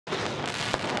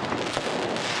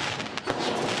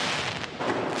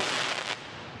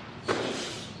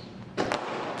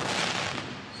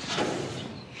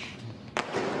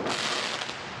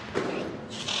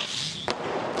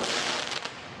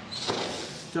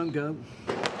don't go.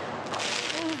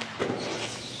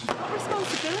 What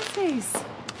responsibilities?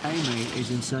 Amy is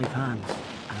in safe hands,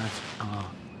 as are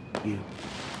you.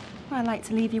 Well, I'd like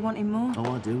to leave you wanting more.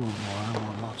 Oh, I do want more. I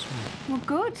want lots more. Well,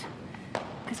 good.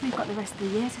 Because we've got the rest of the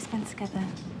year to spend together.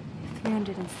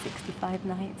 365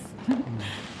 nights.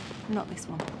 Not this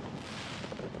one.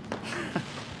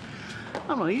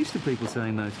 I'm not used to people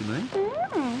saying no to me.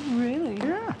 Really?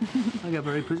 Yeah. I get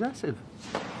very possessive.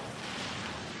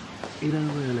 You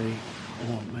don't really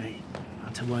want me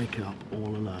to wake up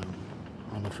all alone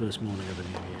on the first morning of the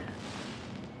new year,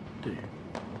 do you?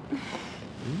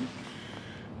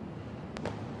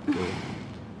 Go on.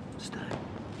 Stay.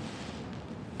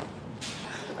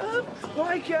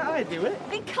 Why can't I do it?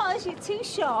 Because you're too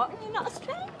short and you're not a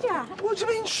stranger. What do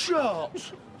you mean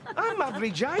short? I'm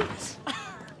average height.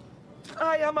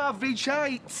 I am average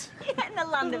height. You're in the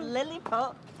land of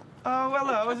Lilliput. Oh,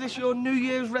 hello. Is this your New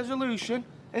Year's resolution?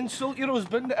 Insult your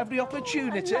husband at every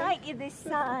opportunity? I like you this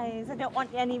size. I don't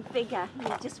want you any bigger.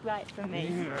 You're just right for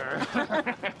me.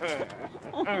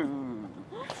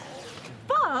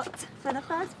 But for the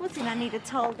first footing, I need a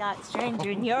tall, dark stranger,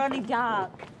 and you're only dark.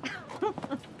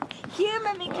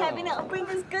 Humour me, Kevin. It'll bring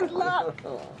us good luck.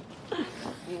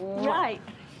 Right.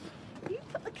 You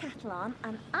put the kettle on,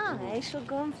 and I shall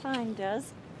go and find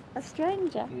us a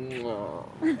stranger.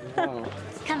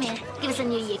 Come here, give us a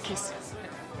New Year kiss.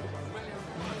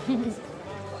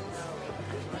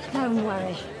 Don't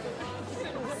worry.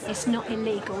 It's not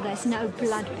illegal. There's no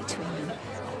blood between them.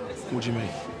 What do you mean?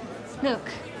 Look,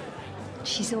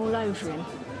 she's all over him.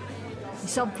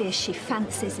 It's obvious she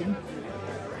fancies him.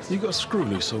 You got a screw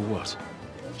loose, so what?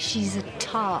 She's a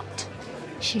tart.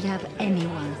 She'd have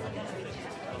anyone.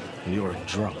 And you're a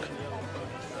drunk.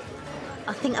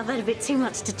 I think I've had a bit too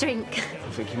much to drink.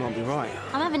 I think you might be right.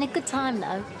 I'm having a good time,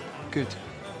 though. Good.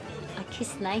 I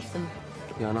kissed Nathan.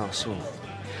 Yeah, I know, I saw.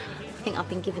 I think I've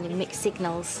been giving him mixed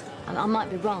signals. I might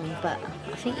be wrong, but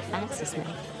I think he fancies me.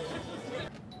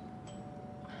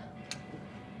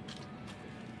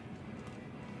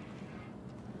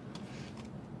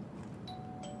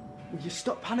 Will you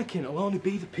stop panicking? It'll only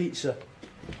be the pizza.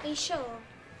 Are you sure?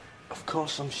 Of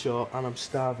course I'm sure, and I'm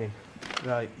starving.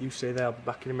 Right, you stay there. I'll be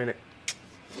back in a minute.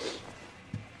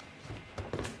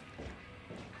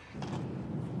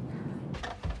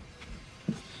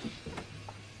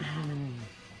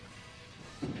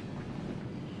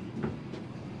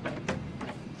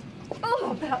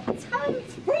 Oh, about time.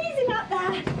 It's freezing out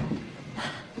there.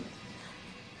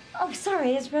 Oh,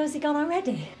 sorry. Has Rosie gone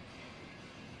already?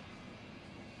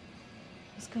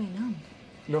 What's going on?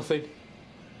 Nothing.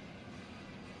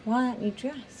 Why aren't you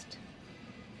dressed?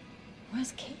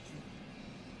 Where's Keith?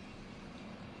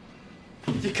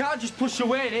 You can't just push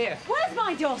away in here. Where's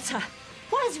my daughter?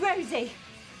 Where's Rosie?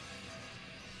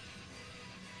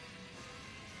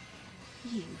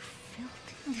 You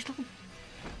filthy little...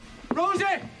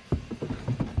 Rosie!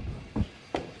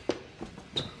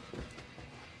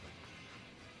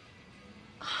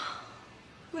 Oh,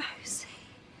 Rosie.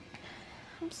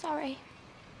 I'm sorry.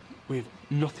 We've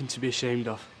nothing to be ashamed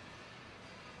of.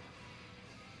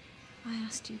 I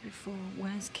asked you before,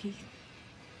 where's Keith?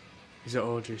 He's at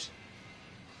Audrey's.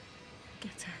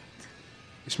 Get out.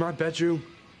 It's my bedroom.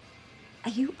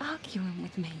 Are you arguing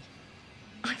with me?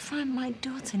 I find my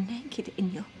daughter naked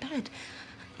in your bed,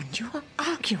 and you're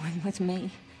arguing with me.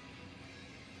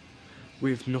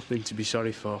 We've nothing to be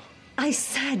sorry for. I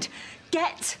said,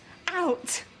 get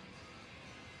out!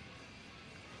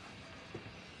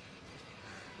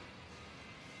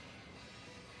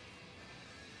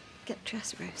 Get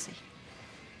dressed, Rosie.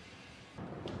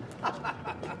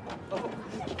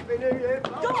 Happy New Year.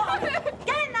 Go on!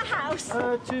 Get in the house! 2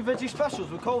 veggie specials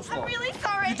with coleslaw. I'm really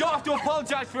sorry. You don't have to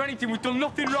apologise for anything. We've done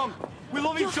nothing wrong. We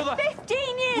love each other.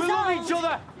 15 years We love old. each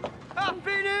other.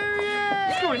 Happy New Year!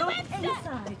 What's going on?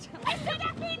 Inside.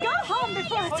 Go home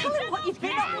before I tell him what you've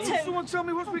been up to. Someone tell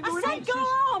me what's been going I on. said go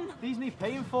home. These need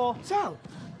paying for. Sal.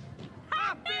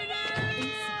 Happy New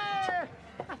Year!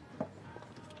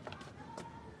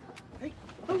 Hey,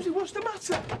 Rosie, what's the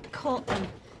matter? Caught them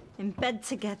in bed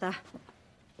together.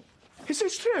 Is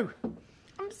this true?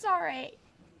 I'm sorry.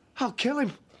 I'll kill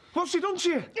him. What's he done to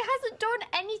you? He hasn't done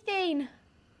anything.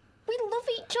 We love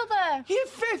each other. You're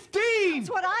 15! That's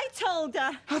what I told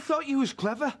her. I thought you was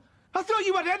clever. I thought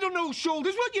you had head on no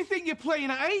shoulders. What do you think you're playing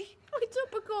at, eh? We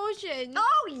took precautions.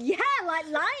 Oh, yeah, like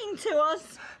lying to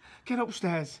us. Get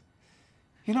upstairs.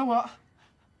 You know what?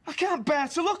 I can't bear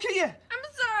to look at you.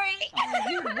 I'm sorry. Oh,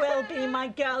 you will be, my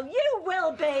girl. You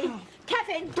will be.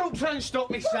 Kevin. Don't try and stop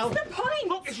me, Sal. What's the point?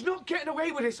 Look, it's not getting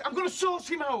away with this. I'm going to sort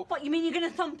him out. What, you mean you're going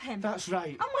to thump him? That's right.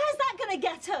 And where's that going going to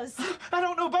get us? I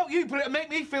don't know about you, but it'll make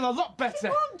me feel a lot better.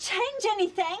 It won't change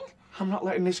anything. I'm not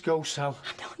letting this go, Sal.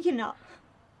 I know you're not.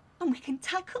 And we can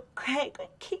tack up Craig when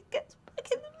Keith gets back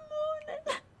in the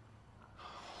morning.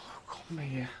 Come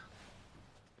here.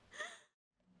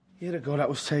 A year ago that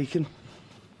was taken.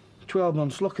 12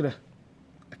 months, look at her.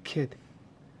 A kid.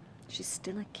 She's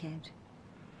still a kid.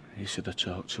 You should have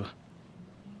talked to her.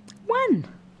 When?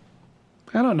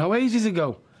 I don't know, ages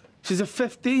ago. She's a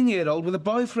 15-year-old with a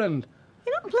boyfriend.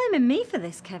 You're not blaming me for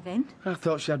this, Kevin. I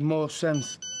thought she had more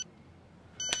sense.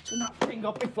 Turn that thing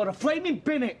up before I flaming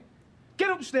bin it.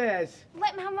 Get upstairs.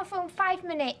 Let me have my phone 5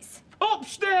 minutes.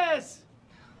 Upstairs!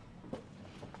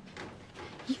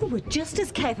 You were just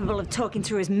as capable of talking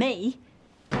to her as me.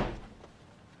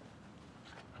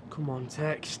 Come on,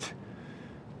 text.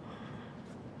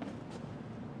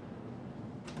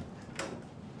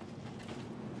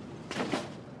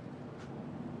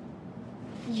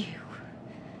 You.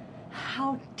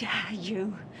 How dare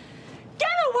you? Get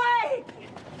away!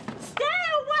 Stay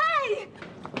away!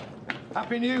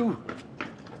 Happy New.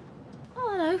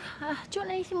 Oh, hello. Do you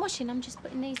want anything washing? I'm just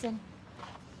putting these in.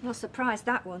 Not surprised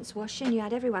that wants washing. You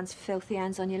had everyone's filthy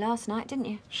hands on you last night, didn't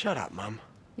you? Shut up, Mum.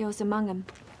 Yours among them.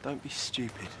 Don't be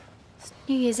stupid. It's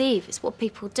New Year's Eve. It's what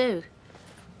people do.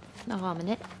 No harm in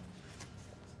it.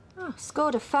 Oh,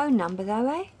 scored a phone number, though,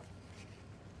 eh?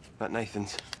 But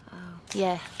Nathan's.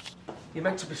 Yeah. You're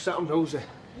meant to be sat on Rosie.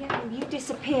 Yeah, well, you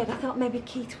disappeared. I thought maybe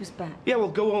Keith was back. Yeah, well,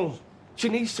 go home. She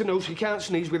needs to know she can't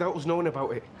sneeze without us knowing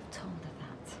about it. I told her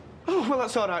that. Oh, well,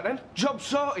 that's all right then. Job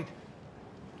sorted.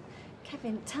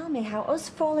 Kevin, tell me how us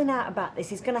falling out about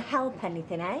this is going to help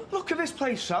anything, eh? Look at this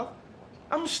place, Sal.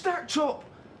 I'm stacked up.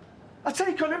 I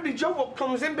take on every job what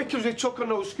comes in because they took on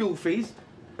those school fees.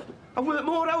 I've worked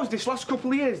more hours this last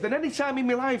couple of years than any time in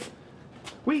my life.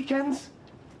 Weekends,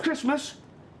 Christmas.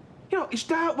 You know, it's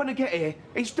dark when I get here.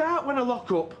 It's dark when I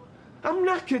lock up. I'm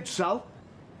knackered, Sal.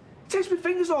 It takes my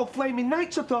fingers all flaming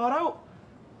nights to thaw out.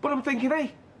 But I'm thinking,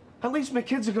 hey, at least my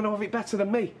kids are going to have it better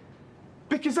than me.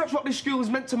 Because that's what this school is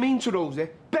meant to mean to Rosie.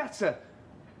 Better.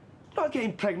 Not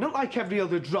getting pregnant like every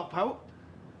other dropout.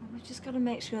 We've just got to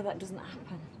make sure that doesn't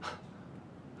happen.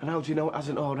 And how do you know it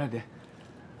hasn't already?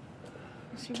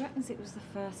 She reckons it was the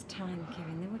first time,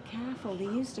 Kevin. They were careful. They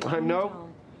used a I condom. know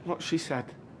what she said.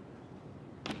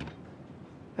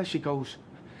 There she goes.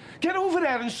 Get over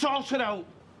there and sort it out.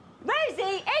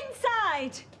 Rosie,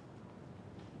 inside!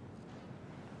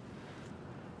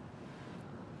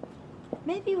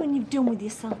 Maybe when you've done with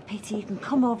your self-pity, you can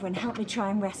come over and help me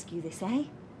try and rescue this, eh?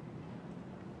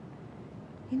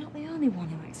 You're not the only one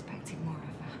who expected more of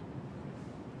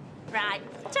her. Right,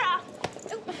 ta-ra.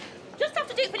 Oh, just have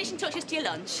to do finishing touches to your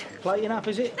lunch. Plating up,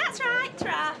 is it? That's right,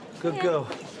 ta-ra. Good girl.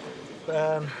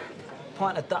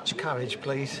 Pint of Dutch courage,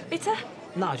 please. Bitter?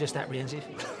 No, just apprehensive.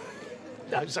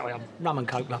 No, sorry, I'm rum and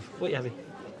coke, love. What you having?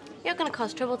 You're going to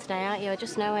cause trouble today, aren't you? I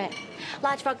just know it.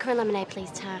 Large vodka and lemonade,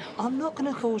 please, Tar. I'm not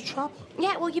going to cause trouble.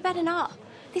 Yeah, well, you better not.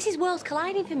 This is worlds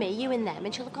colliding for me, you and them,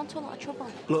 and she'll have gone to a lot of trouble.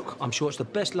 Look, I'm sure it's the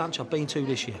best lunch I've been to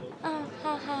this year. Oh,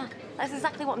 ha, ha. That's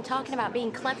exactly what I'm talking about,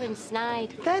 being clever and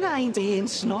snide. That ain't being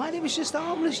snide, it was just a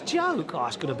harmless joke. Oh,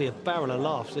 it's going to be a barrel of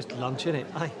laughs, this lunch, isn't it?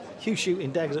 Hey, you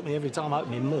shooting daggers at me every time I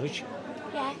open your mush.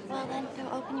 Yeah, well then,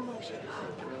 don't open your mush.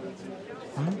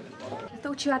 I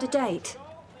thought you had a date.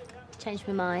 Changed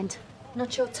my mind.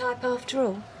 Not your type after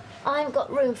all. I haven't got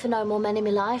room for no more men in my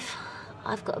life.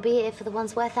 I've got to be here for the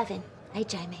ones worth having. Hey,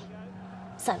 Jamie.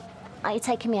 So, are you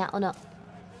taking me out or not?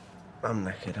 I'm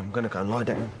knackered. I'm going to go and lie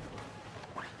down.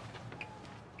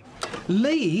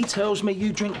 Lee tells me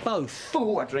you drink both.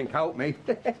 Oh, I drink, help me.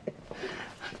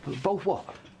 Both what?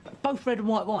 Both red and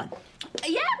white wine?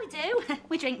 Yeah, we do.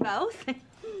 We drink both.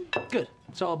 Good.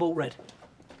 So I bought red.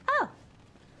 Oh,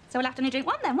 so we'll have to only drink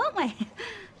one then, won't we?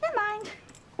 Never mind.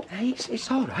 Hey, it's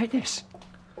all right, this.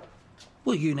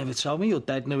 Well, you never told me your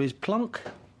dad knew his plunk.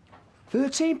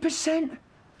 13%?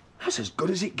 That's as good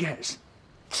as it gets.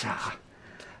 Ta.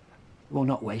 We'll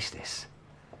not waste this.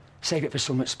 Save it for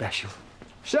something special.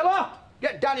 Stella,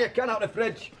 get Danny a can out of the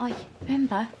fridge. Oi,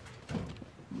 remember?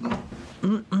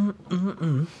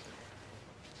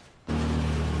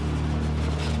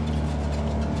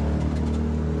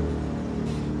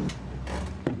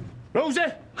 Rosie,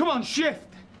 come on, shift.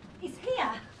 He's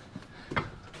here.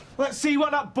 Let's see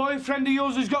what that boyfriend of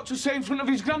yours has got to say in front of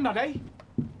his granddad, eh?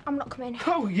 I'm not coming.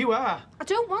 Oh, you are. I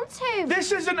don't want to.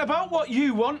 This isn't about what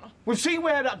you want. We've seen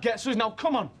where that gets us. Now,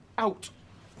 come on, out.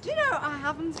 Do you know, I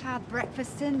haven't had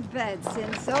breakfast in bed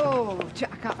since, I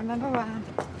can't remember when.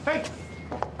 Hey!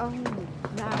 Oh,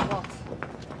 now what?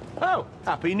 Oh,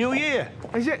 Happy New Year.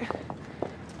 Is it?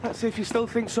 Let's see if you still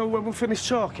think so when we finish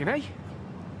talking, eh?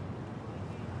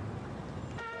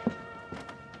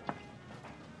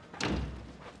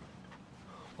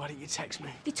 Why didn't you text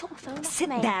me? They took my phone off Sit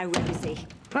me. there, Rosie.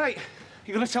 Right,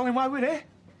 you gonna tell him why we're here?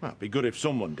 Well, it'd be good if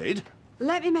someone did.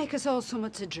 Let me make us all something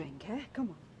to drink, eh? Come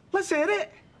on. Let's hear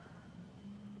it.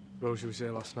 Rosie was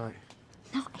here last night.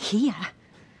 Not here.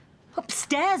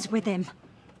 Upstairs with him.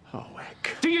 Oh,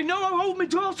 heck. Do you know how old my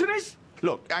daughter is?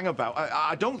 Look, hang about.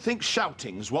 I don't think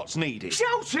shouting's what's needed.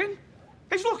 Shouting?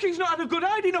 It's lucky he's not had a good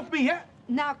hiding of me yet.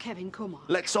 Now, Kevin, come on.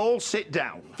 Let's all sit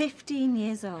down. 15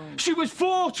 years old. She was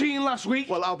 14 last week.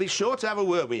 Well, I'll be sure to have a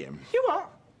word with him. You what?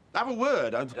 Have a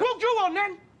word. Well, go on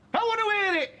then. I want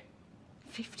to hear it.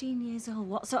 15 years old.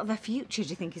 What sort of a future do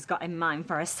you think he's got in mind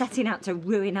for her, setting out to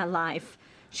ruin her life?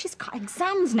 She's got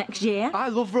exams next year. I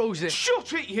love Rosie.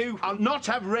 Shut it, you. I'll not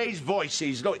have raised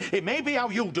voices. Look, it may be how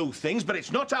you do things, but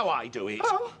it's not how I do it.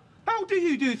 Oh, how do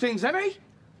you do things, then, eh?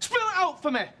 Spill it out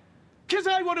for me. Because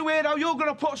I want to hear how you're going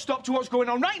to put a stop to what's going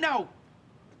on right now.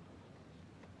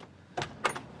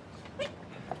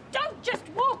 Don't just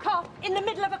walk off in the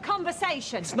middle of a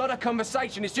conversation. It's not a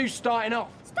conversation, it's you starting off.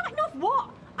 Starting off what?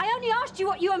 I only asked you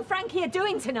what you and Frankie are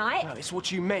doing tonight. No, it's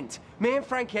what you meant. Me and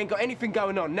Frankie ain't got anything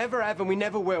going on. Never have and we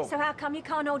never will. So how come you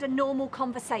can't hold a normal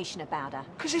conversation about her?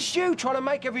 Because it's you trying to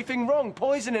make everything wrong,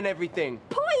 poisoning everything.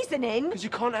 Poisoning? Because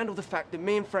you can't handle the fact that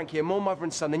me and Frankie are more mother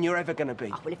and son than you're ever going to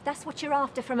be. Oh, well, if that's what you're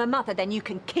after from a mother, then you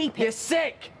can keep it. You're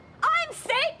sick! I'm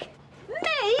sick?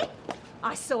 Me?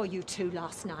 I saw you two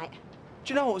last night.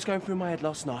 Do you know what was going through my head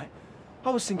last night? I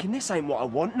was thinking, this ain't what I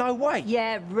want, no way.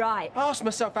 Yeah, right. I asked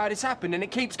myself how this happened and it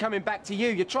keeps coming back to you.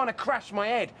 You're trying to crash my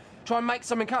head. Try and make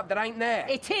something up that ain't there.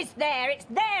 It is there. It's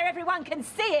there. Everyone can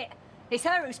see it. It's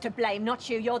her who's to blame, not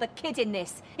you. You're the kid in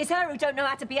this. It's her who don't know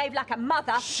how to behave like a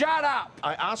mother. Shut up!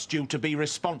 I asked you to be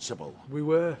responsible. We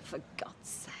were. For God's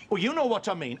sake. Well, you know what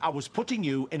I mean. I was putting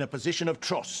you in a position of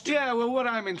trust. Yeah, well, what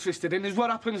I'm interested in is what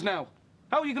happens now.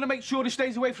 How are you going to make sure he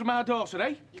stays away from our daughter,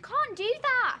 eh? You can't do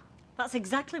that. That's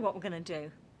exactly what we're going to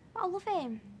do. But I love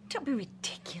him. Don't be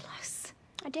ridiculous.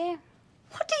 I do.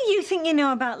 What do you think you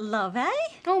know about love, eh?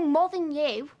 Oh, more than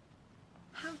you.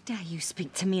 How dare you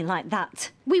speak to me like that?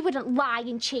 We wouldn't lie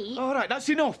and cheat. All right, that's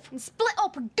enough. And split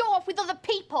up and go off with other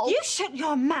people. You shut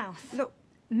your mouth. Look,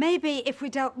 maybe if we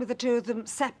dealt with the two of them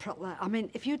separately. I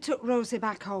mean, if you took Rosie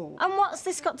back home. And what's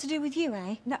this got to do with you,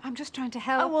 eh? No, I'm just trying to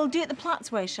help. Oh, we'll do it the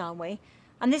Platts way, shall we?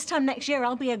 And this time next year,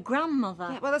 I'll be a grandmother.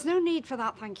 Yeah, well, there's no need for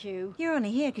that, thank you. You're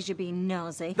only here because you're being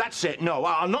nosy. That's it. No,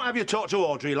 I'll not have you talk to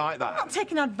Audrey like that. I'm not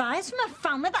taking advice from a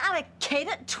family that had a kid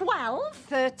at 12.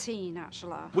 13,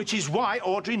 actually. Which is why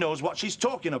Audrey knows what she's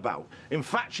talking about. In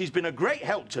fact, she's been a great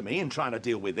help to me in trying to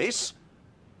deal with this.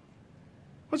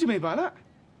 What do you mean by that?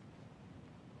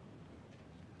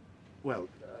 Well,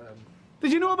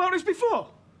 Did you know about this before?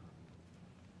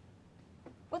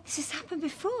 Well, this has happened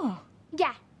before.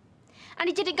 Yeah. And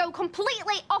he didn't go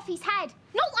completely off his head.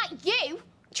 Not like you,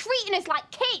 treating us like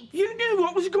kids. You knew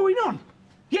what was going on.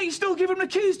 Yet you still give him the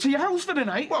keys to your house for the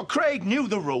night. Well, Craig knew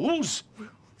the rules.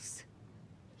 Rules?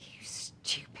 You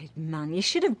stupid man. You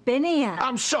should have been here.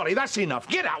 I'm sorry, that's enough.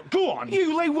 Get out, go on.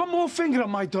 You lay one more finger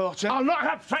on my daughter. I'll not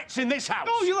have threats in this house.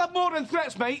 Oh, you'll have more than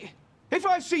threats, mate. If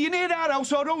I see you near our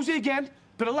house or Rosie again,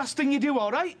 but the last thing you do,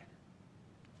 all right?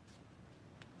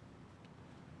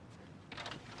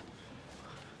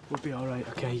 We'll be all right,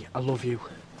 okay? I love you.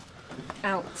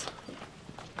 Out.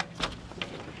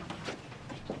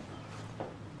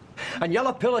 And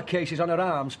yellow pillowcases on her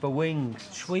arms for wings.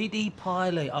 Sweetie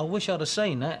Piley, I wish I'd have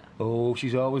seen that. Oh,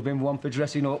 she's always been one for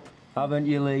dressing up, haven't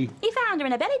you, Lee? You found her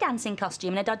in a belly dancing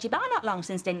costume in a dodgy bar not long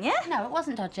since, didn't you? No, it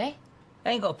wasn't dodgy.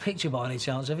 Ain't got a picture by any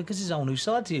chance of it, because it's a whole new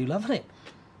side to you, loving it.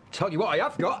 Tell you what I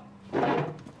have got.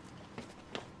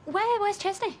 Where's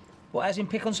Chesney? What, as in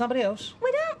pick on somebody else?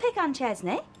 We don't pick on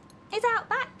Chesney. He's out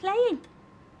back playing.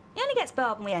 He only gets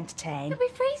bored when we entertain. It'll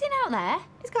be freezing out there.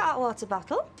 He's got a hot water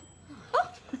bottle.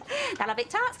 Oh, they'll have it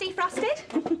tarts defrosted.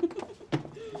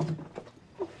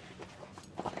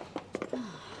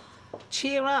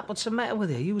 Cheer up, what's the matter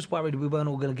with you? You was worried we weren't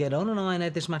all going to get on and I ain't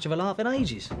had this much of a laugh in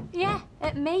ages. Yeah,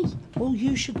 at me. Well,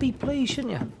 you should be pleased,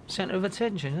 shouldn't you? Centre of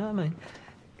attention, you know what I mean?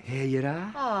 Here you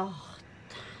are. Oh,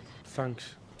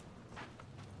 Thanks.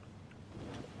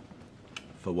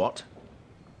 For what?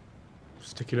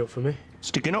 Sticking up for me.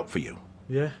 Sticking up for you?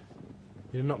 Yeah.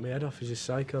 You knocked my head off as a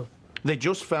psycho. They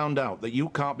just found out that you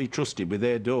can't be trusted with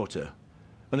their daughter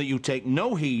and that you take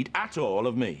no heed at all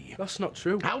of me. That's not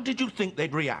true. How did you think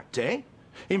they'd react, eh?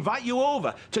 Invite you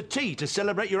over to tea to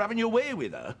celebrate your having your way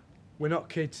with her? We're not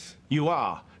kids. You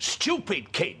are.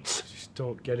 Stupid kids. Just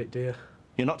don't get it, dear.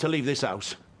 You're not to leave this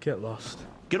house. Get lost.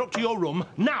 Get up to your room,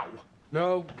 now!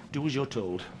 No. Do as you're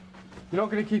told. You're not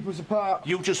going to keep us apart.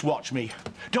 You just watch me.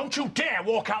 Don't you dare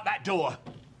walk out that door!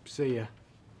 See ya.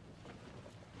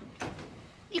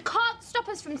 You can't stop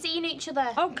us from seeing each other.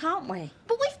 Oh, can't we?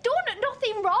 But we've done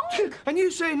nothing wrong. And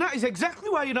you saying that is exactly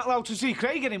why you're not allowed to see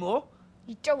Craig anymore.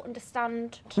 You don't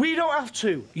understand. We don't have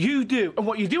to. You do. And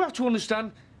what you do have to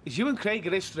understand is you and Craig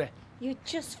are history. You're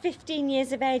just 15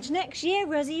 years of age. Next year,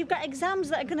 Rosie, you've got exams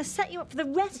that are going to set you up for the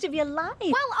rest of your life.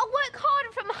 Well, I'll work hard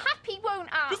if I'm happy, won't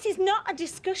I? This is not a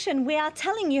discussion. We are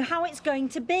telling you how it's going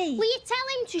to be. Will you tell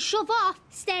him to shove off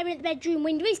staring at the bedroom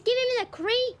window? It's giving me the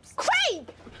creeps. Craig!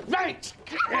 Right!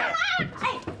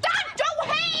 Hey, Dad, don't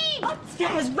him!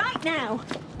 Upstairs right now.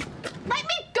 Let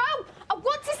me go! I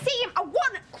want to see him. I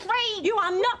want Craig. You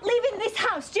are not leaving this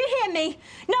house. Do you hear me?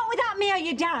 Not without me or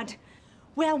your dad.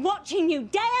 We're watching you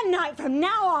day and night from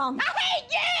now on. I hate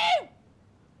you!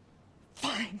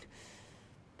 Fine.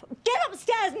 But get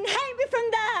upstairs and hate me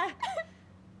from there.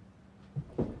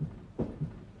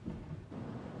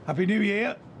 Happy New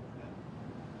Year.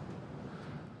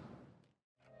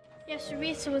 Yes,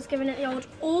 Rita was giving it the old,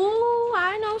 oh,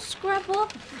 I know, Scrabble.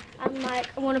 And, like,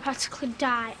 I want to practically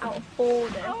die out of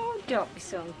boredom. Oh, don't be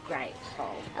so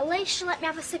ungrateful. At least she let me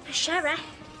have a sip of sherry.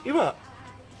 You what?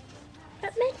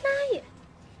 At midnight.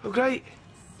 Oh, great.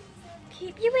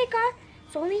 Keep your wig on.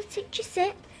 It's only a titchy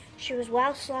sip. She was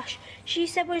well slosh. She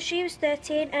said when she was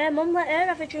 13, her mum let her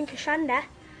have a drink of shandy.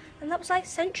 And that was like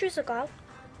centuries ago.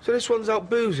 So this one's out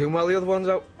boozing while the other one's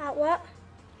out... Like what?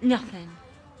 Nothing.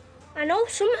 I know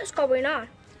something's going on.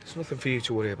 It's nothing for you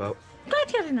to worry about. Glad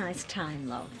you had a nice time,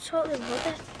 love. Totally love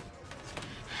it.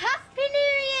 Happy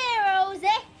New Year,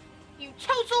 Rosie! You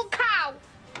total cow!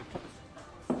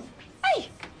 Hey,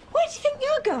 where do you think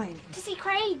you're going? To see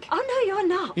Craig. Oh, no, you're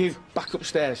not. You, back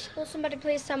upstairs. Will somebody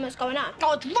please tell me what's going on?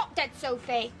 Oh, drop dead,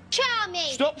 Sophie.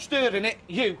 Charming. Stop stirring it.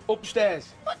 You, upstairs.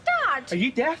 But, Dad, Are you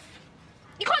deaf?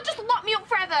 you can't just lock me up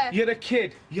forever. You're a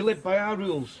kid. You live by our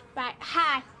rules. Right,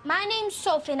 hi. My name's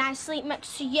Sophie and I sleep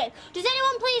next to you. Does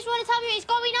anyone please want to tell me what's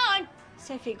going on?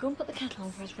 Sophie, go and put the kettle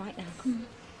on for us right now. Come on.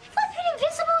 Flipping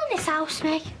invisible in this house,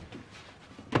 Meg.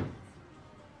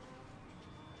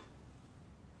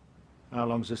 How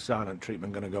long's the silent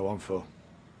treatment going to go on for?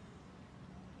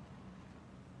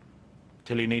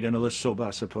 Till you need another sub,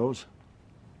 I suppose.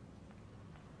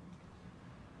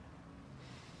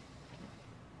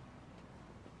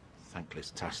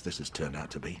 Thankless task this has turned out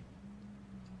to be.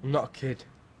 I'm not a kid.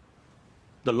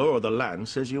 The law of the land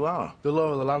says you are. The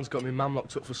law of the land's got me mum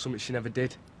locked up for something she never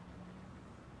did.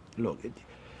 Look,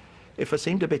 if I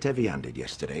seemed a bit heavy-handed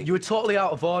yesterday... You were totally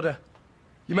out of order.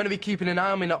 You're meant to be keeping an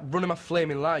eye on me, not running my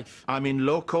flaming life. I'm in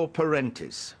loco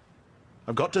parentis.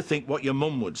 I've got to think what your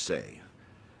mum would say.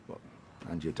 Well,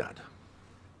 and your dad.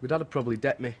 My dad would probably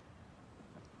debt me.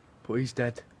 But he's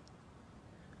dead.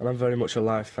 And I'm very much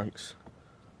alive, thanks.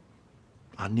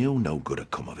 I knew no good had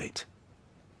come of it.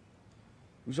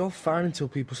 It was all fine until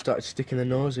people started sticking their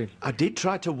nose in. I did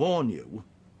try to warn you.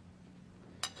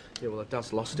 Yeah, well, her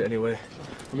dad's lost it anyway.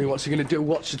 I mean, what's he going to do?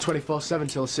 Watch the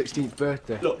 24/7 till her 16th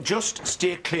birthday? Look, just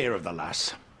steer clear of the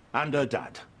lass. And her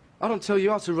dad. I don't tell you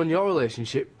how to run your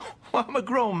relationship. Well, I'm a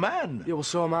grown man. Yeah, well,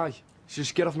 so am I. So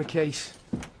just get off my case.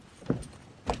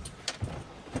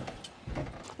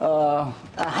 A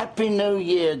Happy New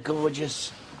Year,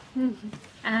 gorgeous.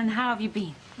 And how have you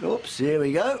been? Oops, here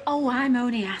we go. Oh, I'm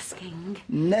only asking.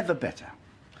 Never better.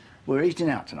 We're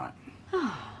eating out tonight.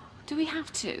 Oh, do we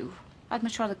have to? I'd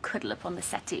much rather cuddle up on the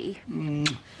settee.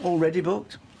 Already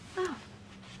booked? Oh.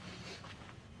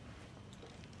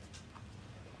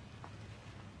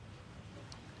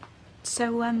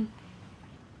 So,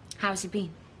 how's he been?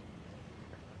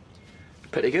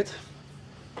 Pretty good.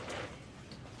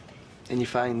 And you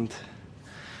find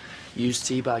used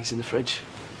tea bags in the fridge.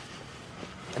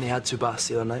 And he had 2 baths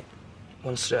the other night.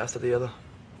 One straight after the other.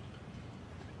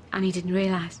 And he didn't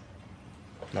realise?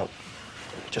 No.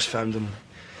 Just found them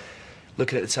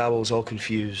looking at the towels, all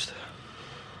confused.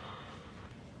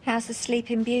 How's the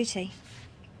Sleeping Beauty?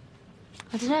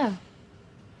 I don't know.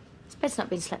 His bed's not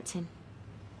been slept in.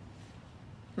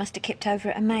 Must have kipped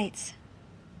over at her mate's.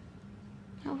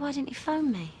 Oh, why didn't you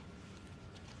phone me?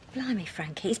 Blimey,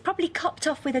 Frankie, he's probably copped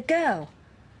off with a girl.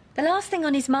 The last thing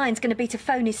on his mind's going to be to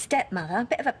phone his stepmother. A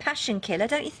bit of a passion killer,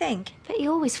 don't you think? But he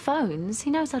always phones.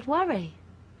 He knows I'd worry.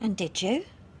 And did you?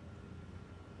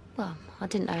 Well, I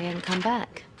didn't know he hadn't come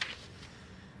back.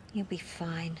 You'll be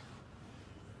fine.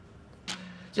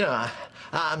 You know,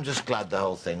 I'm just glad the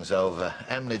whole thing's over.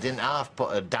 Emily didn't half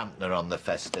put a dampener on the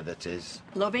festivities.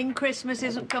 Loving Christmas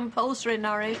isn't compulsory,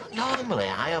 Norrie. Normally,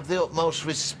 I have the utmost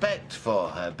respect for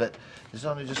her, but there's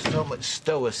only just so much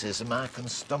stoicism I can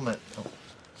stomach. Oh,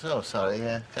 so sorry,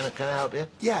 can I help you?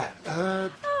 Yeah,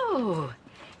 Oh,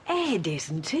 Ed,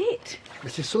 isn't it?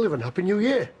 Mrs. Sullivan, Happy New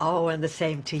Year. Oh, and the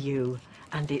same to you.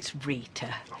 And it's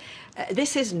Rita.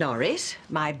 This is Norris,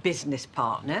 my business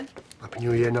partner. Happy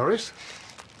New Year, Norris.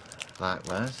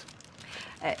 Likewise.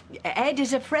 Ed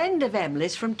is a friend of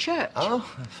Emily's from church. Oh,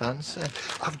 fancy.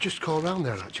 I've just called round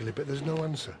there, actually, but there's no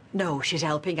answer. No, she's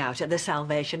helping out at the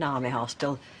Salvation Army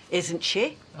hostel, isn't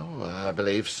she? Oh, I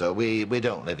believe so. We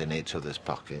don't live in each other's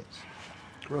pockets.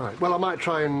 Right. Well, I might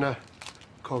try and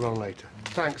call round later.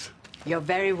 Thanks. You're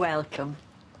very welcome.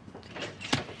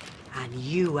 And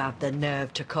you have the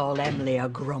nerve to call Emily a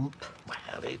grump.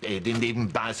 Well, he didn't even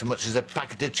buy so much as a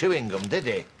packet of chewing gum, did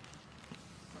he?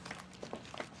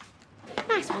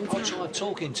 I tried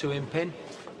talking to him, Pen,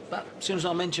 but as soon as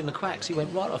I mentioned the quacks, he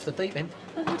went right off the deep end.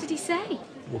 Well, what did he say?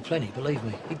 Well, plenty, believe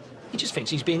me. He just thinks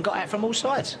he's being got at from all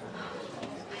sides.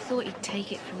 I thought he'd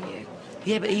take it from you.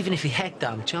 Yeah, but even if he had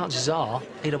done, chances are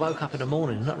he'd have woke up in the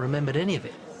morning and not remembered any of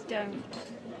it. Don't.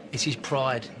 It's his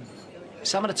pride.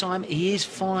 Some of the time, he is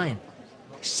fine.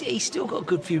 See, he's still got a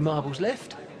good few marbles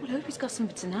left. Well, I hope he's got some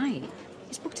for tonight.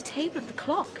 He's booked a table at the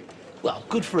Clock. Well,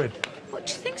 good for him. What,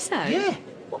 do you think so? Yeah.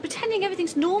 What, pretending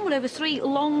everything's normal over 3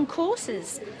 long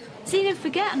courses? Seeing him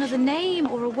forget another name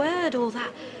or a word, or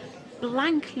that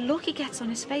blank look he gets on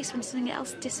his face when something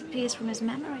else disappears from his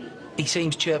memory. He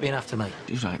seems chirpy enough to me.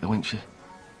 She's right, though, isn't she?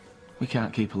 We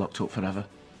can't keep her locked up forever.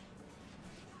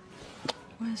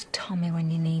 Where's Tommy when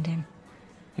you need him?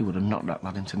 He would have knocked that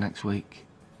lad into next week.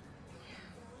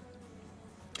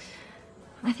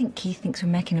 I think Keith thinks we're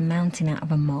making a mountain out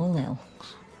of a molehill.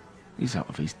 He's out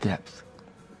of his depth.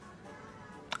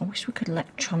 I wish we could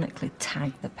electronically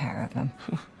tag the pair of them.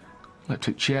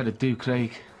 Electric chair to do,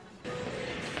 Craig.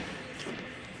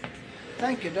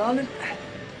 Thank you, darling.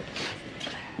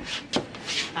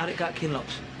 How'd it go at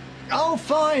Kinloch's? Oh,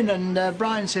 fine, and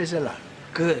Brian says hello.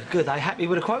 Good, good. They happy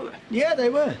with the quote? Yeah, they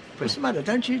were. What's the matter?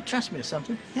 Don't you trust me or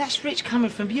something? That's rich coming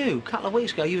from you. A couple of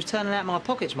weeks ago, you was turning out my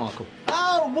pockets, Michael.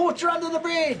 Oh, water under the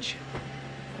bridge.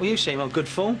 Well, you seem on good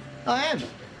form. I am.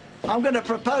 I'm going to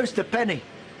propose to Penny.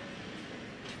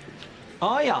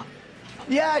 Are ya?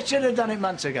 Yeah, I should have done it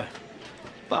months ago.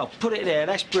 Well, put it there.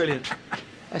 That's brilliant.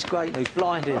 That's great news.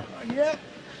 Blinding. Yeah.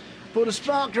 Put a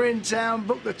sparkler in town,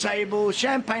 book the table,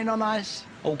 champagne on ice.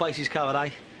 All bases covered, eh?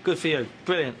 Good for you.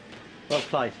 Brilliant. Well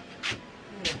played.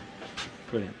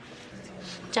 Brilliant.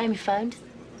 Jamie phoned.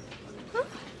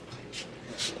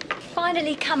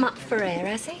 Finally come up for air,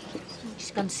 has he?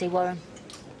 She's gone to see Warren.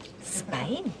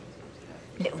 Spain?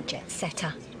 Little jet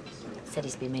setter. Said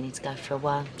he's been meaning to go for a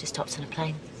while. Just hopped on a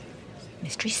plane.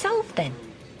 Mystery solved then.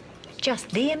 Just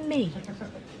thee and me.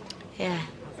 Yeah.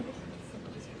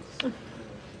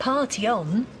 Party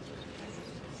on.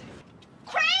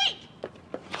 Craig!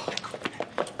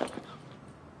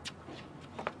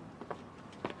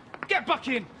 Get back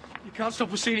in! You can't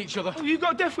stop us seeing each other. Oh, you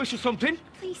got a death wish or something?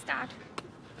 Please, Dad.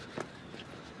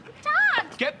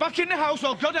 Get back in the house,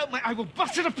 or God help me, I will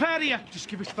batter the pair of you. Just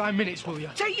give us 5 minutes, will you?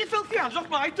 Take your filthy hands off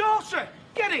my daughter!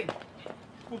 Get in!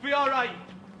 We'll be all right.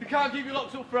 We can't keep you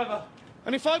locked up forever.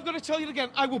 And if I've got to tell you again,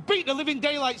 I will beat the living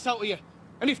daylights out of you.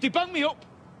 And if they bang me up,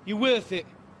 you're worth it.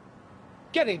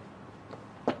 Get in.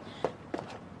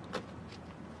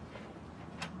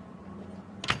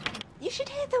 You should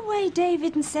hear the way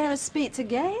David and Sarah speak to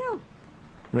Gail.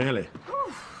 Really?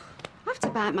 I have to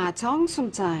bite my tongue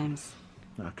sometimes.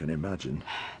 I can imagine.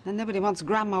 Then nobody wants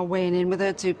Grandma weighing in with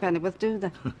her 2 pennyworth, do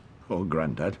they? Or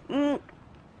Grandad. No,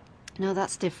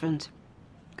 that's different.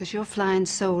 Because you're flying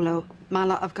solo. My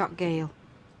lot have got Gail.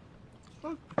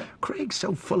 Craig's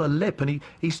so full of lip, and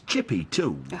he's chippy,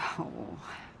 too. Oh,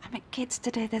 I mean, kids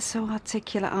today, they're so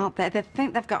articulate, aren't they? They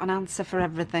think they've got an answer for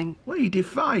everything. Well, he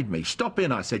defied me. Stop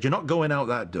in, I said. You're not going out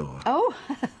that door. Oh,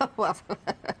 well,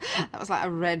 that was like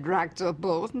a red rag to a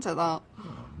bull, wasn't it, that?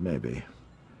 Maybe.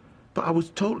 But I was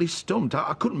totally stumped.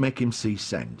 I couldn't make him see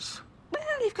sense.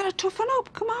 Well, you've got to toughen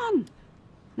up, come on.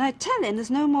 Now, tell him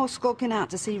there's no more skulking out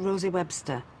to see Rosie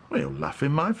Webster. Well, he'll laugh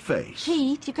in my face.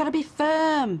 Pete, you've got to be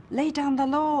firm. Lay down the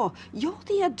law. You're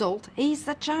the adult, he's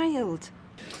the child.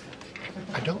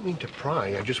 I don't mean to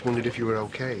pry, I just wondered if you were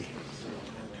okay.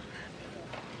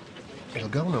 It'll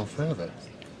go no further.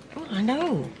 Oh, I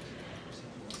know.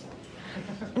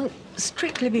 Well,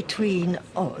 strictly between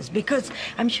us, because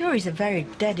I'm sure he's a very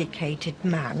dedicated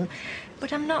man,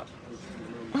 but I'm not...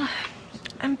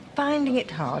 I'm finding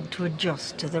it hard to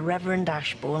adjust to the Reverend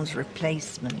Ashbourne's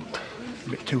replacement. A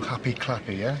bit too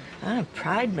happy-clappy, yeah? I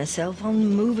pride myself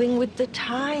on moving with the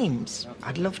times.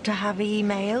 I'd love to have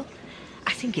email.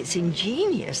 I think it's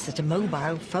ingenious that a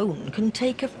mobile phone can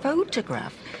take a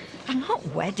photograph. I'm not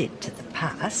wedded to the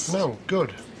past. No,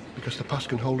 good, because the past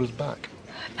can hold us back.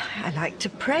 I like to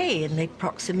pray in the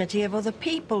proximity of other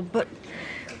people, but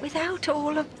without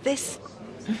all of this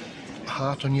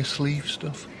heart on your sleeve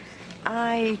stuff?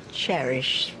 I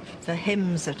cherish the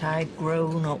hymns that I've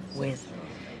grown up with,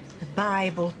 the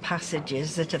Bible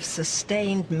passages that have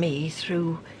sustained me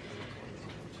through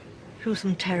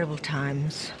some terrible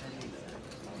times.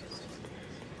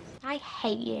 I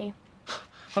hate you.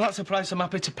 Well, that's a price I'm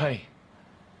happy to pay.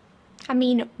 I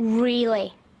mean,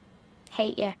 really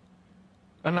hate you.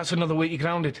 And that's another week you're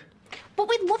grounded. But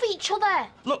we love each other.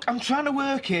 Look, I'm trying to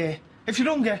work here. If you're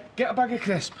hungry, get a bag of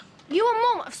crisp. You and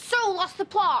Mum have so lost the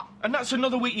plot. And that's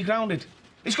another week you're grounded.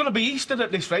 It's going to be Easter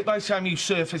at this rate by the time you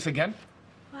surface again.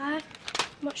 Why?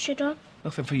 What's she done?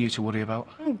 Nothing for you to worry about.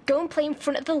 Go and play in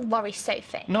front of the lorry,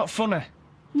 Sophie. Not funny.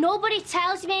 Nobody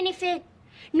tells me anything.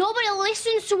 Nobody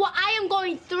listens to what I am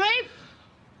going through.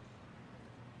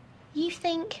 You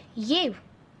think you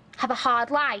have a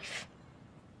hard life?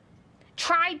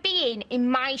 Try being in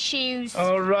my shoes.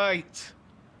 All right.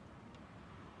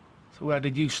 So where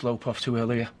did you slope off to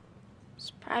earlier?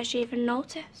 Surprised you even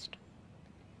noticed.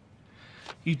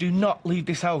 You do not leave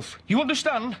this house. You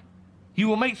understand? You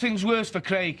will make things worse for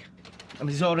Craig. And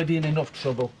he's already in enough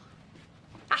trouble.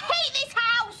 I hate this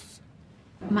house!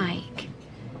 Mike,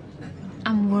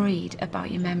 I'm worried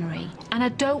about your memory. And I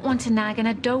don't want to nag and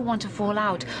I don't want to fall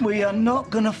out. We are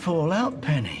not going to fall out,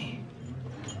 Penny.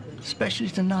 Especially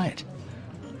tonight.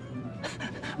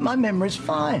 My memory's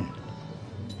fine.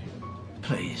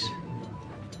 Please,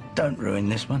 don't ruin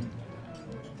this one.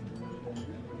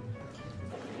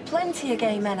 Plenty of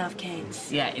gay men have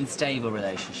kids. Yeah, in stable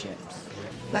relationships.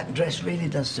 That dress really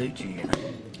does suit you, you know.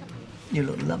 You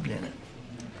look lovely in it.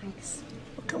 Thanks.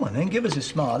 Well, come on then, give us a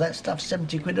smile. That stuff's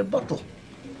 70 quid a bottle.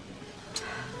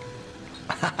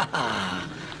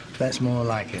 That's more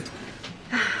like it.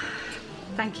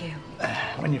 Thank you.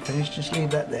 When you're finished, just leave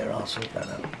that there. I'll sort that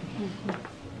out.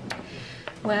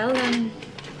 Well,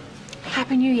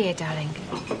 Happy New Year, darling.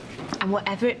 And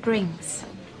whatever it brings,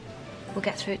 we'll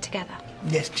get through it together.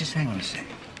 Yes, just hang on a sec.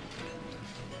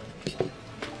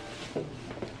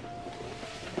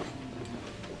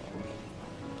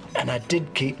 And I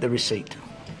did keep the receipt.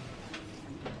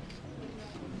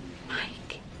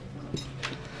 Mike.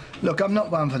 Look, I'm not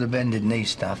one for the bended knee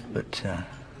stuff, but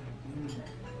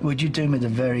would you do me the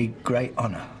very great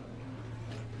honour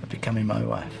of becoming my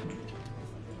wife?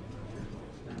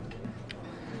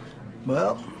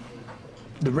 Well,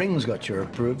 the ring's got your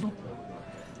approval.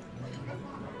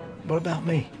 What about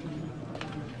me?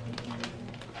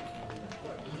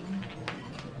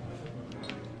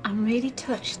 I'm really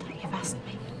touched that you've asked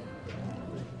me.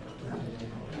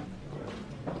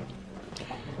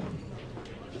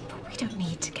 But we don't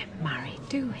need to get married,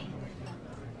 do we?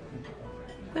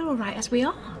 We're all right as we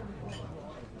are.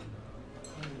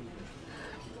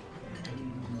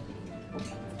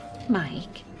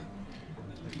 Mike,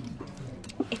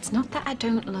 it's not that I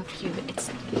don't love you,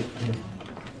 it's...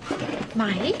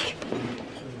 Mike?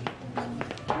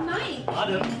 Mike?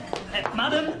 Madam!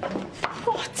 Madam!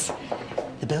 What?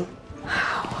 The bill?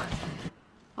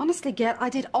 Honestly, Gail, I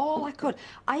did all I could.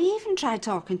 I even tried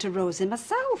talking to Rosie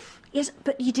myself. Yes,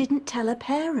 but you didn't tell her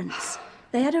parents.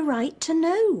 They had a right to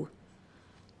know.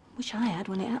 Which I had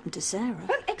when it happened to Sarah.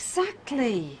 Well,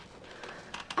 exactly.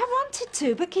 I wanted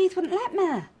to, but Keith wouldn't let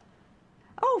me.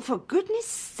 Oh, for goodness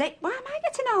sake, why am I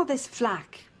getting all this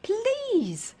flack?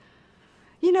 Please.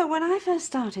 You know, when I first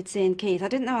started seeing Keith, I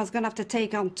didn't know I was going to have to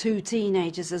take on 2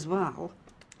 teenagers as well.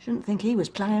 Shouldn't think he was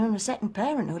planning on a second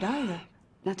parenthood either.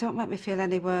 Now, don't make me feel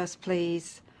any worse,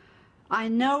 please. I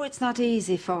know it's not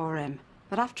easy for him,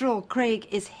 but after all, Craig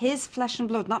is his flesh and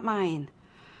blood, not mine.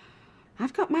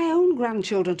 I've got my own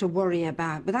grandchildren to worry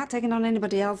about without taking on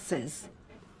anybody else's.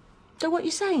 So what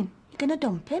you saying? You're going to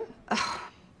dump him? Oh,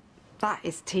 that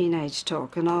is teenage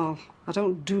talk and all. I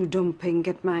don't do dumping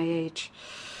at my age.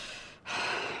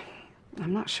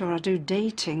 I'm not sure I do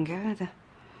dating either.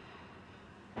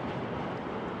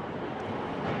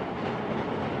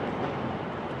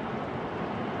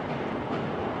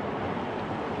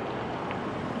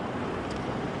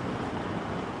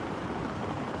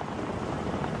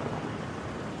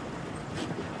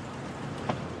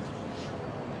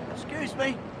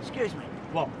 Excuse me.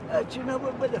 What? Do you know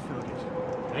where Weatherfield is?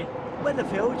 Eh?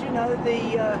 Weatherfield, you know,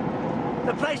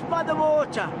 the place by the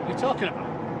water. What are you talking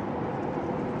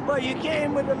about? Well, you get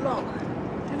in with a lock.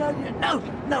 You know,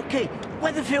 no key.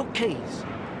 Weatherfield Keys.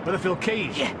 Weatherfield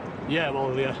Keys? Yeah. Yeah,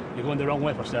 well, you're going the wrong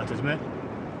way for starters, mate.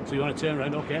 So you want to turn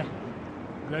around, OK?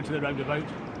 Go down to the roundabout,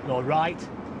 go right.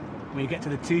 When you get to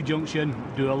the T-junction,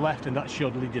 do a left and that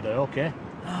should lead you there, OK?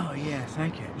 Oh, yeah,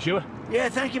 thank you. You sure? Yeah,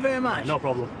 thank you very much. No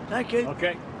problem. Thank you.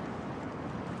 OK.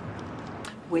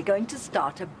 We're going to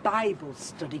start a Bible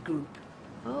study group.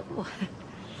 Oh,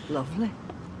 lovely.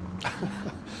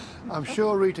 I'm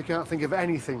sure Rita can't think of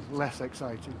anything less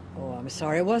exciting. Oh, I'm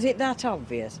sorry. Was it that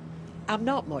obvious? I'm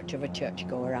not much of a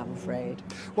churchgoer, I'm afraid.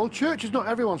 Well, church is not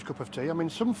everyone's cup of tea. I mean,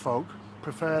 some folk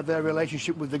prefer their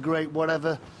relationship with the great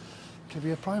whatever to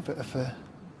be a private affair.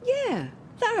 Yeah,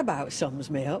 that about sums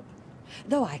me up.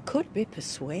 Though I could be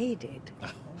persuaded.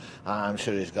 I'm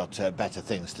sure he's got better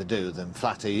things to do than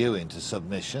flatter you into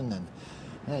submission, and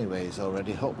anyway, he's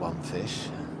already hooked one fish.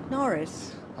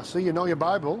 Norris. I see you know your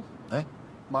Bible. Eh?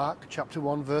 Mark chapter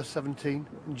 1, verse 17.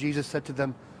 And Jesus said to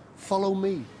them, "Follow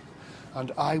me,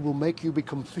 and I will make you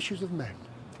become fishers of men."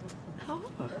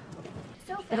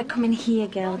 Better come in here,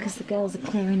 girl, because the girls are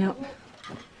clearing up.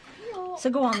 So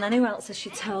go on then, who else has she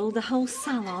told? The whole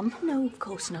salon? No, of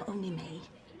course not, only me.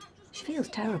 She feels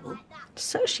terrible.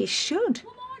 So she should.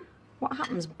 What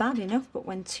happen's bad enough, but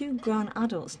when two grown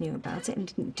adults knew about it and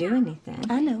didn't do anything...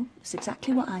 I know. It's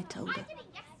exactly what I told her.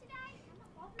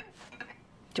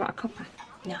 Do you want a cuppa?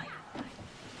 No.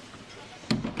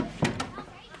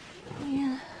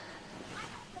 Yeah.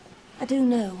 I do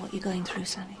know what you're going through,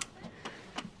 Sally.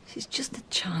 She's just a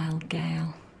child,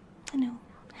 Gail. I know.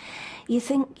 You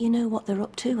think you know what they're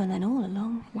up to, and then all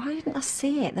along... Why didn't I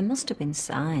see it? There must have been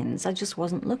signs. I just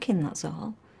wasn't looking, that's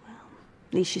all. Well,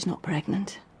 at least she's not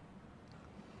pregnant.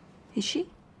 Is she?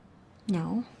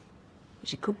 No. But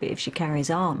she could be if she carries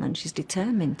on, and she's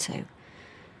determined to.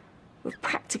 We've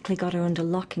practically got her under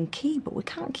lock and key, but we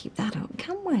can't keep that up,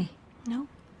 can we? No.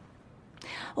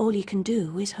 All you can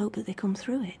do is hope that they come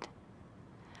through it.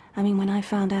 I mean, when I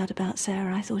found out about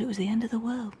Sarah, I thought it was the end of the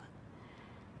world.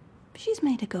 But she's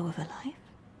made a go of her life.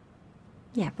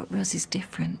 Yeah, but Rose is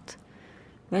different.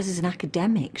 Rose is an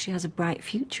academic. She has a bright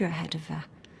future ahead of her.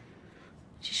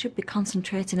 She should be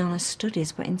concentrating on her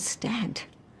studies, but instead,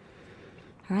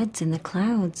 her head's in the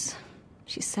clouds.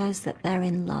 She says that they're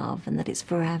in love and that it's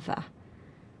forever.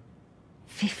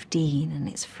 15 and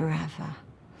it's forever.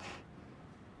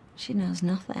 She knows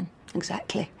nothing.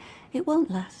 Exactly. It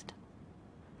won't last.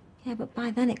 Yeah, but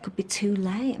by then it could be too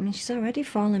late. I mean, she's already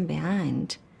fallen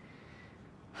behind.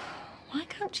 Why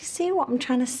can't she see what I'm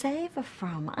trying to save her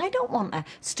from? I don't want her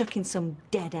stuck in some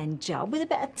dead-end job with a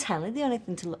bit of telly, the only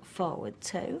thing to look forward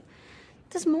to.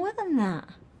 There's more than that.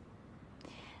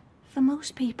 For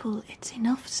most people, it's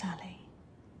enough, Sally.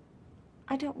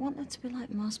 I don't want her to be like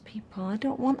most people. I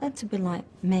don't want her to be like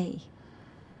me.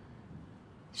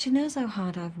 She knows how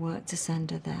hard I've worked to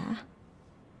send her there.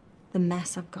 The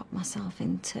mess I've got myself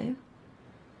into.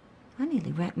 I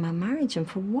nearly wrecked my marriage, and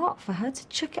for what? For her to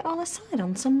chuck it all aside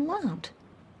on some lad?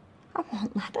 I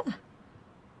won't let her.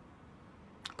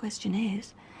 The question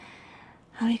is,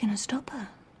 how are you going to stop her?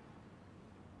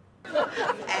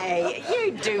 Hey,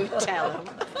 you do tell them.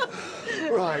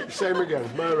 Right, same again.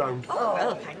 Go around. Oh,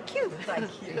 well, thank you. Thank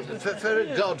you. For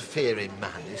a God-fearing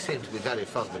man, he seems to be very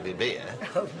fond of his beer.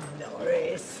 Oh,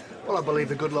 Norris. Well, I believe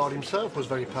the good Lord himself was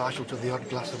very partial to the odd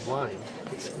glass of wine.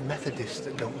 It's Methodists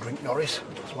that don't drink Norris.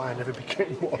 That's why I never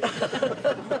became one.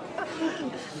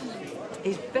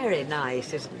 He's very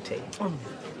nice, isn't he?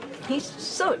 He's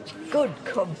such good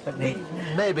company.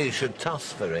 Maybe you should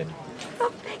toss for him. I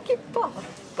beg your pardon.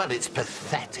 Well, it's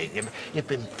pathetic. You've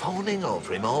been phoning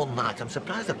over him all night. I'm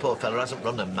surprised the poor fellow hasn't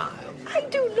run a mile. I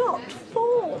do not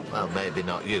phone. Well, maybe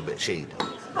not you, but she does.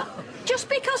 Just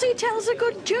because he tells a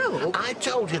good joke? I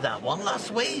told you that one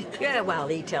last week. Yeah, well,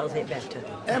 he tells it better.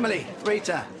 Emily,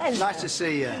 Rita, nice to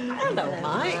see you. Hello,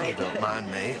 Mike. Don't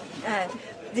mind me.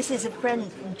 This is a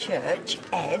friend from church,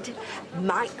 Ed.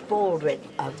 Mike Baldwin,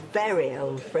 a very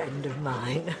old friend of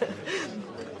mine.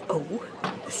 Oh,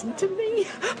 listen to me.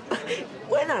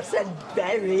 When I said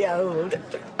very old,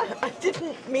 I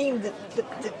didn't mean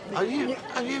that... Are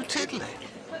you tiddly?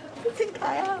 I think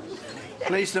I am.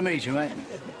 Pleased to meet you, mate.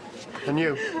 And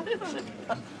you?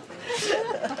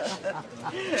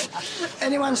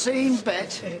 Anyone seen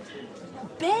Bet?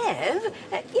 Bev?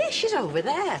 Yeah, she's over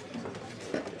there.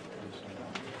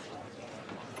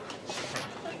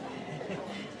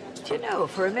 Do you know,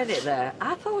 for a minute there,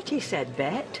 I thought he said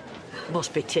Bet.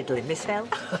 Must be tiddling myself.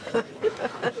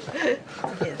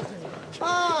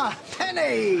 Ah,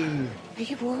 Penny! Are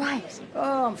you all right?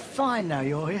 Oh, I'm fine now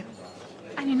you're here.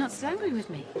 And you're not so angry with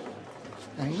me?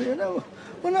 Angry? No.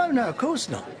 Well, no, of course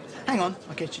not. Hang on,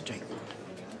 I'll get you a drink.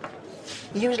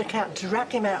 You usually can't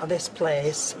drag him out of this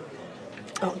place.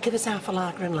 Oh, give us half a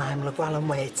lager and lime, look, while I'm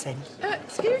waiting.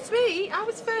 Excuse me, I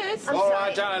was first. All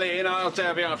right, darling, I'll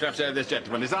serve you after this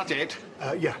gentleman. Is that it?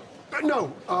 Yeah.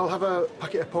 No, I'll have a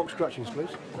packet of pork scratchings, please.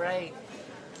 Great.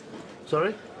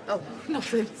 Sorry? Oh,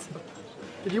 nothing.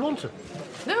 Did you want to?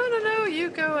 No, you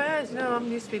go ahead. No, I'm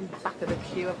used to being back of the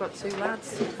queue. I've got two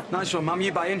lads. Nice one, Mum.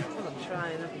 You buying? Well, I'm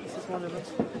trying. This is one of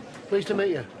them. Pleased to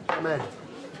meet you. I'm Ed.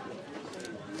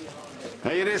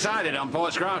 Have you decided on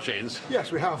Port's Crouchings?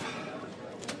 Yes, we have.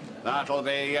 That'll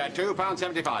be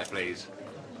 £2.75, please.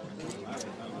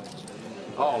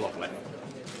 Oh, lovely.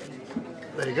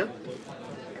 There you go.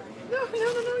 No,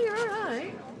 you're all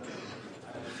right.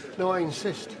 No, I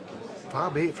insist. Far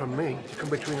be it from me to come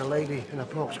between a lady and her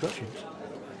pork scratchings.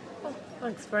 Oh,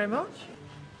 thanks very much.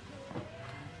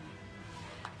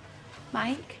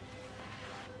 Mike?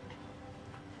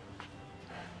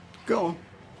 Go on.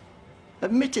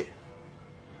 Admit it.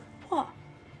 What?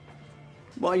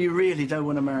 Why you really don't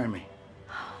want to marry me.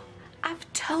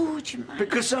 I've told you, Mike.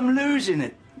 Because I'm losing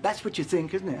it. That's what you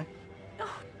think, isn't it?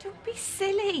 Oh, don't be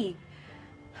silly.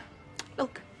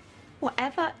 Look,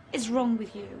 whatever is wrong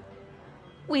with you,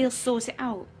 we'll sort it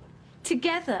out.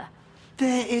 Together.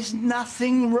 There is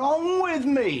nothing wrong with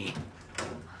me.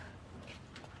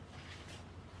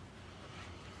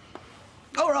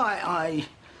 All right,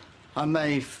 I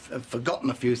may have forgotten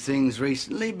a few things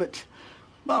recently, but,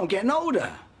 well, I'm getting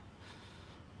older.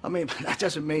 I mean, that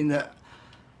doesn't mean that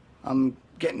I'm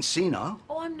getting senile.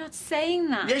 Oh, I'm not saying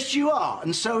that. Yes, you are,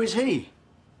 and so is he.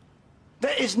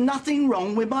 There is nothing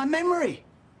wrong with my memory.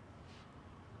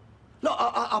 Look,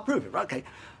 I'll prove it, right? OK.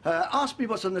 Ask me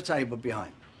what's on the table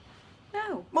behind.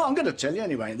 No. Well, I'm going to tell you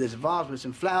anyway. There's a vase with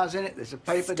some flowers in it, there's a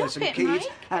paper, there's some keys, Mike.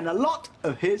 and a lot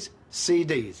of his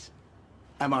CDs.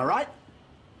 Am I right?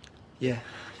 Yeah,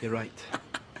 you're right.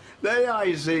 There you are,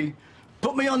 you see.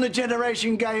 Put me on the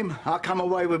generation game, I'll come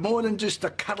away with more than just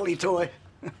a cuddly toy.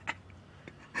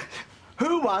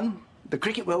 Who won the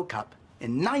Cricket World Cup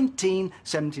in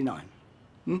 1979?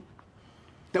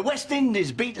 The West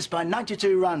Indies beat us by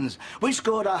 92 runs. We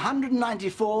scored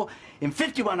 194 in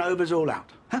 51 overs all out.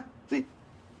 Huh? See?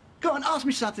 Go on, ask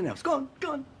me something else. Go on,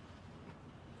 go on.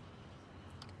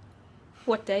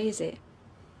 What day is it?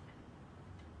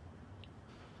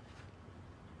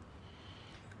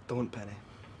 Don't, Penny.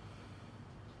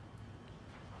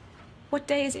 What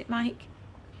day is it, Mike?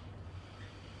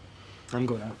 I'm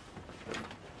going out.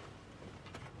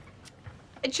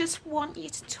 I just want you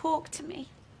to talk to me.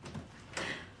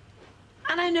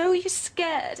 And I know you're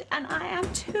scared, and I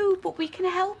am too, but we can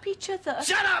help each other.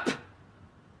 Shut up!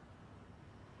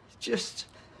 Just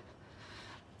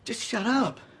shut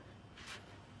up.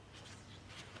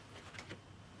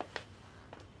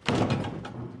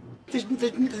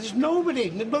 There's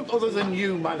nobody other than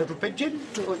you, my little pigeon.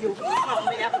 You Oh,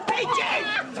 me a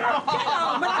pigeon! Get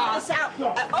on, knock us out.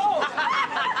 Oh!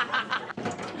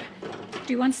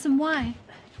 Do you want some wine?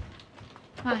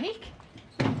 Mike?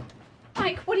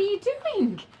 Mike, what are you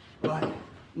doing? Right.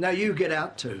 Now you get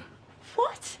out too.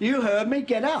 What? You heard me,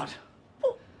 get out.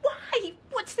 Why?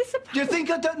 What's this about? Do you think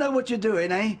I don't know what you're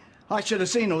doing, eh? I should have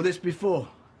seen all this before.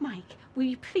 Mike, will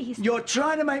you please? You're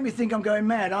trying to make me think I'm going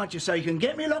mad, aren't you? So you can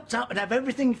get me locked up and have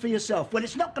everything for yourself. Well,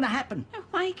 it's not going to happen. No,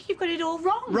 Mike, you've got it all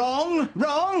wrong. Wrong?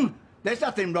 Wrong? There's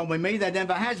nothing wrong with me. There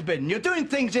never has been. You're doing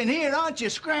things in here, aren't you?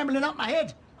 Scrambling up my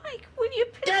head. Mike, will you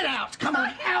please? Get out! Come on,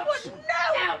 out!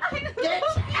 No! Out! I Get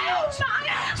love out! You,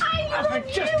 Mike. I love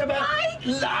you, just about Mike.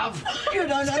 love. You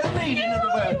don't know the meaning of the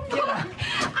word. Get out.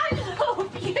 I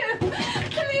love you.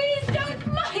 Please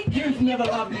don't, Mike. You've never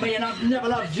loved me and I've never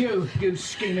loved you, you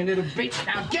scheming little bitch.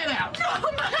 Now get out!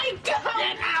 Oh, my God!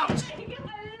 Get out! I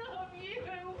love you.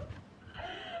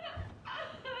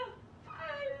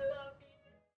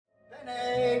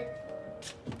 Penny!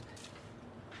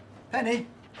 Penny?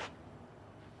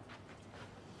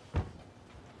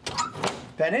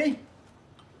 Penny?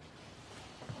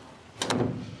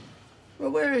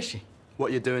 Well, where is she?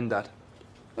 What you doing, Dad?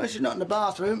 Well, she's not in the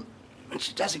bathroom, and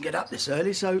she doesn't get up this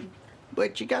early, so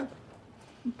where'd she go?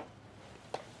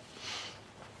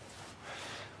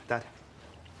 Dad,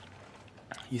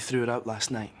 you threw it out last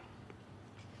night.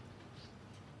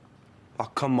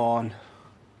 Oh, come on.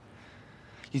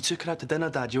 You took her out to dinner,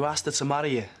 Dad. You asked her to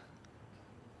marry you.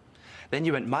 Then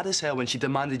you went mad as hell when she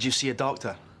demanded you see a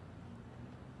doctor.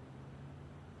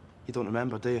 You don't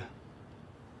remember, do you?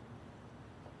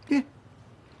 Yeah.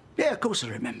 Yeah, of course I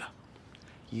remember.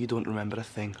 You don't remember a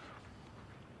thing.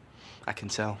 I can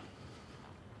tell.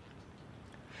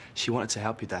 She wanted to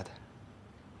help you, Dad.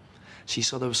 She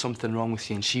saw there was something wrong with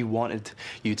you and she wanted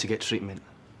you to get treatment.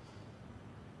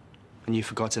 And you've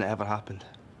forgotten it ever happened.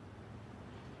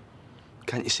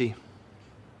 Can't you see?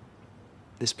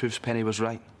 This proves Penny was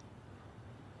right.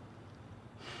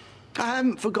 I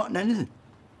haven't forgotten anything.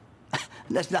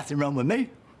 There's nothing wrong with me.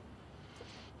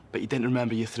 But you didn't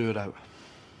remember you threw it out.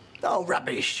 Oh,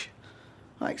 rubbish.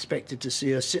 I expected to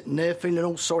see her sitting there feeling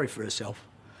all sorry for herself.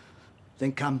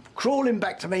 Then come crawling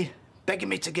back to me, begging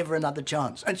me to give her another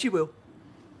chance. And she will.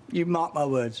 You mark my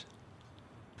words.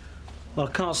 Well,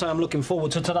 I can't say I'm looking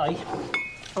forward to today.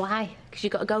 Why? Because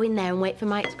you've got to go in there and wait for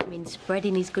Mike to come in,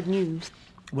 spreading his good news.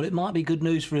 Well, it might be good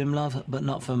news for him, love, but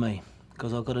not for me.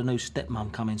 Because I've got a new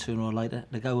stepmum coming sooner or later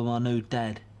to go with my new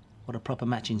dad. What a proper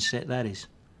matching set that is.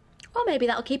 Well, maybe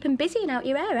that'll keep him busy and out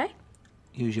your hair, eh?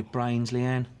 Use your brains,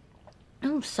 Leanne.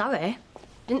 Oh, sorry.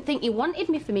 Didn't think you wanted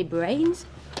me for me brains.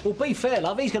 Well, be fair,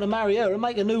 love. He's going to marry her and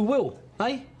make a new will,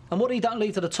 eh? And what he don't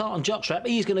leave to the tartan jockstrap,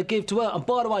 he's going to give to her. And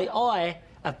by the way, I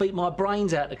have beat my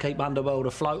brains out to keep Underworld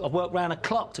afloat. I've worked round the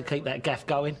clock to keep that gaff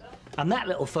going. And that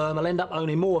little firm will end up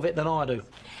owning more of it than I do.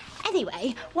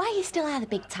 Anyway, why you still are the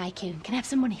big tycoon? Can I have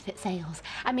some money for sales?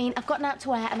 I mean, I've got an out to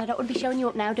wear and I don't want to be showing you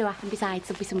up now, do I? And besides,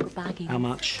 there'll be some good bargains. How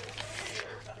much?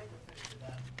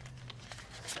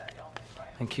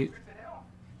 Thank you.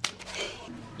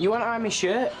 You want to iron my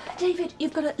shirt? David,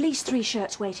 you've got at least 3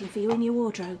 shirts waiting for you in your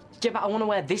wardrobe. Yeah, but I want to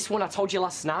wear this one I told you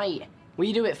last night. Will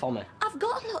you do it for me? I've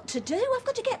got a lot to do. I've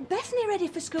got to get Bethany ready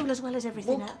for school as well as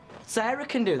everything else. Sarah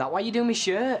can do that. Why are you doing my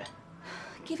shirt?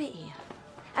 Give it here.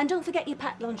 And don't forget your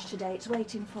packed lunch today. It's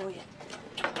waiting for you.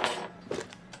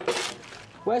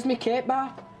 Where's my cake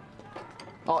bar?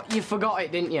 Oh, you forgot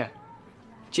it, didn't you?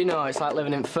 Do you know, it's like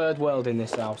living in third world in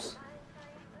this house.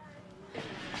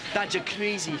 Dad, you're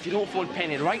crazy. If you don't phone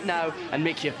Penny right now and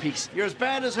make your peace. You're as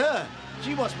bad as her.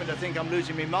 She wants me to think I'm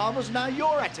losing me marbles, now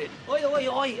you're at it. Oi, oi,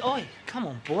 oi, oi. Come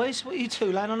on, boys. What are you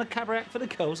two, laying on a cabaret act for the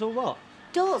girls or what?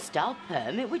 Don't stop,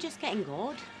 Hermit. We're just getting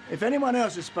good. If anyone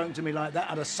else had spoken to me like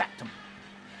that, I'd have sacked them.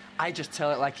 I just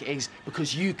tell it like it is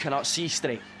because you cannot see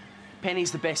straight.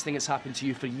 Penny's the best thing that's happened to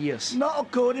you for years. Not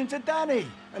according to Danny.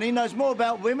 And he knows more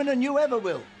about women than you ever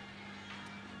will.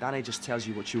 Danny just tells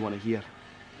you what you want to hear.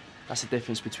 That's the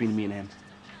difference between me and him.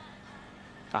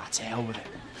 Ah, to hell with it.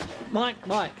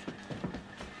 Mike.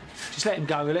 Just let him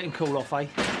go. We'll let him cool off, eh?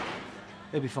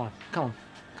 He'll be fine. Come on.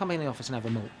 Come in the office and have a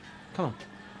malt. Come on.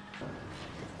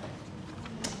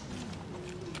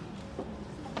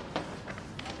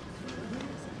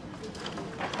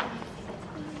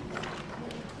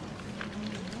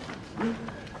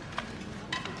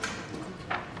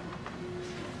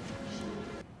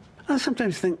 I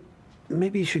sometimes think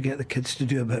maybe you should get the kids to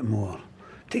do a bit more.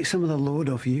 Take some of the load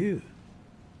off you.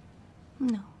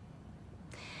 No.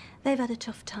 They've had a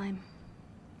tough time.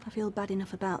 I feel bad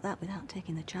enough about that without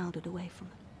taking the childhood away from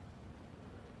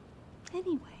them.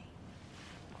 Anyway,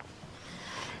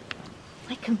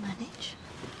 I can manage.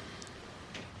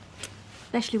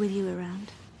 Especially with you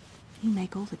around. You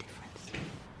make all the difference.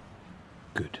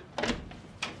 Good.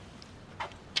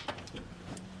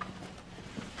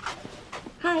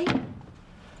 Hi.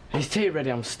 Is tea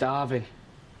ready? I'm starving.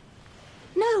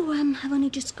 No, I've only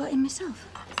just got in myself.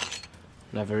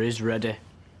 Never is ready.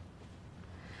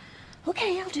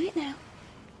 Okay, I'll do it now.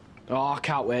 Oh, I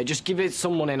can't wait. Just give it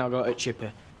some money and I'll go to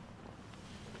Chippy.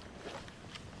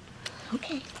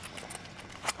 Okay.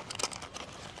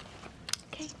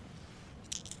 Okay.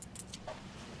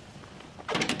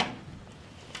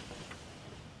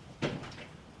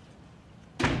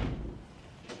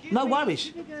 No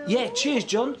worries. Yeah, cheers,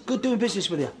 John. Good doing business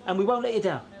with you. And we won't let you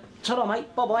down. Ta-ra,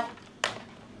 mate. Bye-bye.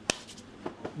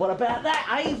 What about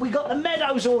that, eh? We got the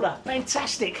Meadows order.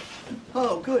 Fantastic.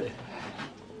 Oh, good.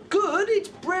 Good? It's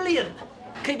brilliant.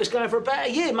 Keep us going for about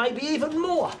a year, maybe even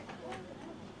more.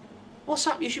 What's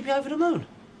up? You should be over the moon.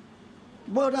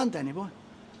 Well done, Danny boy.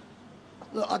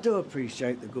 Look, I do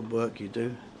appreciate the good work you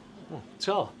do.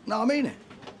 So? No, I mean it.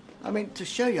 I mean, to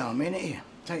show you I mean it, here,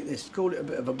 take this. Call it a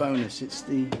bit of a bonus. It's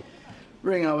the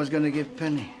ring I was going to give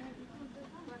Penny.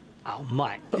 Oh,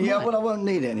 Mike. Yeah, Mike. well, I won't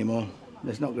need it anymore.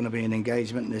 There's not going to be an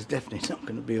engagement, and there's definitely not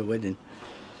going to be a wedding.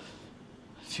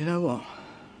 Do you know what?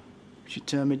 She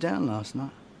turned me down last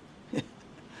night.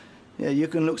 Yeah, you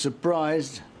can look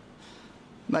surprised.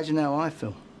 Imagine how I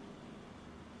feel.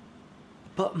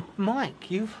 But,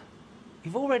 Mike, you've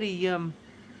already,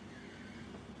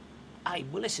 Hey,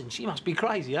 well, listen, she must be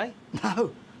crazy, eh?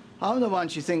 No, I'm the one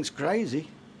she thinks crazy.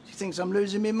 She thinks I'm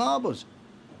losing me marbles.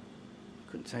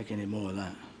 Couldn't take any more of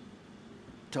that.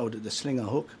 Told her to sling a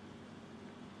hook.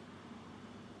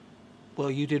 Well,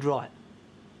 you did right.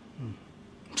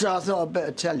 So I thought I'd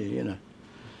better tell you, you know.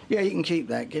 Yeah, you can keep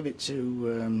that. Give it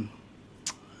to,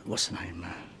 what's the name?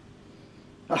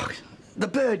 Oh, the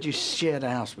bird you share the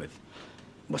house with.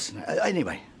 What's the name?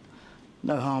 Anyway,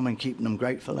 no harm in keeping them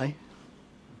grateful, eh?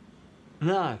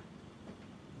 No.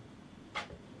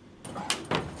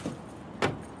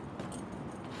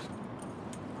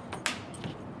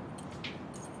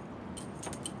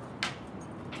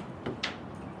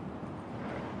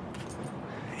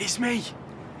 It's me.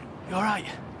 You all right?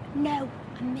 No,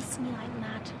 I'm missing you like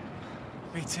mad.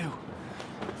 Me too.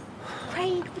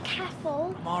 Craig, be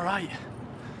careful. I'm all right.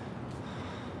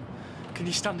 Can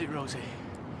you stand it, Rosie?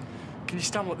 Can you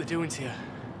stand what they're doing to you?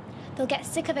 They'll get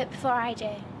sick of it before I do.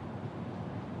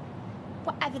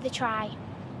 Whatever they try,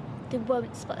 they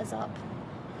won't split us up.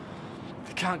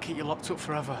 They can't keep you locked up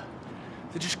forever.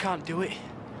 They just can't do it.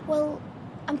 Well,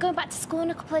 I'm going back to school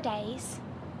in a couple of days.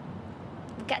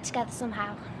 We'll get together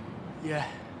somehow. Yeah.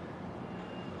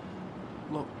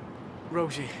 Look,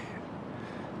 Rosie,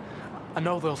 I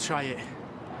know they'll try it.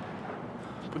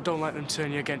 But don't let them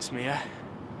turn you against me, yeah?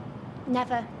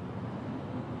 Never.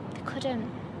 They couldn't.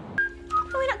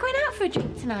 Are we not going out for a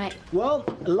drink tonight? Well,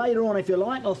 later on if you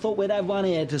like. I thought we'd have one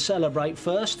here to celebrate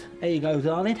first. Here you go,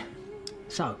 darling.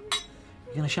 So,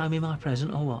 you going to show me my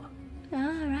present or what?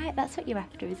 Oh, right, that's what you're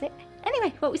after, is it?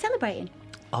 Anyway, what are we celebrating?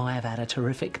 I have had a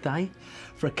terrific day.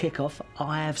 For a kick-off,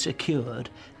 I have secured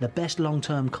the best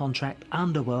long-term contract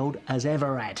Underworld has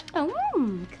ever had.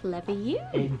 Oh, clever you.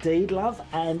 Indeed, love.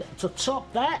 And to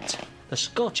top that, the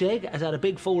Scotch Egg has had a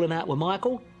big falling out with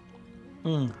Michael.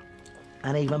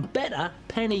 And even better,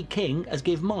 Penny King has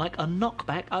given Mike a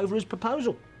knockback over his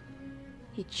proposal.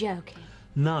 You're joking.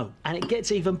 No, and it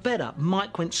gets even better.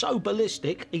 Mike went so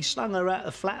ballistic, he slung her out of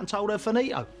the flat and told her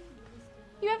finito.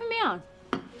 You having me on?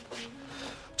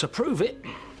 To prove it,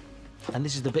 and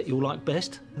this is the bit you'll like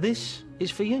best, this is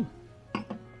for you.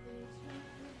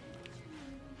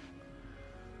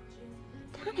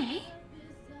 Danny?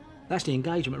 That's the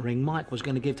engagement ring Mike was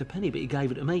going to give to Penny, but he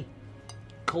gave it to me.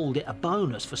 Called it a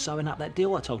bonus for sewing up that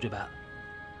deal I told you about.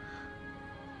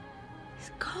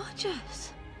 It's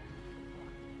gorgeous.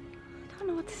 I don't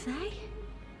know what to say.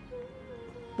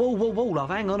 Whoa, love,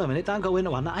 hang on a minute. Don't go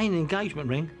into one. That ain't an engagement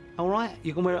ring, all right?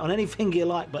 You can wear it on any finger you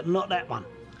like, but not that one.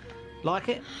 Like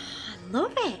it? I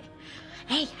love it.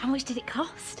 Hey, how much did it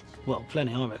cost? Well,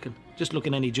 plenty, I reckon. Just look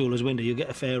in any jeweller's window, you'll get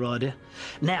a fair idea.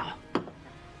 Now,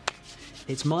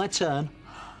 it's my turn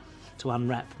to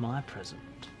unwrap my present.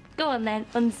 Go on then,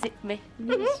 unzip me.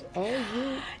 Do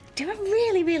I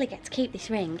really, really get to keep this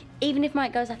ring? Even if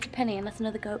Mike goes after Penny and lets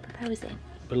another go at proposing?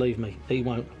 Believe me, he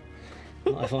won't.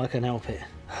 Not if I can help it.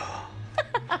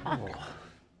 Oh.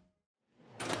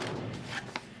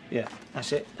 Yeah,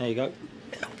 that's it. There you go.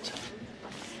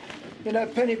 You know,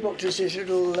 Penny booked us this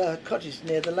little cottage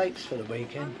near the lakes for the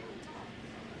weekend.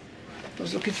 I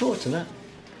was looking forward to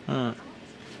that.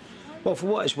 Well, for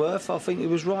what it's worth, I think it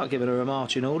was right giving her a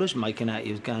marching orders, making out he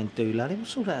was going do-laddie.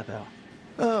 What's all that about?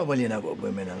 Oh, well, you know what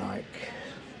women are like.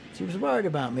 She was worried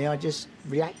about me. I just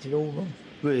reacted all wrong.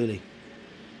 Really?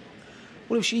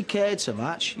 Well, if she cared so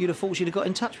much, you'd have thought she'd have got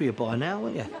in touch with you by now,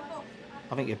 wouldn't you?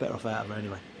 I think you're better off out of her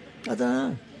anyway. I don't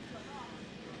know.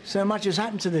 So much has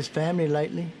happened to this family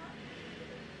lately.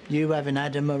 You having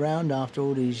had him around after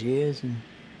all these years and...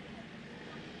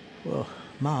 Well,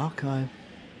 Mark, I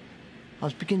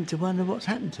was beginning to wonder what's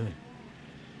happened to him.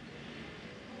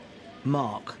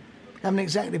 Mark? Haven't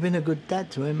exactly been a good dad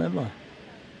to him, have I?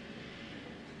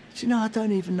 Do you know, I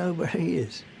don't even know where he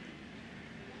is.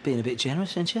 Being a bit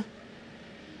generous, ain't you?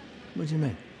 What do you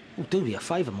mean? Well, do me a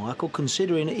favour, Michael,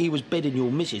 considering he was bedding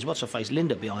your missus, what's-her-face,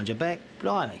 Linda, behind your back.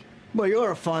 Blimey. Well,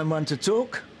 you're a fine one to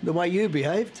talk, the way you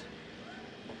behaved.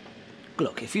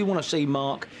 Look, if you want to see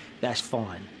Mark, that's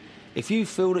fine. If you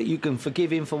feel that you can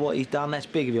forgive him for what he's done, that's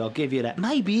big of you, I'll give you that.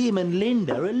 Maybe him and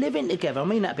Linda are living together. I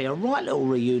mean, that'd be a right little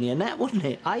reunion, that, wouldn't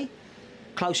it, eh?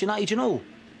 Close in age and all.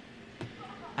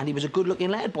 And he was a good-looking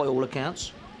lad, by all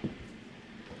accounts.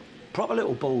 Proper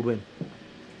little Baldwin.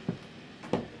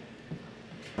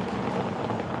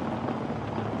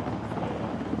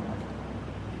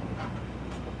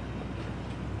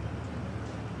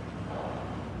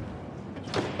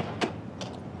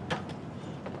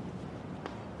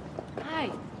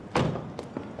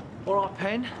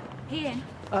 Pen? Ian?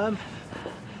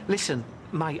 Listen,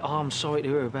 mate, I'm sorry to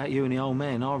hear about you and the old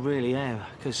man. I really am.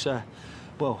 Because,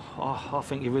 well, I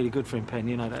think you're really good for him, Pen.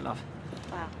 You know that, love.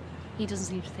 Well, he doesn't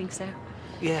seem to think so.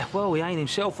 Yeah, well, he ain't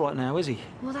himself right now, is he?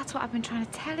 Well, that's what I've been trying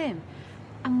to tell him.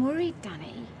 I'm worried,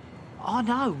 Danny. I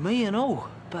know, me and all.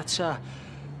 But,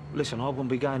 listen, I wouldn't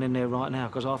be going in there right now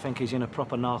because I think he's in a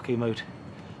proper narky mood.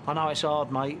 I know it's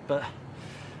hard, mate, but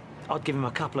I'd give him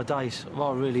a couple of days.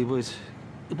 I really would.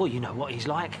 Well, you know what he's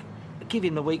like. Give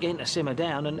him the weekend to simmer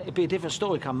down and it'd be a different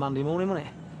story come Monday morning, wouldn't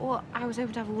it? Well, I was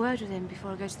hoping to have a word with him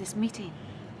before I go to this meeting.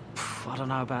 I don't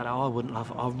know about that. I wouldn't, love.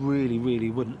 I really, really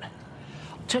wouldn't.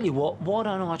 Tell you what, why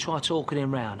don't I try talking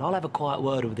him round? I'll have a quiet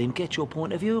word with him, get your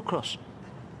point of view across.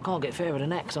 Can't get fairer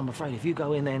than that, because I'm afraid if you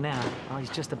go in there now, he's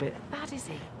just a bit... Bad, is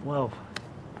he? Well...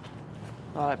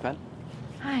 All right, Pen.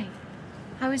 Hi.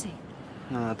 How is he?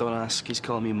 No, don't ask. He's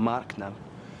calling me Mark now.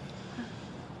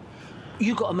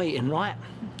 You got a meeting, right?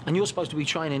 And you're supposed to be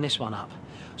training this one up.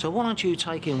 So why don't you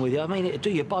take him with you? I mean, it'd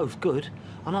do you both good,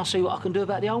 and I'll see what I can do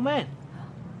about the old man.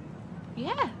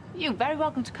 Yeah, you're very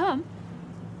welcome to come.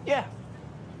 Yeah.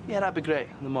 Yeah, that'd be great,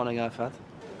 the morning I've had.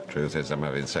 Truth is, I'm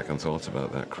having second thoughts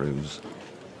about that cruise.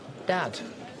 Dad,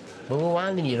 we were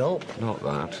winding you up. Not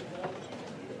that.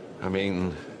 I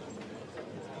mean...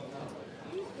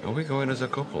 Are we going as a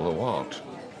couple or what?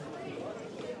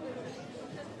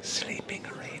 Sleeping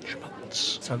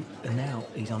arrangements. So now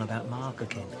he's on about Mark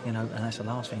again, you know, and that's the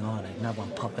last thing I need. No one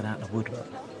popping out the woodwork.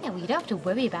 Yeah, well, you don't have to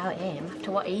worry about him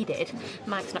after what he did.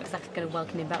 Mike's not exactly going to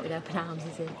welcome him back with open arms,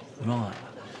 is he? Right.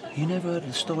 You never heard of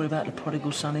the story about the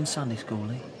prodigal son in Sunday school,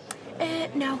 eh?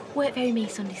 No, weren't very me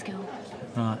Sunday school.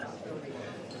 Right.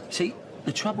 See,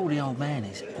 the trouble with the old man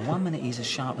is, 1 minute he's as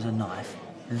sharp as a knife,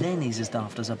 then he's as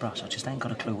daft as a brush. I just ain't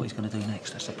got a clue what he's going to do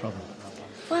next. That's the problem.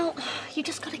 Well, you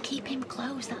just got to keep him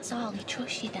close, that's all. He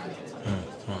trusts you, Danny.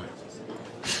 Right.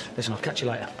 Listen, I'll catch you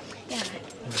later. Yeah,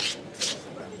 right.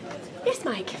 Yes,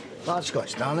 Mike. Large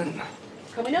scotch, darling.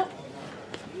 Coming up?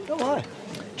 Oh, hi.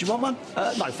 Do you want one?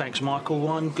 No, thanks, Michael.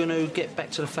 I'm going to get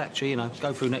back to the factory, you know,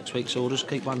 go through next week's orders,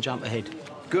 keep one jump ahead.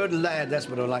 Good lad, that's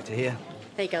what I like to hear.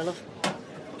 There you go, love.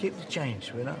 Keep the change,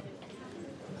 sweetheart.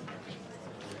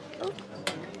 Oh,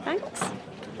 thanks.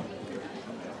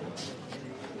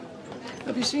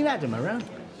 Have you seen Adam around?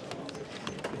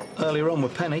 Earlier on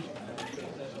with Penny.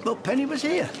 Well, Penny was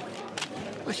here.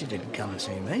 Well, she didn't come and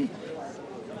see me.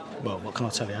 Well, what can I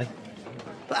tell you, eh?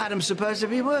 But Adam's supposed to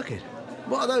be working.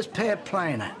 What are those pair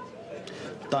playing at?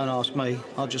 Don't ask me.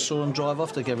 I just saw them drive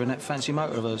off together in that fancy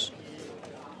motor of hers.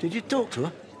 Did you talk to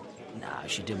her? No,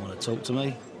 she didn't want to talk to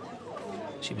me.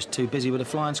 She was too busy with a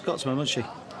Flying Scotsman, wasn't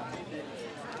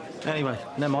she? Anyway,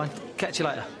 never mind. Catch you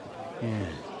later. Yeah.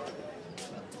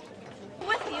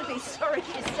 Will you be sorry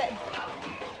you said?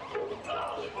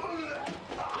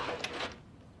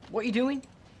 What are you doing?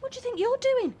 What do you think you're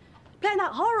doing? Playing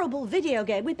that horrible video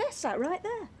game with Bess sat right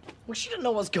there. Well, she doesn't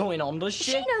know what's going on, does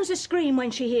she? She knows a scream when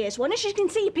she hears one, and she can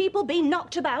see people being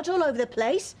knocked about all over the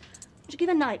place. Would you give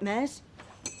her nightmares?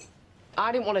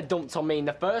 I didn't want to dump on me in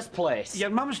the first place. Your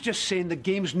mum's just saying the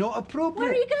game's not appropriate.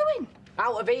 Where are you going?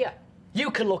 Out of here. You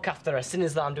can look after her, seeing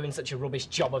as though I'm doing such a rubbish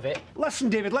job of it. Listen,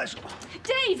 David, let's...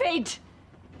 David!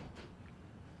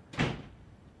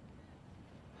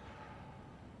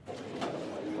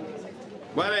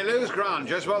 Well, it looks grand,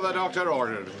 just what the doctor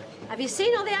ordered. Have you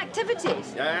seen all the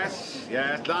activities? Yes,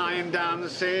 line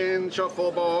dancing,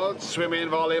 shuffleboard, swimming,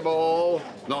 volleyball.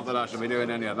 Not that I should be doing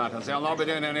any of that. I'll not be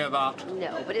doing any of that.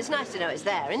 No, but it's nice to know it's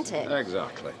there, isn't it?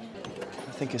 Exactly.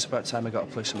 I think it's about time I got a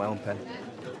place of my own, Pen.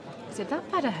 Is it that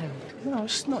bad a home? No,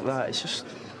 it's not that. It's just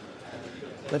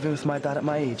living with my dad at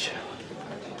my age.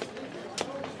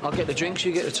 I'll get the drinks,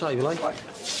 you get the table, eh?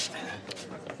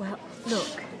 Well, look,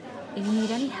 if you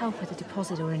need any help with a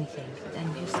deposit or anything,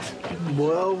 then just give me...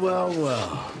 Well, well,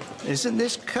 well. Isn't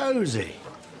this cosy?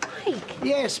 Mike!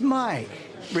 Yes, Mike.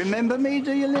 Remember me,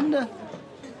 do you, Linda?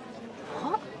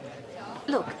 What?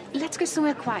 Look, let's go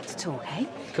somewhere quiet to talk, eh?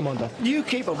 Come on, Dad. You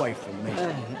keep away from me.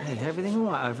 Hey, everything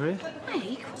all right over here?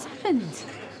 Mike, what's happened?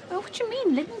 Oh, what do you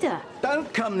mean, Linda?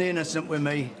 Don't come the innocent with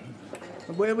me.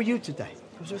 Where were you today?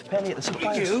 I was with Penny at the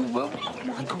suppliers. You? Well,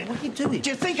 Michael, what are you doing? Do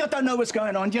you think I don't know what's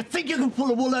going on? Do you think you can pull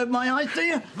the wool over my eyes, do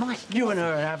you? Mike, you and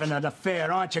her are having an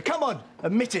affair, aren't you? Come on,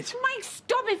 admit it. Mike,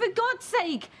 stop it, for God's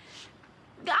sake!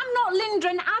 I'm not Linda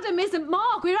and Adam isn't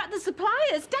Mark. We're at the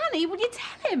suppliers. Danny, will you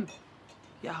tell him?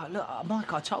 Yeah, look,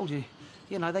 Mike, I told you.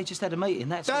 You know, they just had a meeting,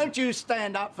 that's all. Don't you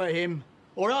stand up for him,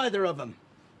 or either of them.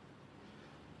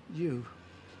 You,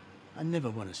 I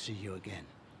never want to see you again.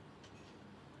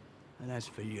 And as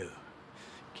for you,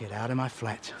 get out of my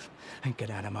flat and get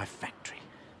out of my factory.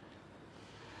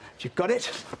 You got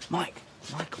it? Mike,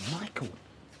 Michael.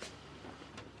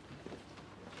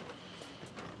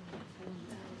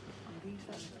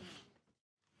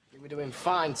 We were doing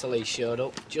fine till he showed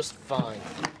up, just fine.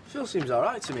 Phil seems all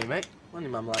right to me, mate. When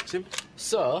your mum likes him.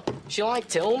 So, she liked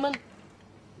Tillman.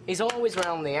 He's always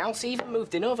round the house, he even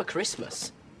moved in over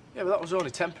Christmas. Yeah, but that was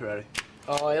only temporary.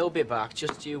 Oh, he'll be back,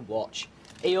 just you watch.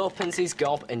 He opens his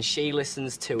gob and she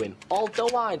listens to him. All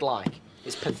doe-eyed like.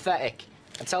 It's pathetic.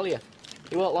 I tell you,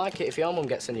 you won't like it if your mum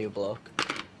gets a new bloke.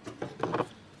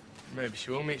 Maybe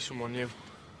she will meet someone new.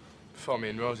 Before me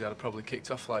and Rosie, I'd have probably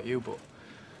kicked off like you, but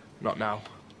not now.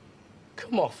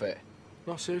 Come off it.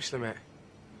 No, seriously, mate.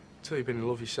 Until you've been in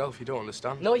love yourself, you don't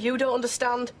understand. No, you don't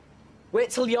understand.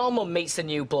 Wait till your mum meets a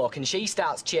new bloke and she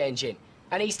starts changing.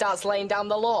 And he starts laying down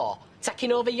the law,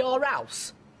 taking over your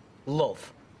house.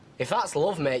 Love. If that's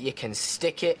love, mate, you can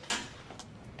stick it.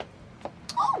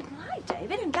 Oh, hi,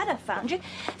 David. I'm glad I found you.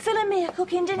 Phil and me are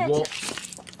cooking dinner. What?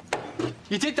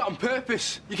 You did that on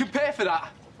purpose. You can pay for that.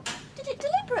 Did it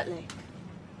deliberately?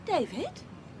 David?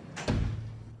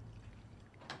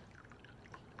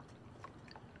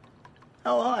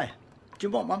 Oh, hi. Do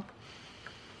you want one?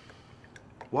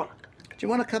 What? Do you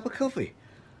want a cup of coffee?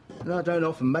 No, I don't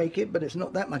often make it, but it's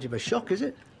not that much of a shock, is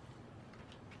it?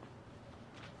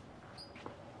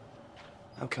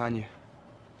 How can you?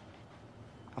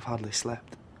 I've hardly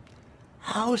slept.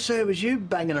 Oh, so it was you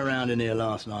banging around in here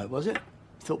last night, was it?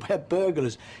 Thought we had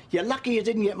burglars. You're lucky you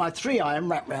didn't get my 3-iron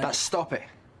wrapped round. But stop it.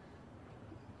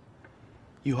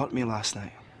 You hurt me last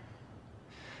night.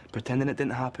 Pretending it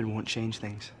didn't happen won't change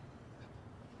things.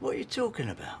 What are you talking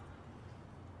about?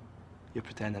 You're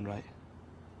pretending, right?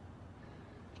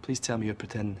 Please tell me you're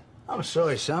pretending. I'm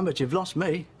sorry, son, but you've lost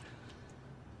me.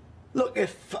 Look,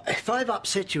 if I've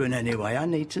upset you in any way, I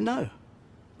need to know.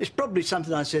 It's probably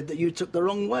something I said that you took the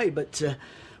wrong way, but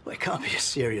well, it can't be as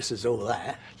serious as all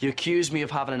that. You accused me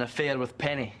of having an affair with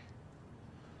Penny.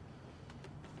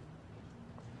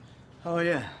 Oh,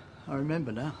 yeah, I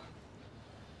remember now.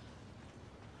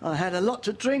 I had a lot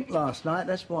to drink last night,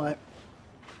 that's why.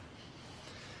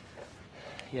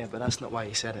 Yeah, but that's not why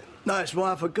you said it. No, it's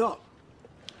why I forgot.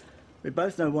 We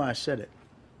both know why I said it.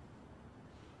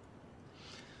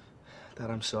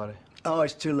 Dad, I'm sorry. Oh,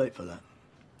 it's too late for that.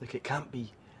 Look, it can't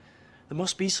be. There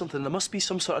must be something. There must be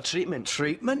some sort of treatment.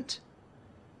 Treatment?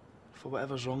 For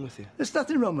whatever's wrong with you. There's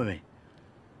nothing wrong with me.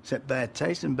 Except bad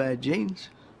taste and bad genes.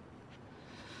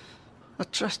 I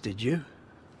trusted you.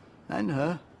 And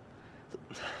her.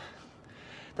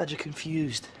 Dad, you're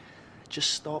confused.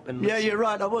 Just stop and Yeah, listen. you're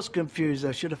right. I was confused.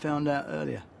 I should have found out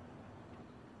earlier.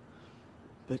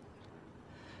 But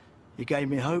you gave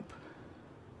me hope.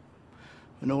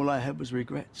 And all I had was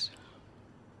regrets.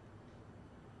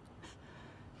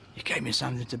 You gave me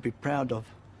something to be proud of.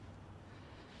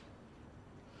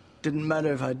 Didn't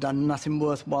matter if I'd done nothing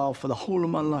worthwhile for the whole of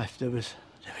my life. There was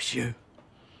you.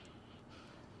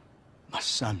 My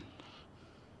son.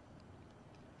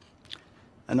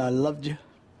 And I loved you.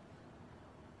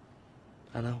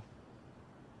 I know.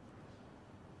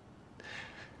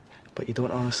 But you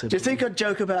don't honestly... Do you think I'd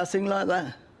joke about a thing like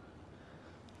that?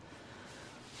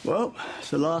 Well,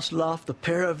 it's the last laugh the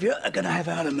pair of you are going to have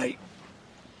out of me.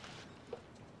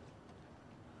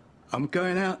 I'm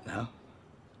going out now.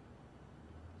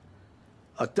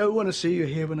 I don't want to see you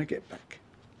here when I get back.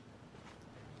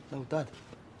 No, Dad.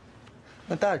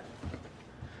 No, Dad.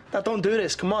 Dad, don't do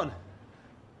this. Come on.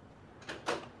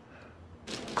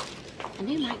 I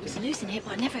knew Mike was losing it,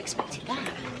 but I never expected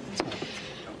that.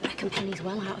 I reckon Penny's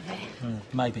well out of it.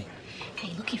 Maybe.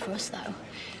 Hey, lucky for us, though.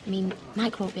 I mean,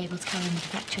 Mike won't be able to carry on with the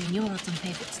factory and your odds on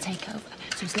favourite to take over.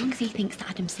 So as long as he thinks that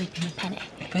Adam's sleeping with Penny...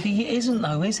 But he isn't,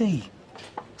 though, is he?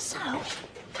 So,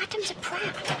 Adam's a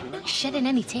prat. You're not shedding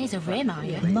any tears over him, are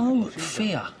you? No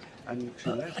fear. But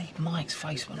leave Mike's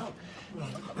face for now.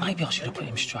 Maybe I should have put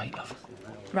him straight, love.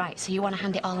 Right, so you want to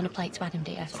hand it all on a plate to Adam,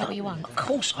 do you? Is that what you want? Of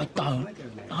course I don't.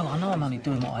 No, I know I'm only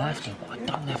doing what I have to, but I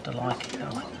don't have to like it, do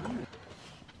I?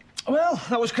 Well,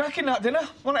 that was cracking, that dinner.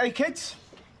 Wasn't it, kids?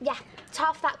 Yeah,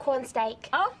 half that corn steak.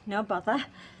 Oh, no bother.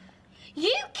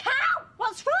 You cow!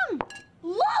 What's wrong?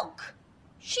 Look!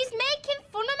 She's making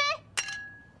fun of me.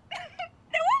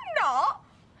 No, I'm not.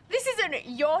 This isn't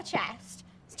your chest.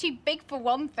 It's too big for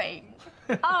one thing.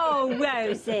 Oh,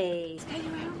 Rosie.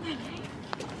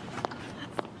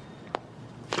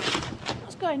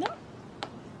 What's going on?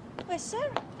 Where's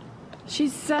Sarah?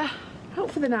 She's out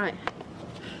for the night.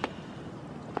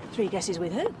 3 guesses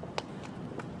with who?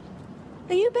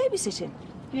 Are you babysitting?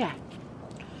 Yeah.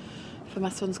 For my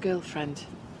son's girlfriend.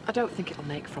 I don't think it'll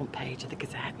make front page of the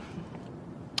Gazette.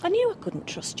 I knew I couldn't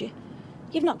trust you.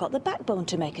 You've not got the backbone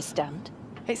to make a stand.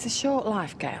 It's a short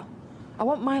life, Gail. I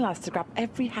want my lads to grab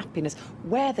every happiness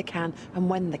where they can and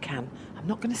when they can. I'm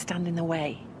not going to stand in the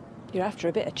way. You're after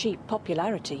a bit of cheap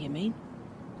popularity, you mean?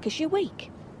 'Cause you're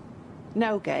weak.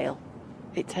 No, Gail.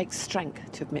 It takes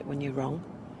strength to admit when you're wrong.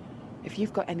 If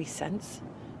you've got any sense,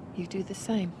 you do the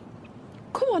same.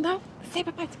 Come on now, say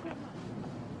bye-bye to Grandma.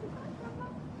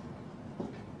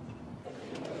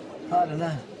 I don't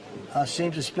know. I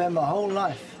seem to spend my whole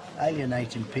life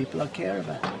alienating people I care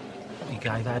about. You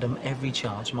gave Adam every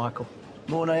chance, Michael.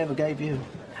 More than I ever gave you. No,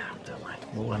 don't worry.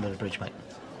 We're all under the bridge, mate.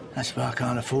 That's why I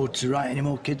can't afford to write any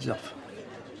more kids off.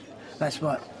 That's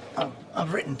why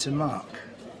I've written to Mark.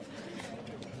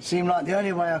 Seemed like the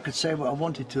only way I could say what I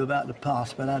wanted to about the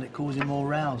past without it causing more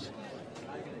rows.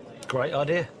 Great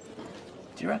idea.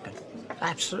 Do you reckon?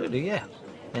 Absolutely, yeah.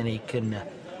 Then he can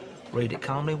read it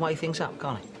calmly and weigh things up,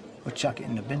 can't he? Or chuck it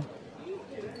in the bin.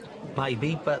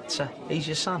 Maybe, but he's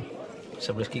your son. It's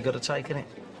a risk you got to take, innit?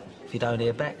 If you don't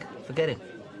hear back, forget him.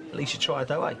 At least you tried,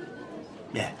 though, eh?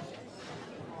 Yeah.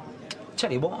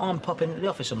 Tell you what, I'm popping into the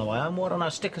office on the way home. Why don't I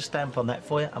stick a stamp on that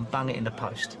for you and bung it in the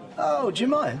post? Oh, do you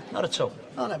mind? Not at all.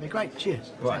 Oh, that'd be great.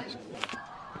 Cheers. Right. Thanks.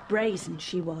 brazen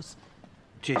she was.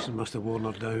 Jason must have worn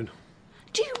her down.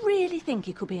 Do you really think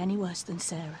he could be any worse than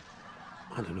Sarah?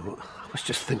 I don't know. I was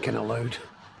just thinking aloud.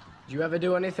 Do you ever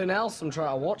do anything else? I'm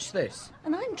trying to watch this.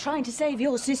 And I'm trying to save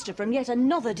your sister from yet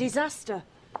another disaster.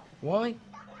 Why?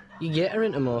 You get her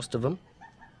into most of them.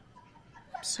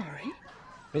 I'm sorry.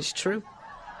 It's true.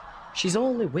 She's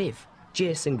only with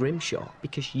Jason Grimshaw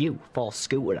because you forced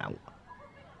Scooter out.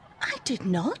 I did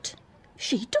not.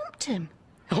 She dumped him.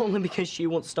 Only because she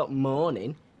won't stop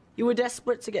moaning. You were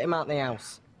desperate to get him out the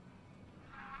house.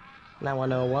 Now I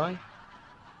know why.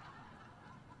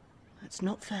 That's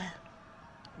not fair.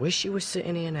 Wish you were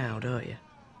sitting here now, don't you?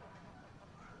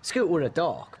 Scooter were a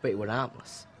dork, but he were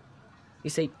harmless. You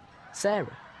see,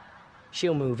 Sarah,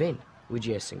 she'll move in with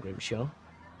Jason Grimshaw,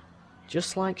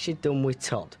 just like she'd done with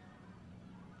Todd.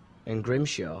 And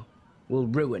Grimshaw will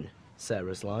ruin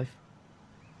Sarah's life,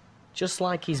 just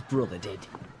like his brother did.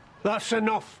 That's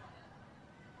enough.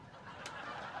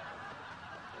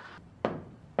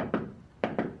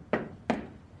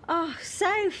 Oh,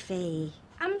 Sophie.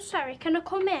 I'm sorry, can I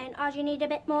come in, or do you need a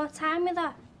bit more time with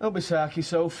her? Don't be sarky,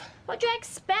 Soph. What do you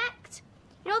expect?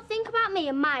 You don't think about me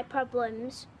and my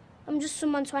problems. I'm just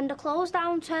someone to hand the clothes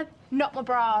down to. Not my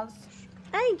bras.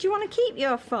 Hey, do you want to keep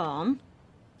your phone?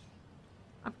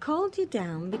 I've called you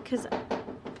down because...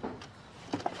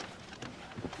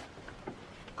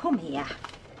 Come here.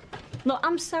 Look,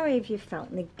 I'm sorry if you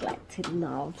felt neglected,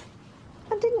 love.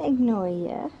 I didn't ignore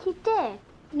you. You did?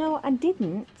 No, I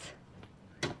didn't.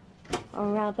 Or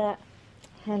rather,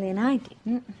 Haley and I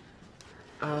didn't.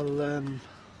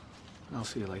 I'll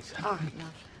see you later. All right,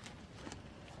 love.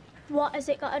 What has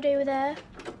it got to do with her?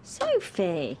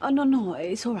 Sophie. Oh, no,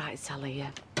 it's all right, Sally.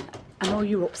 I know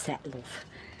you're upset, love.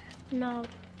 No,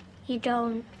 you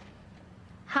don't.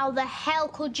 How the hell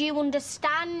could you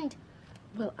understand?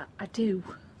 Well, I do.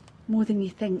 More than you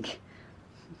think.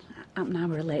 I'm now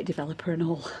a late developer and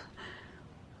all.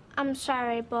 I'm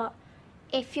sorry, but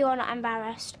if you're not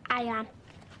embarrassed, I am.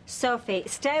 Sophie,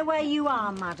 stay where you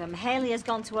are, madam. Haley has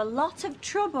gone to a lot of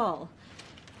trouble.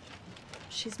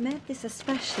 She's made this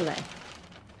especially.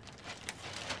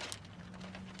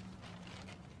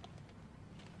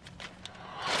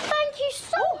 Thank you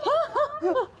so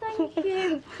much. Thank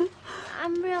you.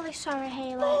 I'm really sorry,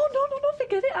 Haley. Oh, no,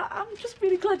 forget it. I'm just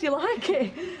really glad you like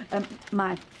it.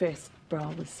 My first bra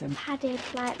was... Padded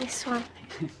like this one.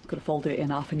 Could have folded it in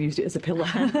half and used it as a pillow.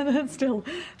 And still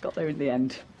got there in the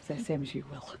end. So same as you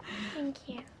will. Thank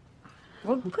you.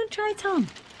 Well, go and try it on.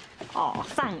 Oh,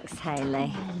 thanks,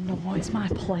 Haley. Oh, no, it's my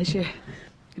pleasure.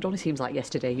 It only seems like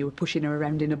yesterday you were pushing her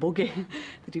around in a buggy.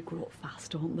 They do grow up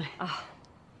fast, don't they? Oh,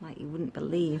 like you wouldn't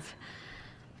believe.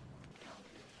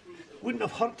 Wouldn't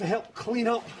have hurt to help clean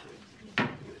up.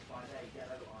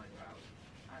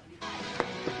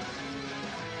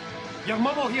 Your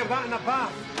mum will hear that in a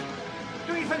bath.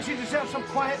 Don't you think she deserves some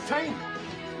quiet time?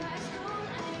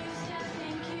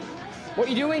 What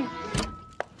are you doing?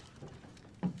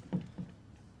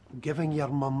 Giving your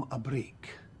mum a break.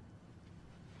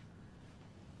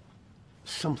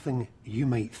 Something you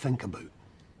might think about.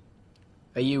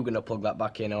 Are you going to plug that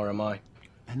back in, or am I?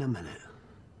 In a minute.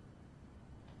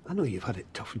 I know you've had it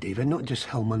tough, David. Not just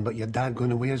Hillman, but your dad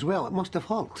going away as well. It must have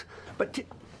hurt. But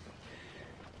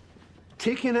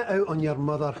taking it out on your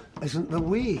mother isn't the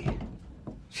way.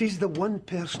 She's the one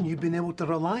person you've been able to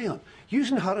rely on.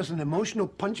 Using her as an emotional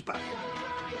punchbag.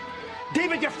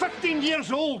 David, you're 15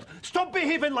 years old. Stop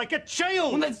behaving like a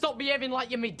child. Well, then stop behaving like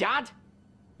you're me dad.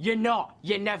 You're not.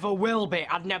 You never will be.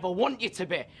 I'd never want you to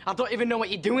be. I don't even know what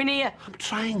you're doing here. I'm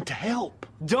trying to help.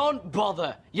 Don't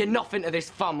bother. You're nothing to this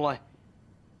family.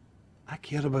 I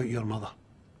care about your mother.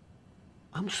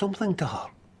 I'm something to her.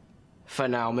 For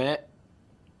now, mate.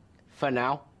 For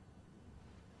now.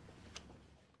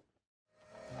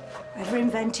 Whoever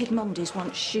invented Mondays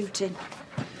wants shooting.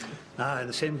 Aye,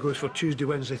 the same goes for Tuesday,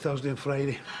 Wednesday, Thursday and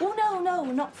Friday. Oh, no,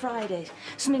 not Fridays.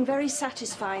 Something very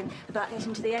satisfying about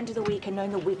getting to the end of the week and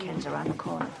knowing the weekend's around the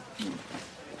corner.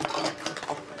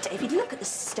 Oh, David, look at the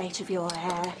state of your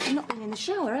hair. You've not been in the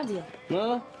shower, have you?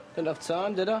 No, didn't have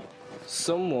time, did I?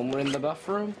 Someone were in the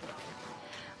bathroom.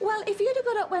 Well, if you'd have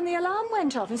got up when the alarm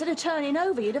went off instead of turning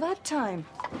over, you'd have had time.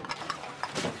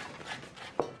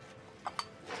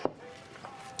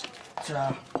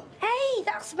 Hey,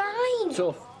 that's mine.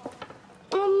 So?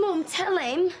 Oh, Mum, tell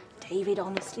him. David,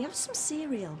 honestly, have some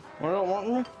cereal. I don't want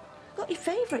one. Got your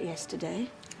favourite yesterday.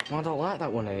 I don't like that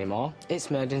one anymore.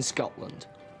 It's made in Scotland.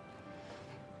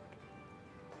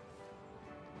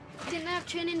 Didn't have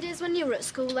training days when you were at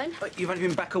school then? You've only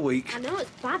been back a week. I know,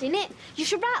 it's bad, innit? You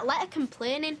should write a letter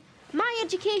complaining. My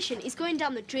education is going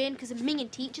down the drain because of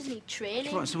minging teachers need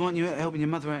training. Right, so why aren't you helping your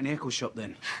mother out in the echo shop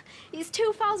then? It's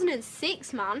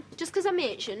 2006, man. Just because I'm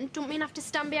Asian don't mean I have to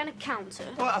stand behind a counter.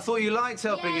 What, I thought you liked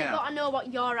helping Yeah, out. but I know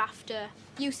what you're after.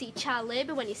 You see child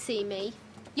labour when you see me.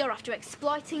 You're after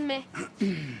exploiting me.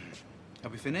 Are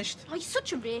we finished? Oh, you're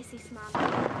such a racist, man.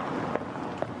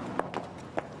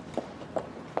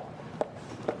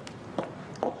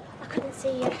 I couldn't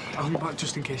see you. I'll be back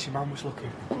just in case your mum was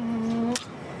looking.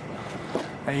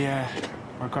 Hey,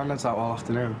 my granddad's out all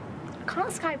afternoon. I can't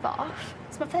Skype off.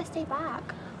 It's my first day back.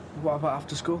 What about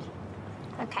after school?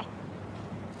 Okay.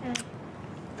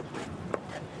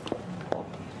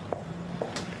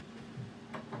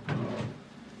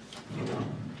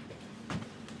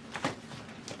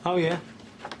 Oh, yeah?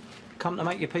 Come to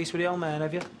make your peace with the old man,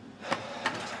 have you?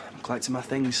 I'm collecting my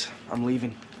things. I'm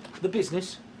leaving. The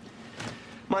business?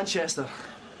 Manchester,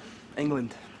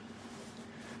 England.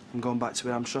 I'm going back to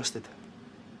where I'm trusted.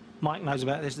 Mike knows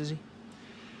about this, does he?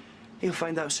 He'll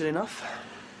find out soon enough.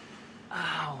 Oh,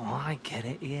 I get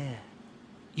it, yeah.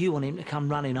 You want him to come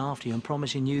running after you and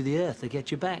promising you the earth to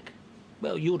get you back.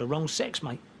 Well, you're the wrong sex,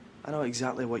 mate. I know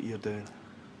exactly what you're doing.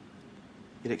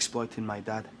 You're exploiting my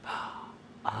dad.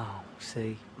 Oh,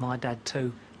 see, my dad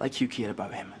too. Like you care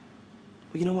about him.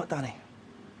 Well, you know what, Danny?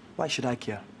 Why should I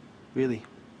care? Really?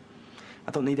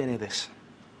 I don't need any of this.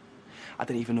 I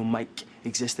didn't even know Mike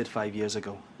existed 5 years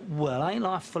ago. Well, ain't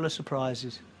life full of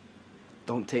surprises?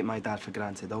 Don't take my dad for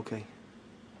granted, okay?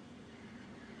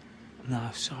 No,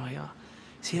 sorry.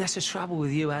 See, that's the trouble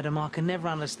with you, Adam. I can never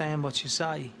understand what you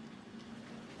say.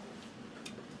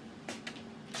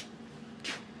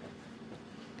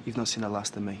 You've not seen the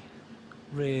last of me.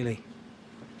 Really?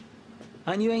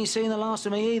 And you ain't seen the last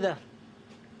of me either?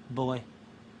 Boy,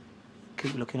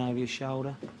 keep looking over your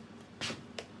shoulder.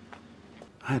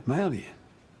 I admire you.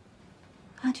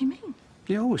 How do you mean?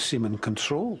 You always seem in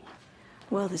control.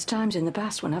 Well, there's times in the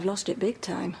past when I've lost it big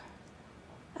time.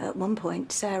 At one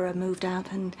point, Sarah moved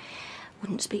out and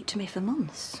wouldn't speak to me for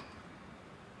months.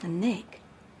 And Nick,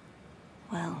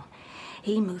 well,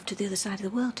 he moved to the other side of the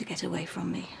world to get away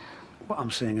from me. What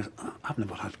I'm saying is, I've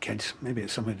never had kids. Maybe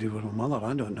it's something to do with my mother,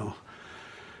 I don't know.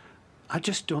 I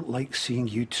just don't like seeing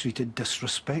you treated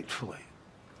disrespectfully.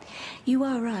 You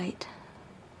are right.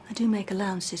 I do make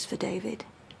allowances for David.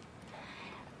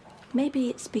 Maybe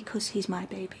it's because he's my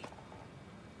baby.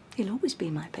 He'll always be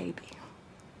my baby.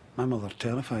 My mother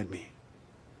terrified me.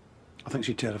 I think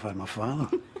she terrified my father.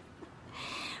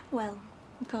 Well,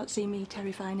 you can't see me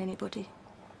terrifying anybody.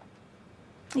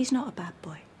 He's not a bad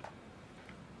boy.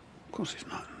 Of course he's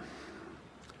not.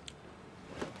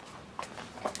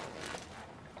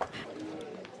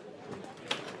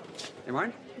 You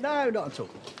mind? No, not at all.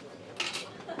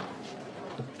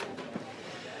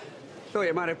 Thought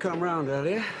you might have come round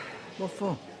earlier. What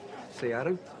for? See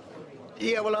Adam?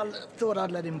 Yeah, well, I thought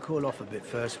I'd let him cool off a bit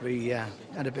first. We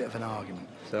had a bit of an argument.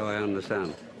 So I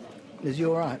understand. Is he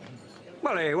all right?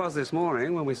 Well, he was this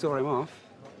morning when we saw him off.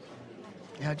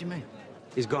 How do you mean?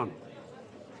 He's gone.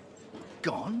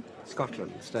 Gone?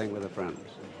 Scotland, staying with a friend.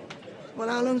 Well,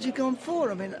 how long's he gone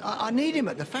for? I mean, I need him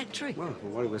at the factory. Well,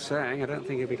 from what he was saying, I don't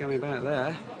think he'll be coming back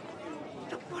there.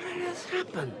 Look, what on earth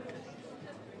happened?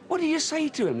 What did you say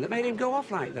to him that made him go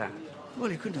off like that? Well,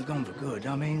 he couldn't have gone for good.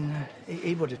 I mean,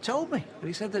 he would have told me. And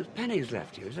he said that Penny's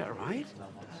left you, is that right?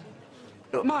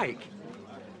 Look, Mike,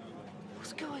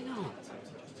 what's going on?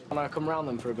 Can I come round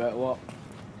them for a bit, or what?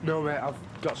 No, mate, I've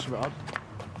got something on.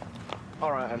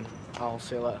 All right, then. I'll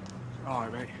see you later. All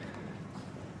right, mate.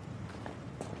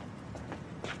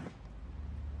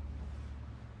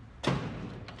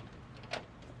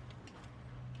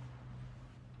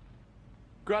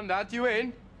 Grandad, you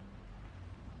in?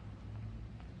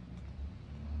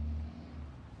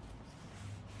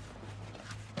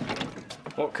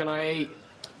 What can I eat?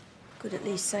 Could at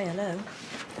least say hello.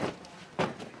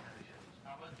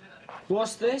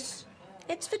 What's this?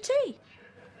 It's for tea.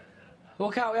 Well,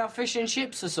 can't we have fish and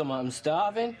chips or something? I'm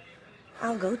starving.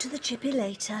 I'll go to the chippy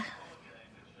later.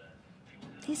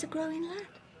 He's a growing lad.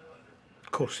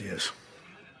 Of course he is.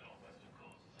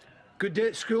 Good day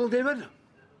at school, David?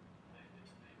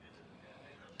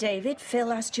 David,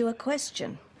 Phil asked you a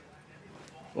question.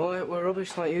 Well, we're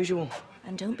rubbish like usual.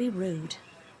 And don't be rude.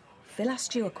 Phil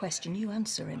asked you a question, you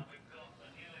answer him.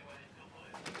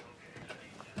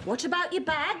 What about your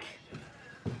bag?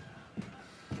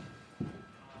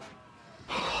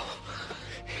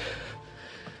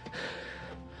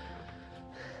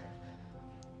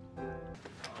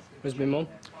 Where's my mum?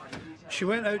 She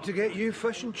went out to get you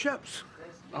fish and chips.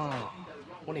 Oh,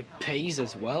 wanted peas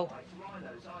as well.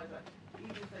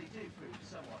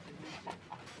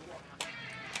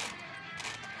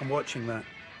 I'm watching that.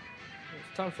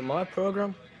 It's time for my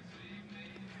programme.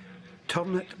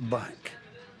 Turn it back.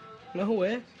 No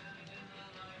way.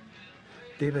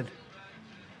 David,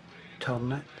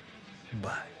 turn it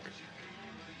back.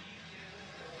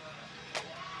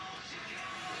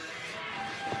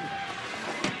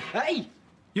 Hey!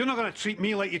 You're not going to treat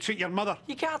me like you treat your mother.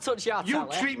 You can't touch your You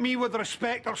telly. treat me with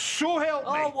respect, or so help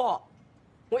me. Oh, what?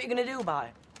 What are you going to do about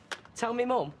it? Tell me,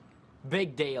 Mum?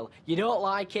 Big deal. You don't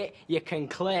like it, you can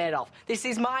clear it off. This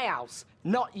is my house,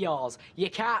 not yours. You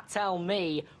can't tell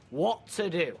me what to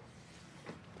do.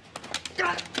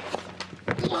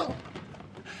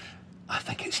 I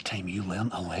think it's time you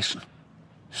learnt a lesson,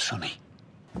 Sonny.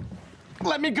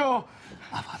 Let me go!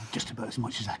 I've had just about as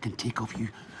much as I can take of you.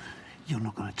 You're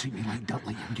not going to treat me like dirt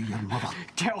like you do your mother.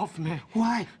 Get off me.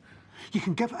 Why? You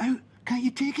can give it out. Can't you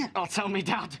take it? I'll tell me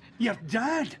dad. Your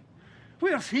dad?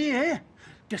 Where's he, eh?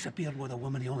 Disappeared with a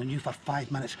woman he only knew for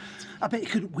 5 minutes. I bet he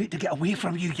couldn't wait to get away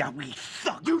from you, you wee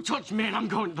thug. You touch me and I'm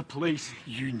going to the police.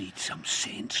 You need some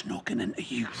sense knocking into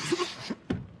you.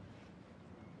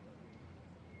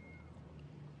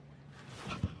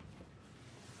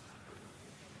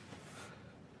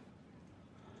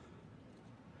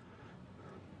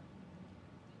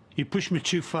 You pushed me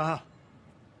too far.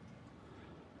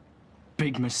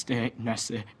 Big mistake,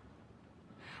 Nessie.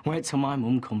 Wait till my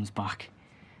mum comes back.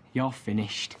 You're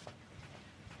finished.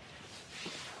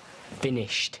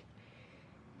 Finished.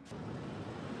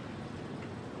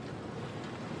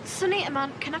 Sunita,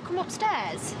 man, can I come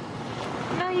upstairs?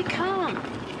 No, you can't.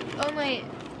 Only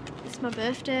it's my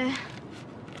birthday.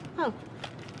 Oh.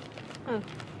 Oh.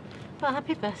 Well,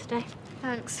 happy birthday.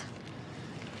 Thanks.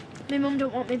 My mum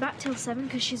don't want me back till 7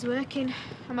 because she's working.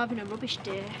 I'm having a rubbish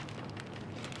day.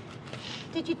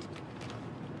 Did you...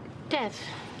 Dev,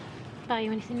 buy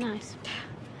you anything nice?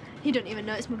 You don't even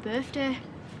know it's my birthday.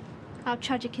 How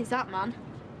tragic is that, man?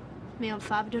 Me old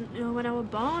father didn't know when I was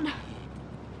born.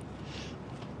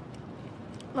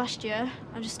 Last year,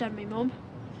 I just had my mum.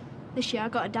 This year, I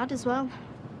got a dad as well.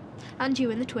 And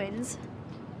you and the twins.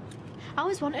 I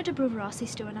always wanted a brother or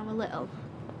sister when I was little.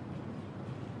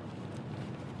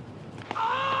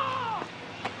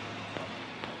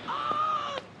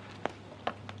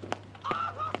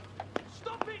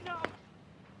 Stop it now!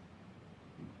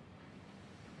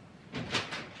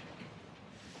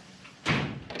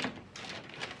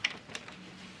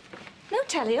 No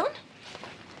telly on?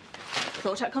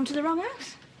 Thought I'd come to the wrong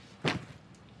house.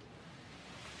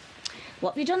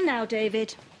 What have you done now,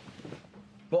 David?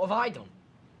 What have I done?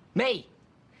 Me.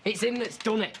 It's him that's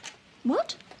done it.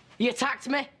 What? He attacked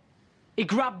me. He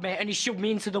grabbed me and he shoved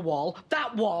me into the wall.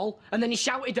 That wall. And then he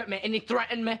shouted at me and he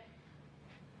threatened me.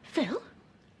 Phil?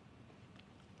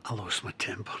 I lost my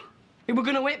temper. He were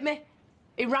gonna whip me.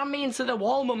 He ran me into the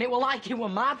wall, Mum. It were like he were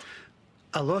mad.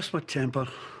 I lost my temper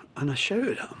and I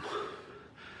shouted at him.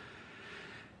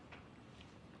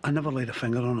 I never laid a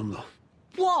finger on him, though.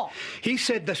 What? He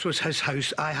said this was his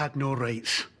house, I had no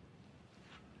rights.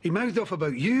 He mouthed off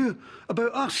about you,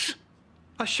 about us.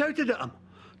 I shouted at him,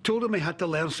 told him he had to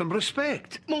learn some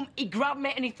respect. Mum, he grabbed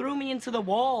me and he threw me into the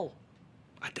wall.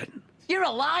 I didn't. You're a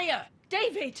liar.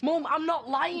 David! Mum, I'm not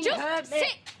lying. Just It hurt me.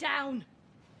 sit down.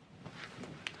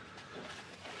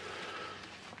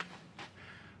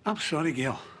 I'm sorry,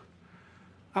 Gail.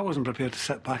 I wasn't prepared to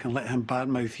sit back and let him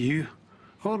badmouth you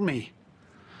or me.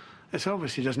 It's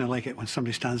obvious he doesn't like it when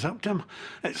somebody stands up to him.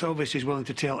 It's obvious he's willing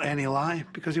to tell any lie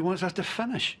because he wants us to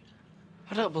finish.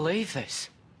 I don't believe this.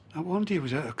 I warned you he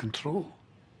was out of control.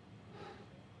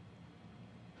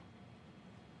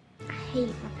 I hate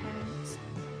my parents.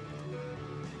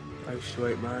 I used to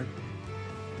hate mine.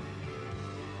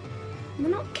 They're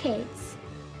not kids.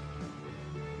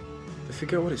 They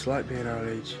forget what it's like being our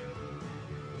age.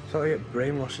 It's like they get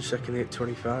brainwashed the second they hit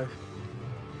 25.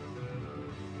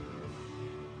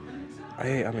 I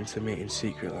hate having to meet in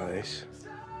secret like this.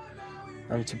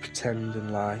 Having to pretend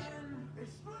and lie.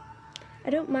 I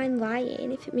don't mind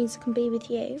lying if it means I can be with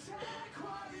you.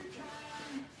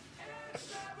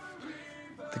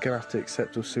 They're gonna have to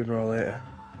accept us sooner or later.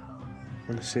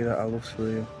 When they see that our love's for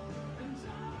real.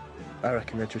 I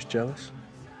reckon they're just jealous.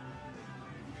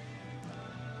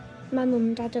 My mum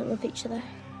and dad don't love each other.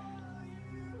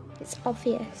 It's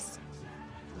obvious.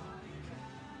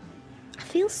 I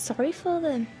feel sorry for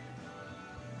them.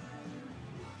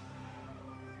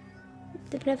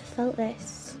 They've never felt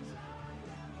this.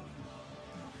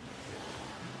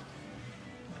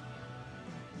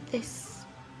 This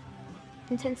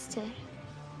intensity.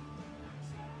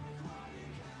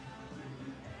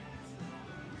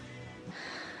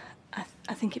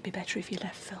 I think it'd be better if you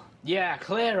left, Phil. Yeah,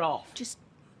 clear off. Just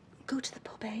go to the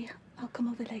pub, eh? I'll come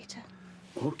over later.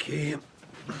 OK.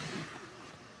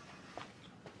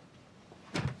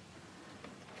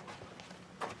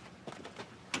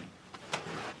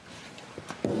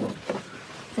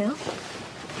 Phil,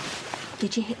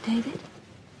 did you hit David?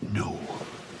 No.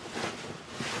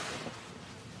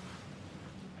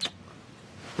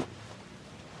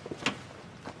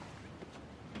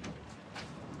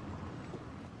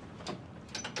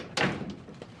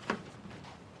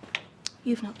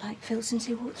 You've not liked Phil since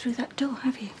he walked through that door,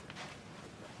 have you?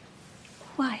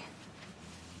 Why?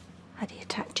 Had he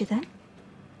attacked you then?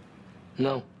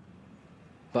 No.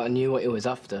 But I knew what he was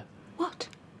after. What?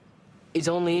 He's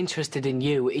only interested in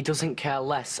you. He doesn't care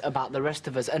less about the rest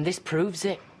of us, and this proves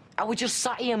it. I was just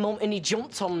sat here, Mum, and he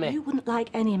jumped on me. You wouldn't like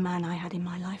any man I had in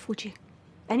my life, would you?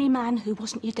 Any man who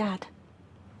wasn't your dad.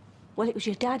 Well, it was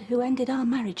your dad who ended our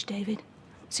marriage, David.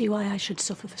 See why I should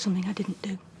suffer for something I didn't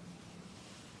do.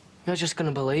 You're just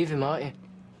gonna believe him, aren't you?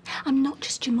 I'm not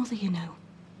just your mother, you know.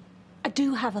 I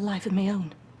do have a life of my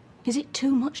own. Is it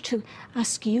too much to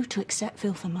ask you to accept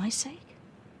Phil for my sake?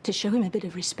 To show him a bit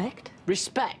of respect?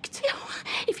 Respect?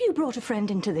 If you brought a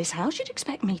friend into this house, you'd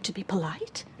expect me to be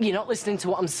polite. You're not listening to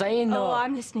what I'm saying, no. Oh,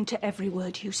 I'm listening to every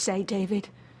word you say, David.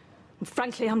 And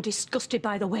frankly, I'm disgusted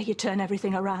by the way you turn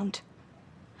everything around.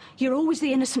 You're always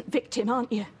the innocent victim,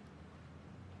 aren't you?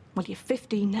 Well, you're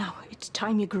 15 now. It's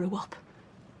time you grew up.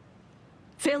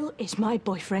 Phil is my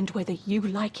boyfriend, whether you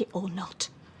like it or not.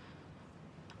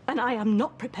 And I am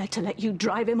not prepared to let you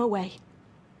drive him away.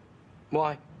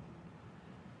 Why?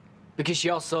 Because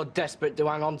you're so desperate to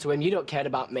hang on to him, you don't care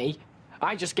about me.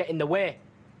 I just get in the way.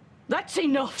 That's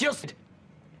enough. Just...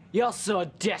 You're so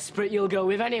desperate you'll go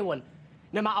with anyone,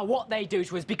 no matter what they do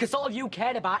to us, because all you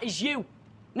cared about is you,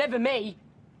 never me.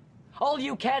 All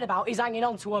you cared about is hanging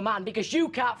on to a man because you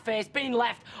can't face being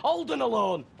left old and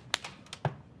alone.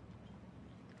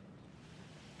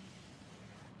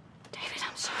 David,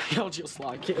 I'm sorry. You're just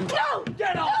like him. No!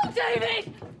 Get off! No,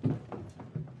 David!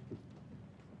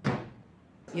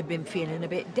 You've been feeling a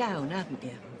bit down, haven't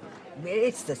you?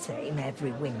 It's the same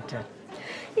every winter.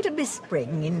 It'll be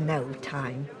spring in no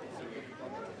time.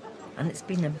 And it's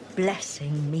been a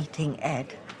blessing meeting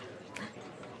Ed.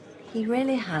 He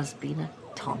really has been a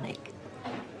tonic.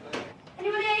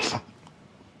 Anybody?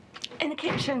 In the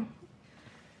kitchen.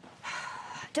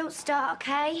 Don't start,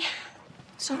 okay?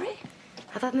 Sorry?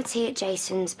 I've had my tea at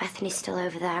Jason's. Bethany's still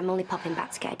over there. I'm only popping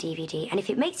back to get a DVD. And if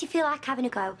it makes you feel like having a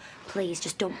go, please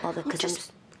just don't bother, because I'm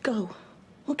just... Go,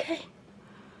 okay?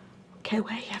 Okay,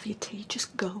 where you have your tea,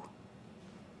 just go.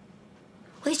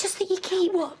 Well, it's just that you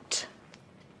keep... What?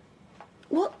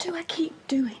 What do I keep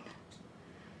doing?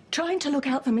 Trying to look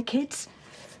out for my kids?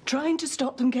 Trying to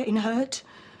stop them getting hurt?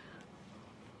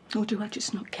 Or do I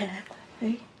just not care,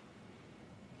 eh?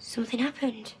 Something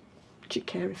happened. Do you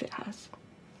care if it has?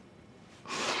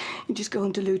 You just go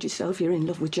and delude yourself you're in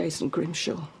love with Jason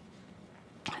Grimshaw.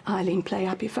 Eileen, play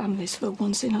happy families for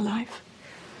once in her life.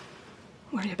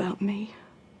 Worry about me.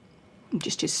 I'm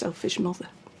just your selfish mother.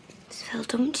 Has Phil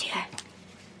dumped you?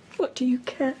 What do you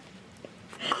care?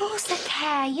 Of course I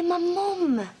care. You're my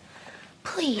mum.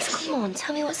 Please, come on,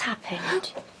 tell me what's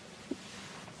happened.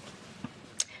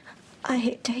 I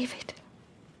hit David.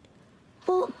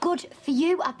 Well, good for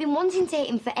you. I've been wanting to hit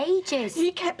him for ages.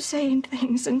 He kept saying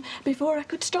things, and before I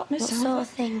could stop myself... What sort of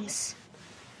things?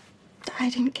 I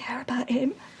didn't care about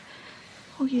him.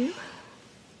 Or you.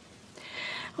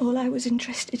 All I was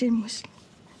interested in was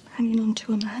hanging on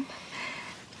to a man.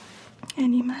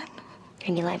 Any man.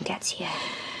 And you let him get to you?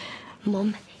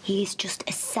 Mum, he is just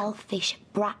a selfish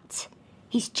brat.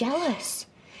 He's jealous.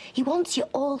 He wants you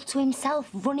all to himself,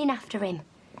 running after him.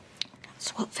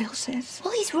 That's what Phil says.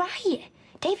 Well, he's right.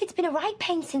 David's been a right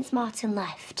pain since Martin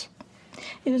left.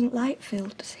 He doesn't like Phil,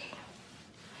 does he?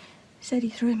 Said he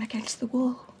threw him against the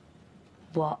wall.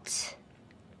 What?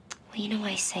 Well, you know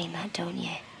why he's saying that, don't you?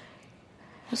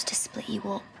 He wants to split you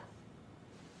up.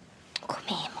 Come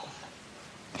here,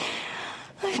 Mum.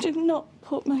 I did not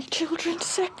put my children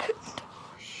second.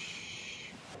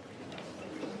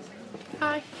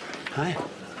 Hi. Hi.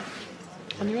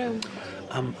 On your own?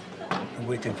 I'm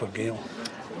waiting for Gail.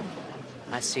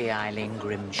 I see Eileen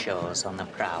Grimshaw's on the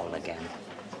prowl again.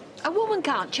 A woman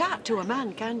can't chat to a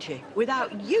man, can she?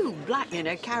 Without you blackening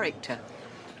her character.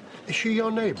 Is she your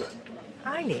neighbour?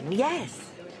 Eileen,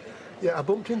 yes. Yeah, I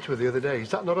bumped into her the other day. Is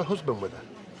that not her husband with her?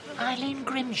 Eileen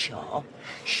Grimshaw?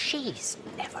 She's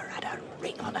never had a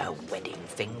ring on her wedding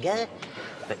finger,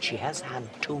 but she has had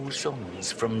 2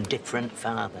 sons from different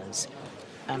fathers,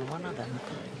 and one of them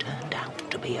turned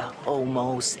out to be a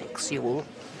homosexual.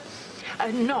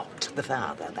 Not the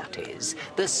father, that is,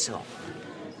 the son.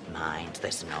 Mind,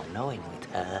 there's no knowing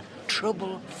with her.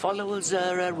 trouble follows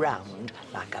her around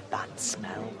like a bad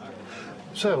smell.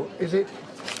 So, is it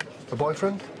a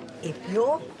boyfriend? If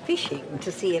you're fishing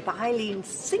to see if Eileen's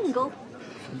single,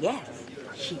 yes,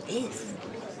 she is.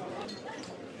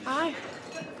 Hi.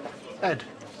 Ed,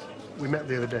 we met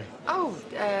the other day. Oh,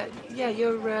 yeah,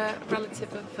 you're a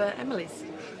relative of Emily's.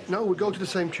 No, we go to the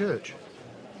same church.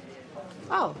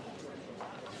 Oh.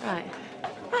 Right.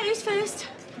 Right, who's first?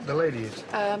 The lady is.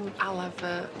 I'll have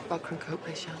vodka and Coke,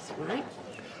 please, Charles. Right.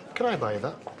 Can I buy you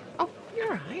that? Oh,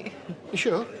 you're right. You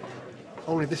sure?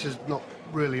 Only this is not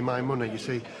really my money, you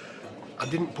see. I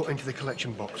didn't put into the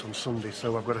collection box on Sunday,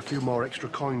 so I've got a few more extra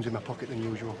coins in my pocket than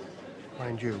usual.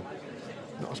 Mind you,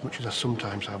 not as much as I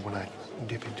sometimes have when I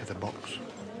dip into the box.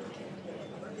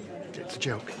 It's a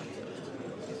joke.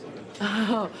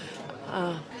 Oh.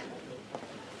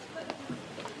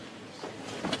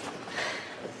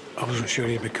 I wasn't sure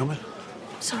you'd be coming.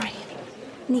 Sorry.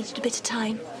 Needed a bit of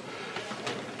time.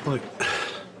 Look,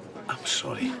 I'm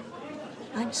sorry. No,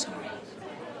 I'm sorry.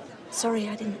 Sorry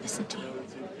I didn't listen to you.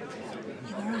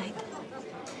 You were right.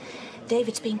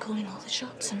 David's been calling all the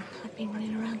shots and I've been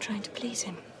running around trying to please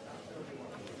him.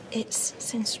 It's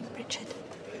since Richard.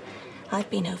 I've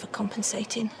been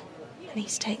overcompensating and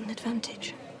he's taken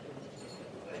advantage.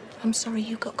 I'm sorry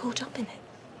you got caught up in it.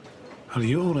 Are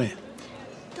you all right?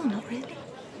 No, not really.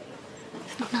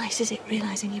 It's not nice, is it,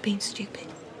 realising you've been stupid?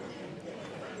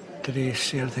 Did he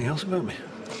say anything else about me?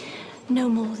 No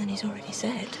more than he's already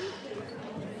said.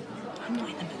 I'm not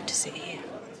in the mood to sit here.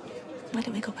 Why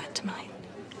don't we go back to mine?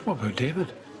 What about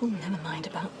David? Oh, never mind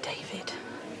about David.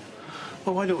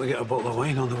 Well, why don't we get a bottle of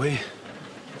wine on the way?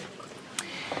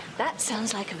 That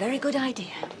sounds like a very good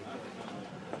idea.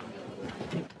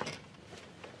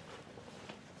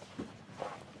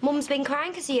 Mum's been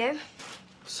crying because of you.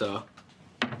 So?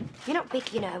 You're not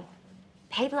big, you know.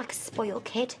 Behave like a spoiled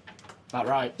kid. That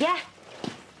right? Yeah,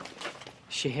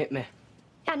 She hit me.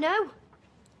 I know.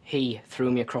 He threw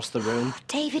me across the room.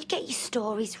 David, get your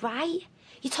stories right.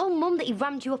 You told Mum that he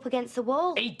rammed you up against the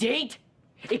wall. He did!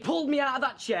 He pulled me out of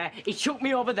that chair, he chucked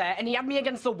me over there, and he had me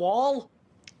against the wall.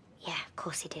 Yeah, of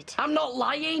course he did. I'm not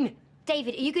lying!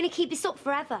 David, are you going to keep this up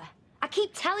forever? I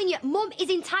keep telling you, Mum is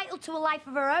entitled to a life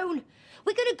of her own.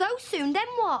 We're going to go soon, then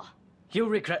what? You'll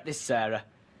regret this, Sarah.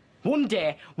 One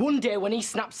day when he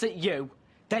snaps at you,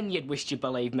 then you'd wish you'd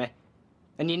believe me.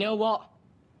 And you know what?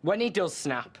 When he does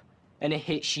snap, and it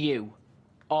hits you,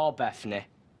 or Bethany,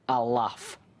 I'll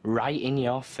laugh right in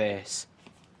your face.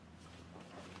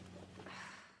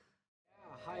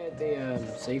 I hired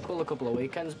the sequel a couple of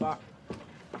weekends back.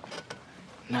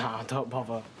 Nah, don't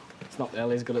bother. It's not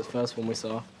nearly as good as the first one we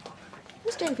saw.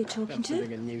 Who's David talking That's as to?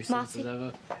 big a nuisance Marty. as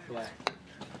ever.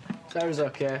 Sarah's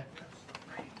okay.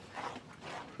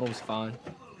 Mum's fine.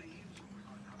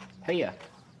 Here.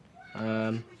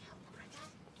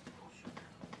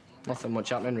 Nothing much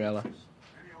happening, really.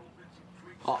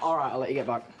 Oh, all right, I'll let you get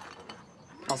back.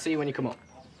 I'll see you when you come up.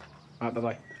 All right,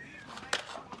 bye-bye.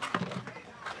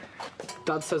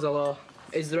 Dad says hello.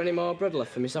 Is there any more bread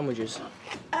left for me sandwiches?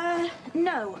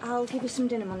 No. I'll give you some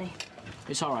dinner money.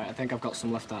 It's all right. I think I've got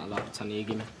some left out of that tenner you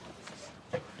give me.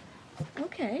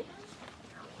 Okay.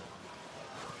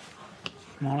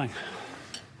 Morning.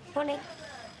 Morning.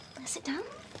 Sit down.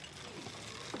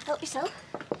 Help yourself.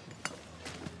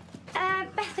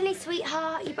 Bethany,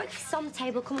 sweetheart, your breakfast's on the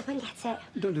table. Come up and get it.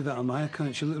 Don't do that on my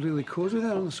account. You look really cosy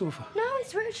there on the sofa. No,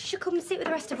 it's rude. You should come and sit with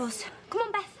the rest of us. Come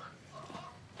on, Beth.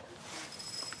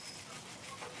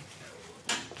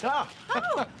 Ah!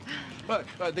 Oh.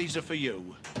 Look, these are for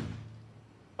you.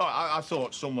 Oh, I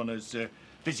thought someone as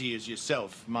busy as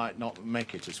yourself might not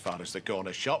make it as far as the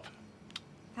corner shop.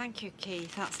 Thank you,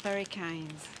 Keith. That's very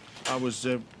kind. I was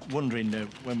wondering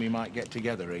when we might get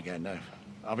together again.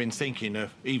 I've been thinking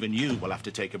even you will have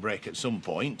to take a break at some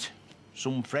point.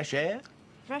 Some fresh air?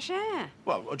 Fresh air?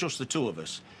 Well, just the two of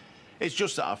us. It's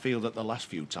just that I feel that the last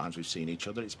few times we've seen each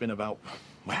other, it's been about,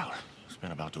 well, it's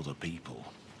been about other people.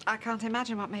 I can't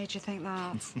imagine what made you think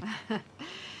that.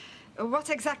 What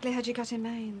exactly had you got in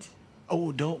mind?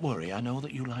 Oh, don't worry. I know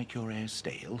that you like your hair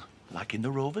stale, like in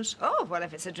the Rovers. Oh, well,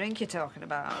 if it's a drink you're talking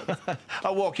about.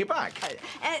 I'll walk you back.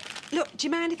 Look, do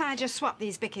you mind if I just swap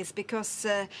these bickies? Because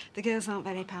the girls aren't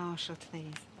very partial to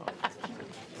these.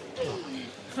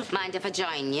 Mind if I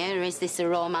join you, or is this a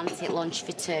romantic lunch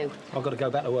for two? I've got to go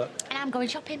back to work. And I'm going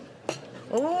shopping.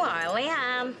 Oh, I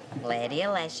am. Lady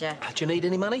of leisure. Do you need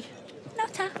any money? No,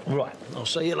 Ta. Right, I'll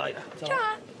see you later.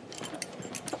 Ta.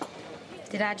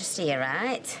 Did I just hear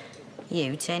right?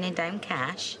 You turning down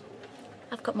cash?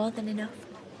 I've got more than enough.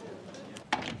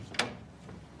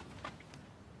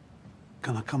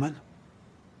 Can I come in?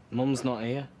 Mum's not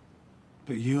here.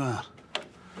 But you are.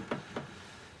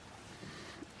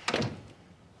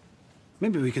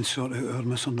 Maybe we can sort out our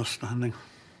misunderstanding.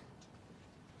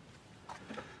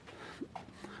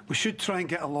 We should try and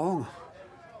get along.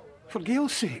 For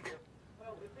Gail's sake.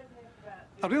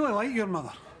 I really like your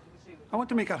mother. I want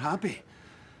to make her happy.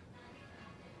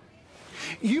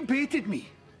 You baited me.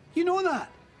 You know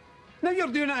that. Now you're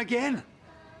doing it again.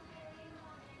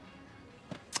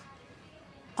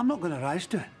 I'm not going to rise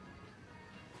to it.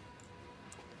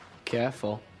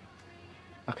 Careful.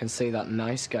 I can see that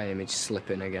nice guy image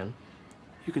slipping again.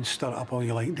 You can stir it up all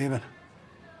you like, David.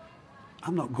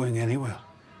 I'm not going anywhere.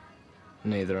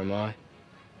 Neither am I.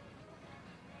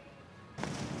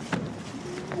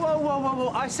 Whoa, whoa, whoa, whoa.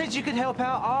 I said you could help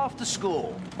out after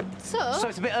school. So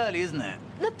it's a bit early, isn't it?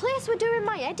 the place we're doing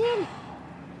my head in.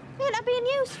 Ain't that being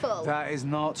useful? That is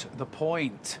not the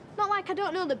point. Not like I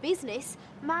don't know the business.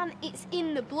 Man, it's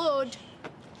in the blood.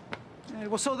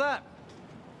 What's all that?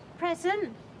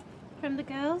 Present. From the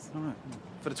girls. All right.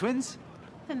 For the twins?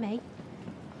 For me.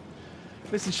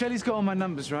 Listen, Shelley's got all my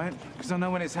numbers, right? Because I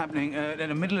know when it's happening. In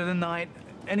the middle of the night,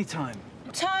 any time.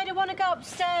 I'm tired, I want to go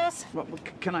upstairs.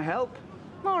 Can I help?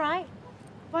 All right.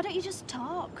 Why don't you just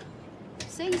talk?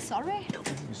 Say you're sorry.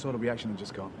 You saw the reaction I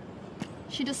just got.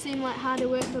 She does seem like harder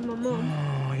work than my mum.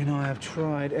 Oh, you know, I have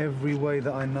tried every way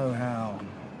that I know how.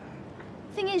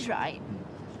 Thing is, right,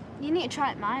 you need to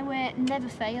try it my way. It never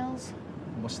fails.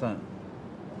 What's that?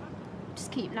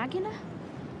 Just keep nagging her.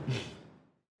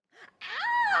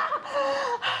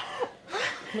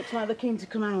 Looks like they're keen to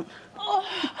come out.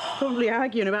 Probably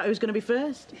arguing about who's going to be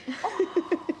first.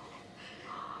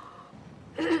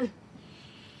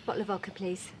 Bottle of vodka,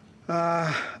 please.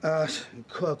 Quarter,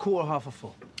 half a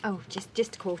full. Oh, just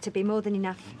a quarter. Be more than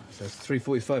enough. So it's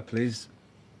 3.45, please.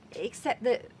 Except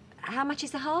that, how much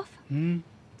is the half?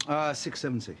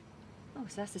 £6.70. Oh,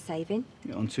 so that's a saving.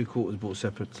 Yeah, on 2 quarters bought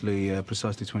separately,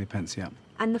 precisely 20 pence, yeah.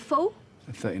 And the full?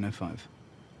 13.05.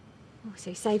 Oh,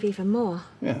 so you save even more.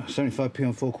 Yeah, 75p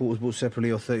on 4 quarters bought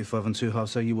separately, or 35 on 2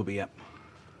 halves, so you will be, yeah.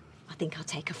 I think I'll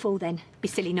take a full then. Be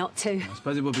silly not to. I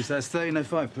suppose it would be, so that's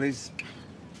 13.05, please.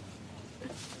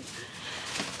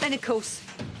 Then, of course,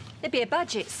 there'll be a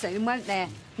budget soon, won't there?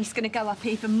 It's going to go up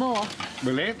even more.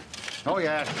 Will it? Oh,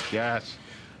 yes, yes.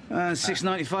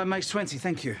 6.95 makes 20,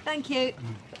 thank you. Thank you.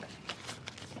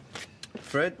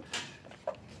 Fred?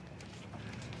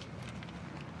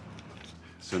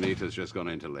 Sunita's just gone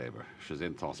into labour. She's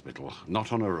in the hospital.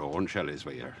 Not on her own, Shelley's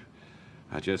with her.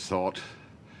 I just thought,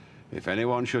 if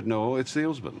anyone should know, it's the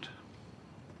husband.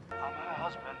 I'm her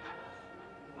husband.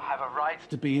 I have a right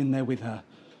to be in there with her.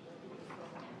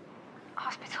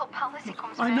 Hospital policy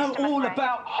comes I know all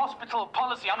about hospital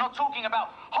policy. I'm not talking about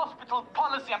hospital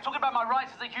policy. I'm talking about my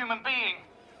rights as a human being.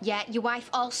 Yeah, your wife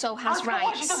also has rights.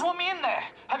 Why? She doesn't want me in there.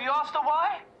 Have you asked her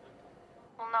why?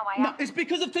 Well, no, I No, haven't. it's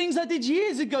because of things I did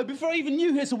years ago, before I even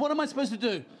knew her, so what am I supposed to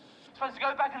do? I'm supposed to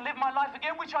go back and live my life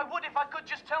again, which I would if I could.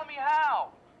 Just tell me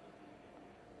how.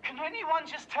 Can anyone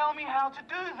just tell me how to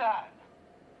do that?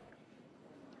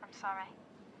 I'm sorry.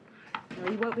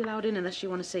 No, you won't be allowed in unless you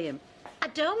want to see him. I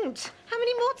don't. How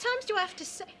many more times do I have to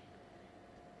say?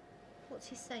 What's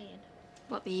he saying?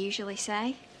 What they usually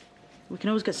say. We can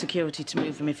always get security to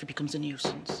move him if he becomes a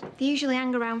nuisance. They usually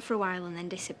hang around for a while and then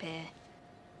disappear.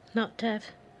 Not Dev.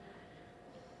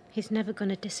 He's never going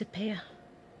to disappear.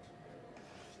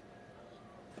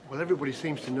 Well, everybody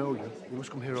seems to know you. You must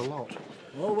come here a lot.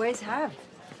 Always have.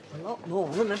 A lot more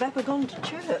than I've ever gone to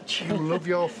church. You love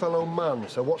your fellow man,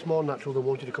 so what's more natural than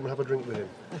wanting to come and have a drink with him?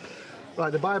 Right,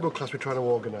 the Bible class we're trying to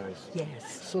organise.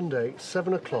 Yes. Sunday,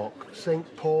 7 o'clock, St.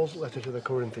 Paul's letter to the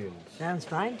Corinthians. Sounds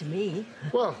fine to me.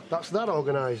 Well, that's that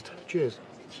organised. Cheers.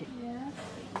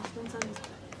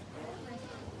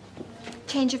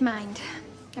 Change of mind.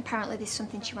 Apparently there's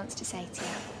something she wants to say to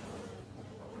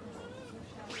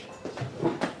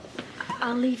you.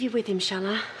 I'll leave you with him, shall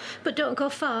I? But don't go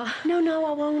far. No,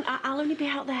 I won't. I'll only be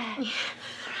out there.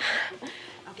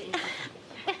 I'll get you.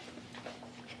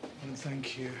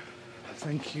 Thank you.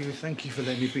 Thank you. Thank you for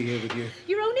letting me be here with you.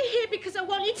 You're only here because I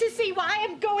want you to see what I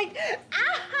am going.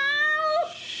 Ow!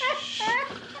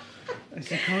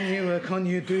 Listen, can't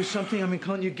you do something? I mean,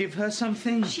 can't you give her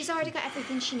something? She's already got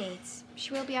everything she needs.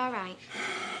 She will be all right.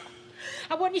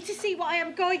 I want you to see what I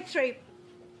am going through.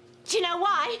 Do you know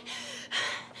why?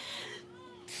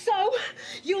 So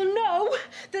you'll know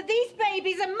that these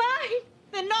babies are mine.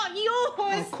 They're not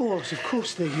yours. Of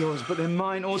course they're yours, but they're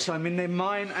mine also. I mean, they're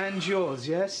mine and yours,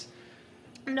 yes?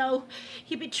 No,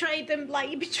 you betrayed them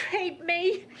like you betrayed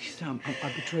me.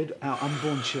 I betrayed our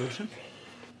unborn children.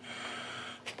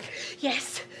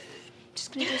 Yes.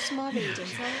 Just gonna do some more reading,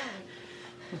 all right?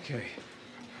 Okay.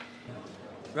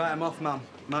 Right, I'm off, Mum.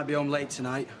 Might be home late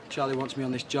tonight. Charlie wants me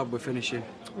on this job we're finishing.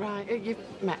 Right, you've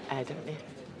met Ed, haven't you?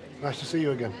 Nice to see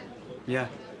you again. Yeah.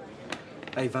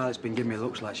 Hey, Violet's been giving me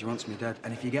looks like she wants me dead.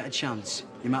 And if you get a chance,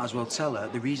 you might as well tell her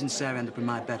the reason Sarah ended up in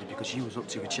my bed is because she was up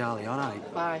to with Charlie, all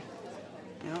right? Bye.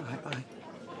 Yeah, all right, bye.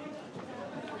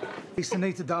 Listen,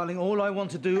 Anita, darling, all I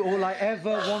want to do, all I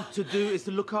ever want to do is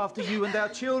to look after you and our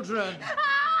children.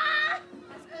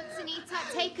 Anita,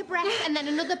 take a breath and then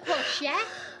another push, yeah?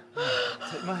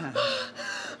 Take my hand.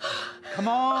 Come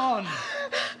on!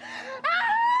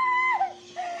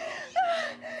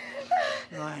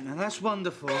 Right, now that's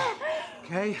wonderful,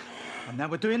 okay? And now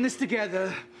we're doing this together,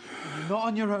 and you're not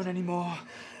on your own anymore,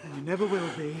 and you never will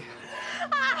be.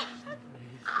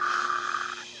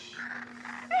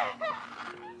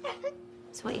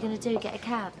 So what are you going to do, get a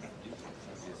cab?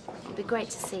 It'd be great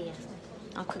to see you.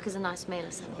 I'll cook us a nice meal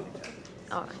or something.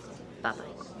 All right,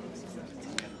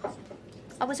 bye-bye.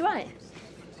 I was right.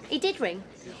 He did ring.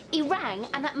 He rang,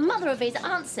 and that mother of his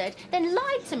answered, then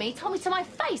lied to me, told me to my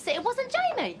face that it wasn't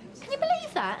Jamie. Can you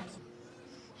believe that?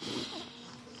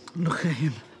 Look at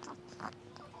him.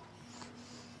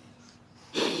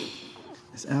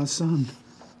 It's our son.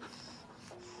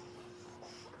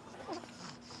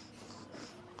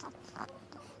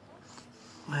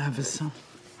 I have a son.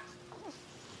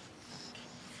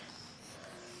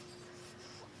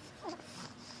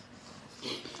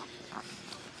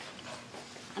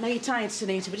 I know you're tired,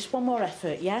 Sunita, but just one more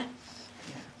effort, yeah?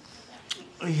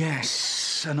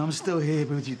 Yes, and I'm still here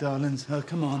with you, darlings. Oh,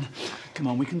 come on. Come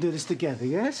on, we can do this together,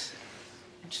 yes?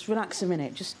 Just relax a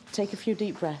minute. Just take a few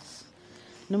deep breaths.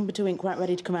 Number 2 ain't quite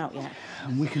ready to come out yet.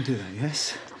 And we can do that,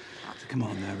 yes? So come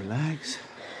on now, relax.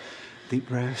 Deep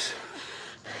breaths.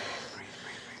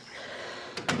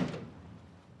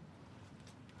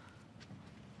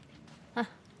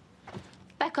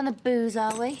 Back on the booze,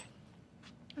 are we?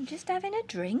 I'm just having a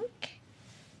drink.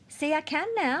 See, I can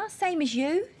now. Same as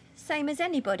you. Same as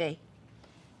anybody.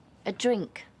 A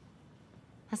drink?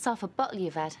 That's half a bottle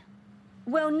you've had.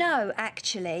 Well, no,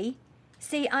 actually.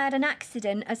 See, I had an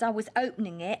accident as I was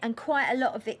opening it, and quite a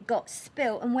lot of it got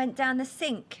spilt and went down the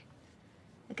sink.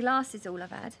 The glass is all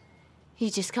I've had. You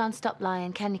just can't stop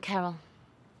lying, can you, Carol?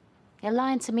 You're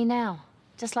lying to me now,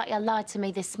 just like you lied to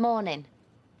me this morning.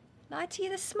 Lied to you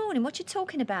this morning? What you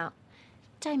talking about?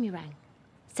 Jamie rang.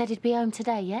 Said he'd be home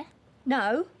today, yeah?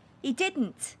 No, he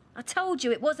didn't. I told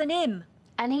you it wasn't him.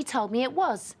 And he told me it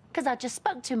was, because I just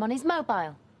spoke to him on his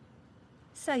mobile.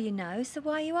 So you know, so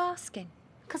why are you asking?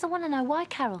 Because I want to know why,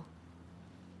 Carol.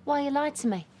 Why you lied to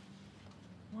me.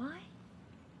 Why?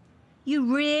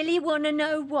 You really want to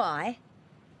know why?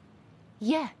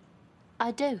 Yeah,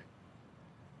 I do.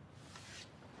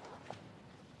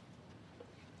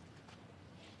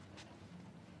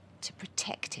 To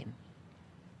protect him.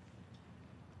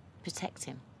 Protect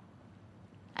him?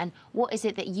 And what is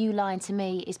it that you lying to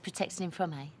me is protecting him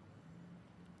from, eh?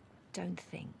 Don't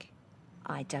think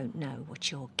I don't know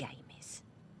what your game is.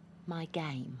 My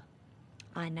game?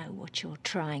 I know what you're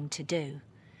trying to do.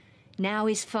 Now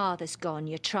his father's gone,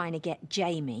 you're trying to get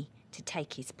Jamie to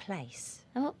take his place.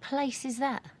 And what place is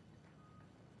that?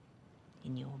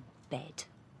 In your bed.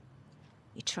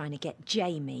 You're trying to get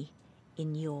Jamie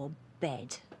in your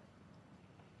bed.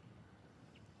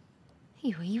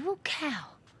 You evil cow.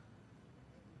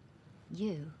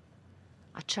 You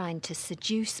are trying to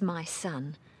seduce my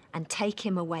son and take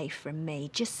him away from me,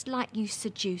 just like you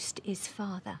seduced his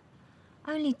father.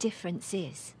 Only difference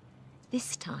is,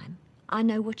 this time, I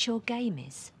know what your game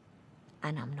is,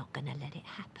 and I'm not going to let it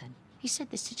happen. You said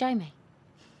this to Jamie?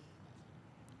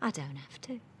 I don't have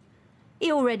to.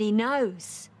 He already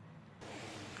knows.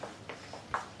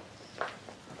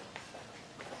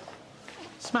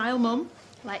 Smile, Mum.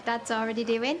 Like Dad's already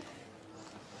doing.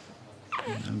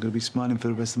 I'm going to be smiling for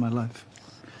the rest of my life.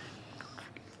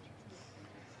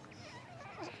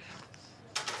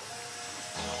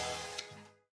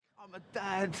 I'm a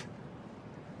dad.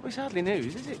 Well, it's hardly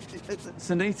news, is it?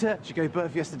 Sunita, she gave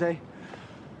birth yesterday.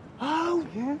 Oh,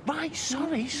 yeah. Right,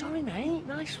 sorry, mate.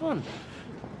 Nice one.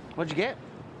 What'd you get?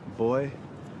 A boy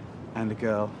and a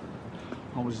girl.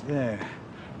 I was there.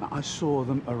 I saw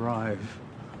them arrive.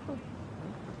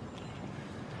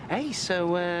 Hey,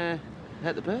 so,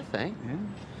 at the birthday? Yeah.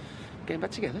 Getting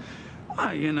back together?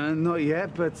 Oh, you know, not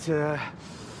yet, but,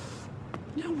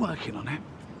 I'm working on it.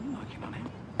 I'm working on it.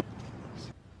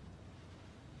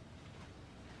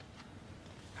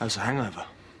 How's the hangover?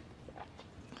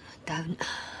 Don't.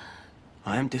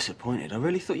 I am disappointed. I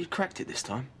really thought you'd cracked it this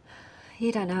time.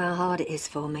 You don't know how hard it is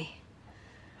for me.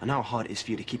 I know how hard it is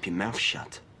for you to keep your mouth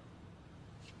shut.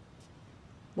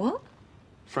 What?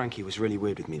 Frankie was really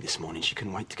weird with me this morning. She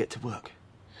couldn't wait to get to work.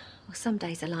 Well, some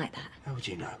days are like that. How would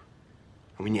you know?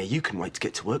 And I mean, yeah, you can wait to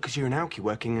get to work because you're an alky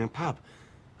working in a pub.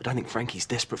 I don't think Frankie's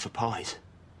desperate for pies.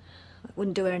 It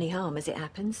wouldn't do her any harm as it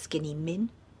happens, skinny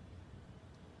min.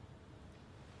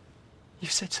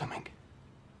 You've said something.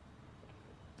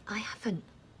 I haven't.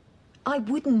 I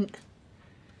wouldn't.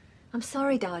 I'm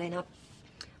sorry, darling.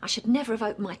 I should never have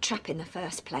opened my trap in the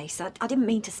first place. I didn't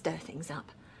mean to stir things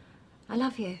up. I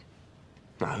love you.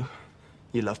 No.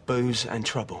 You love booze and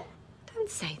trouble. Don't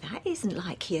say that. It isn't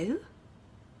like you.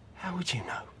 How would you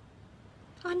know?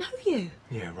 I know you.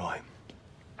 Yeah, right.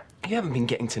 You haven't been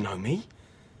getting to know me.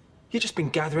 You've just been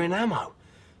gathering ammo,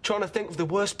 trying to think of the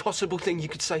worst possible thing you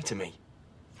could say to me.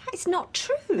 That is not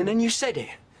true. And then you said it.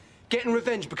 Getting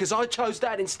revenge because I chose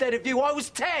Dad instead of you. I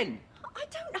was 10. I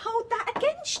don't hold that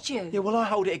against you. Yeah, well, I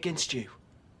hold it against you.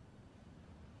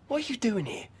 What are you doing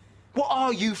here? What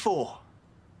are you for?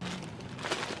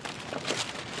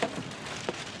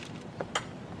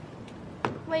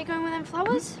 Where you going with them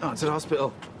flowers? Oh, to the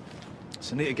hospital.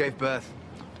 Sunita gave birth.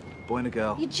 Boy and a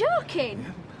girl. You're joking?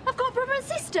 Yeah. I've got a brother and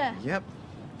sister. Yep.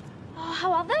 Oh,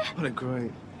 how are they? Oh, they're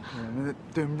great. Yeah, they're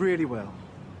doing really well.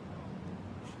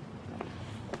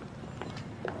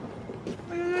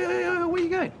 Hey, where are you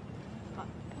going?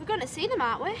 We're going to see them,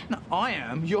 aren't we? No, I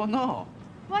am. You're not.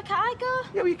 Why can't I go?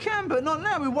 Yeah, well, you can, but not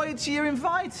now. We waited till you're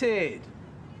invited.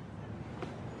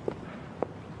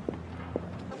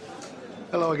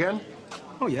 Hello again.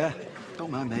 Oh, yeah. Don't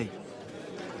mind me.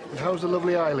 And how's the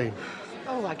lovely Eileen?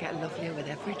 Oh, I get lovelier with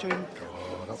every drink.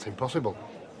 Oh, that's impossible.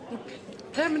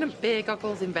 Permanent beer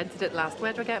goggles invented at last.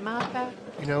 Where do I get my pair?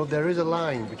 You know, there is a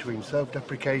line between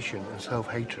self-deprecation and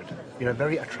self-hatred. You're a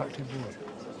very attractive woman.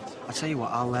 I'll tell you what,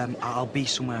 I'll be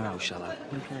somewhere else, shall I?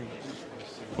 Okay.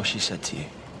 What she said to you?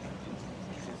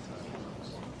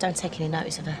 Don't take any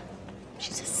notice of her.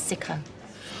 She's a sicko.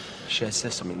 She has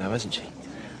said something, though, hasn't she?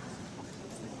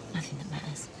 Nothing that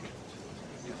matters.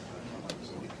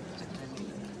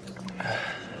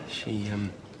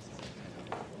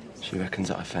 She reckons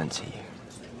that I fancy you.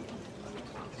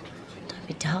 Don't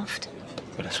be daft.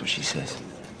 Well, that's what she says.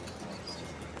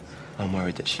 I'm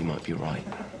worried that she might be right.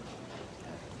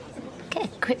 Get a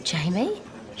grip, Jamie.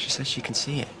 She says she can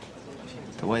see it.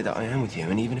 The way that I am with you,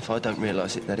 and even if I don't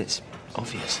realise it, that it's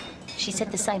obvious. She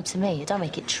said the same to me. Don't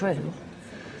make it true.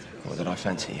 Or that I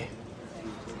fancy you.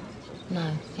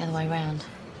 No, the other way round.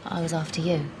 I was after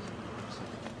you.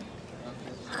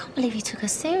 I can't believe you took her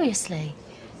seriously.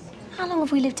 How long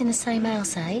have we lived in the same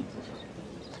house, eh?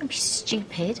 Don't be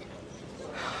stupid.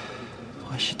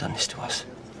 Why has she done this to us?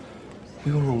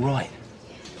 We were all right.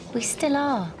 We still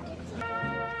are.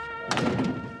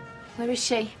 Where is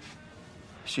she?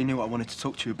 She knew what I wanted to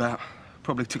talk to you about.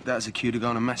 Probably took that as a cue to go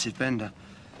on a massive bender.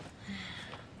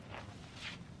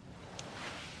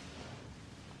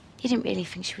 You didn't really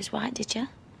think she was right, did you?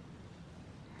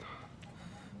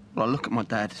 Well, I look at my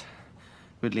dad,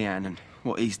 Ridley Ann, and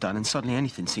what he's done, and suddenly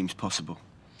anything seems possible.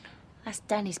 That's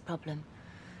Danny's problem.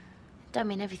 Don't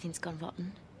mean everything's gone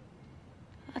rotten.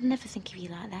 I'd never think of you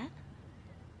like that.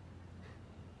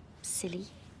 Silly.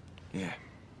 Yeah,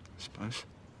 I suppose.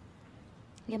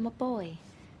 You're my boy.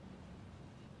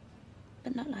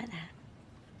 But not like that.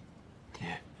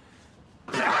 Yeah.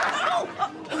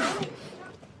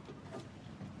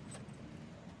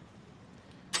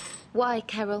 Why,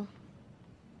 Carol?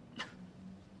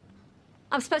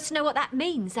 I'm supposed to know what that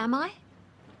means, am I?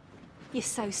 You're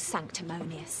so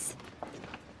sanctimonious.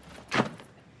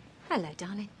 Hello,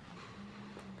 darling.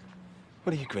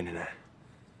 What are you grinning at?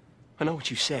 I know what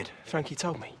you said. Frankie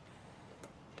told me.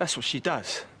 That's what she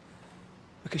does.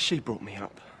 Because she brought me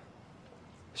up.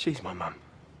 She's my mum.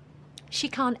 She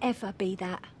can't ever be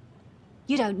that.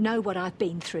 You don't know what I've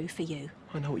been through for you.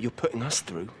 I know what you're putting us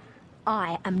through.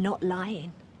 I am not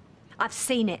lying. I've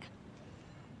seen it.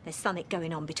 There's something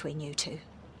going on between you two.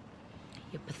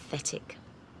 You're pathetic.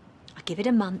 I give it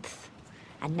a month,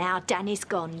 and now Danny's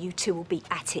gone, you two will be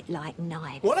at it like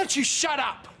knives. Why don't you shut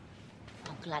up?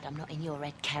 I'm glad I'm not in your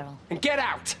head, Carol. And get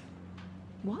out!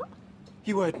 What?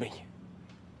 You heard me.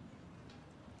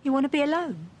 You want to be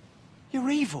alone?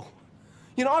 You're evil.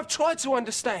 You know, I've tried to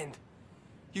understand.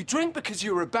 You drink because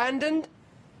you were abandoned,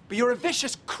 but you're a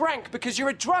vicious crank because you're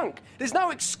a drunk. There's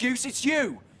no excuse, it's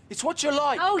you. It's what you're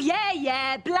like. Oh,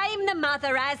 yeah. Blame the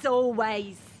mother, as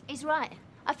always. He's right.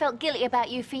 I felt guilty about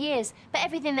you for years, but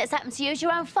everything that's happened to you is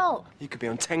your own fault. You could be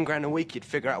on 10 grand a week, you'd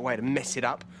figure out a way to mess it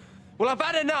up. Well, I've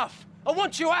had enough. I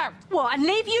want you out. What, and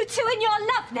leave you two in your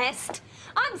love nest?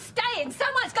 I'm staying.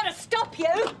 Someone's got to stop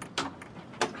you.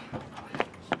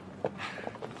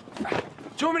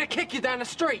 Do you want me to kick you down the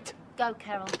street? Go,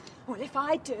 Carol. Well, if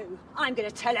I do, I'm going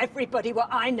to tell everybody what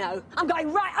I know. I'm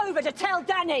going right over to tell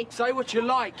Danny. Say what you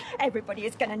like. Everybody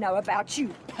is going to know about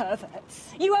you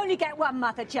perverts. You only get one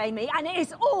mother, Jamie, and it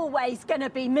is always going to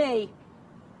be me.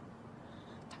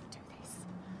 Don't do this.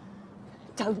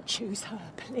 Don't choose her,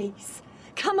 please.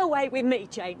 Come away with me,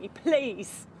 Jamie,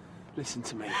 please. Listen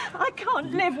to me. I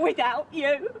can't live without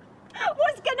you.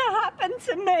 What's going to happen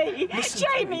to me? Listen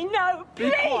Jamie, to me. no, Be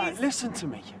please. quiet. Listen to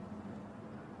me.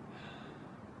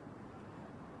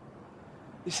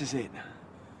 This is it.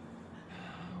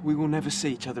 We will never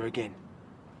see each other again.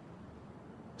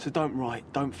 So don't write,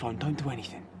 don't phone, don't do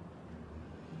anything.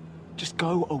 Just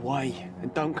go away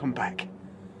and don't come back.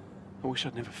 I wish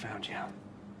I'd never found you.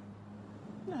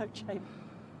 No, Jamie.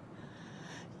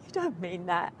 You don't mean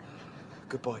that.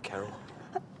 Goodbye, Carol.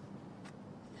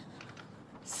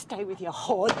 Stay with your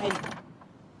whore, then.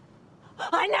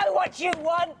 I know what you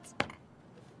want.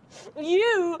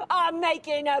 You are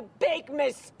making a big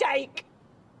mistake.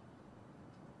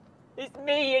 It's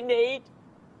me you need.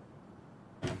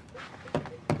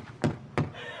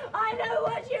 I know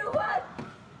what you want.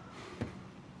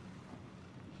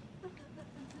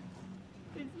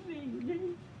 It's me you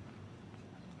need.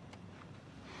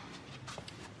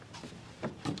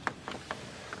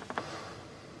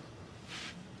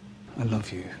 I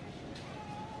love you.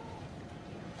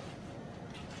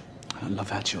 I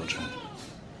love our children.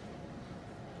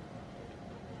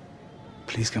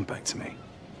 Please come back to me.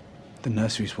 The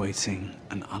nursery's waiting,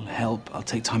 and I'll help. I'll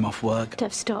take time off work.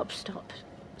 Dev, stop.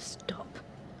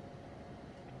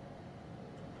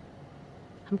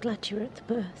 I'm glad you were at the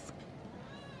birth.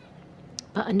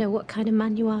 But I know what kind of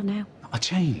man you are now. I'll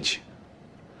change.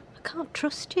 I can't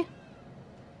trust you.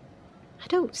 I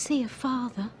don't see a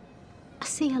father. I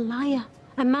see a liar.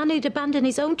 A man who'd abandon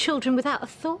his own children without a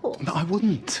thought. No, I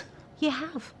wouldn't. You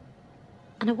have.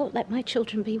 And I won't let my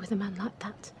children be with a man like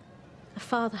that. A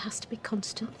father has to be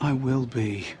constant. I will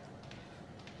be.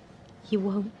 You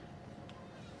won't.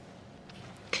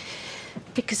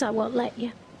 Because I won't let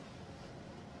you.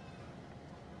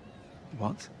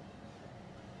 What?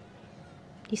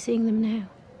 You're seeing them now,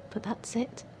 but that's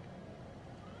it.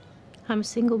 I'm a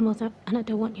single mother, and I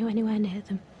don't want you anywhere near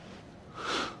them.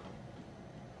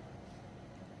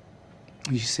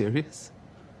 Are you serious?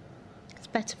 It's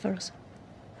better for us.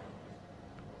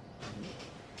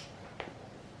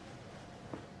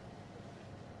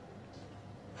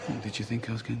 Did you think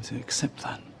I was going to accept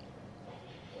that?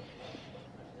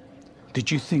 Did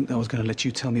you think that I was going to let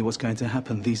you tell me what's going to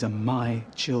happen? These are my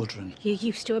children. You're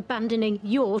used to abandoning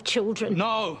your children.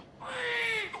 No!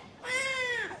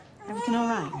 Everything all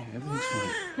right? Yeah, everything's fine.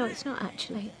 No, it's not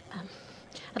actually.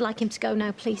 I'd like him to go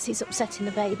now, please. He's upsetting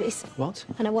the babies. What?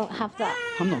 And I won't have that.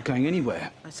 I'm not going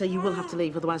anywhere. I say you will have to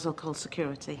leave, otherwise I'll call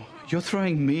security. You're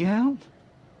throwing me out?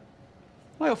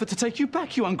 I offered to take you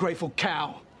back, you ungrateful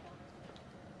cow.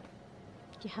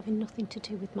 You're having nothing to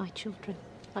do with my children.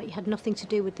 Like you had nothing to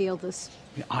do with the others.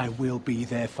 I will be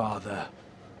their father.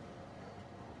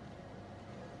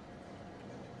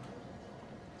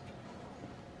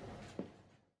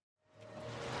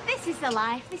 This is the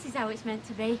life. This is how it's meant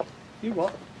to be. You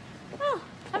what? Oh,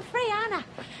 I'm free, aren't I?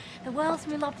 The world's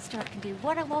my lobster. I can do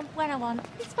what I want, when I want.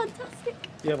 It's fantastic.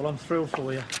 Yeah, well, I'm thrilled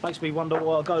for you. Makes me wonder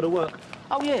why I go to work.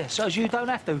 Oh, yeah, so as you don't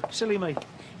have to. Silly me.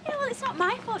 Yeah, well, it's not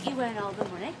my fault you earn all the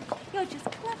money. You're just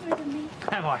cleverer than me.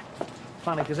 Am I?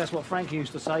 Funny, because that's what Frankie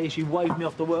used to say. She waved me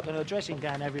off to work in her dressing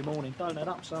gown every morning. Don't it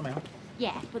up somehow.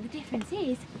 Yeah, but the difference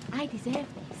is, I deserve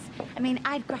this. I mean,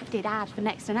 I've grafted hard for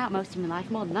next and out most of my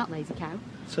life, more than that, lazy cow.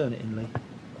 Turn it in, Lee.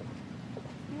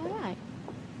 You all right?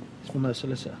 It's from her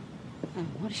solicitor. Oh,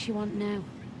 what does she want now?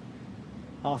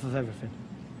 Half of everything.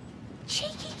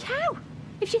 Cheeky cow!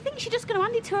 If she thinks you're just going to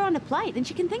hand it to her on a plate, then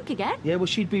she can think again. Yeah, well,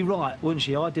 she'd be right, wouldn't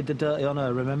she? I did the dirty on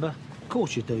her, remember? Of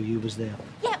course you do, you was there.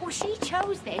 Yeah, well, she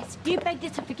chose this. You begged her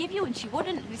to forgive you and she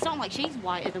wouldn't. It's not like she's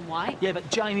whiter than white. Yeah, but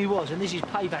Jamie was, and this is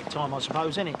payback time, I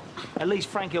suppose, isn't it? At least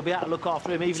Frankie will be able to look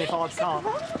after him, even if I can't.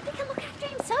 He can look after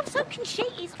himself, so can she.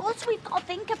 It's us we've got to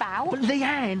think about. But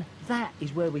Leanne, that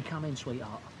is where we come in,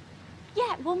 sweetheart.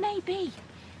 Yeah, well, maybe.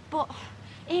 But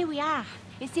here we are.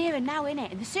 It's here and now,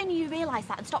 innit? And the sooner you realise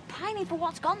that and stop pining for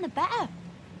what's gone, the better.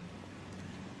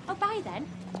 Oh, bye then.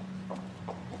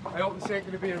 I hope this ain't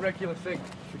going to be a regular thing.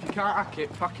 If you can't hack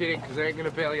it, pack it in, because I ain't going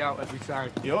to bail you out every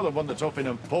time. You're the one that's huffing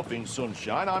and puffing,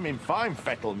 sunshine. I'm in fine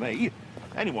fettle, me.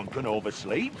 Anyone can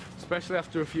oversleep. Especially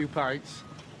after a few pints.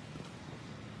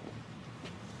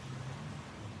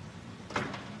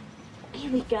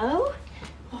 Here we go.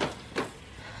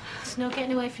 There's no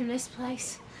getting away from this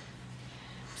place.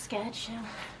 I'm scared, Shell.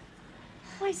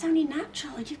 Why, it's only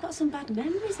natural, and you've got some bad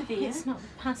memories of here. It's not the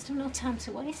past. I've no time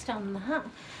to waste on that.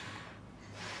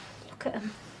 Look at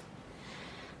them.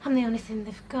 I'm the only thing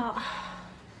they've got. I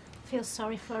feel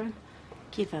sorry for them.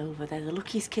 Give over, they're the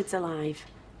luckiest kids alive.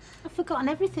 I've forgotten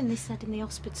everything they said in the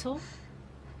hospital.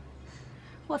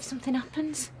 What if something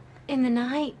happens? In the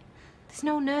night? There's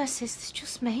no nurses, there's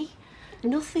just me.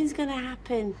 Nothing's gonna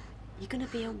happen. You're gonna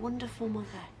be a wonderful mother.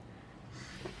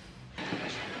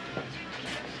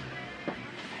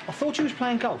 I thought you was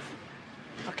playing golf.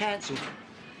 I cancelled.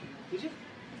 Did you?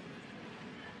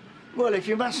 Well, if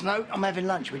you must know, I'm having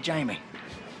lunch with Jamie.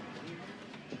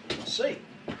 I see.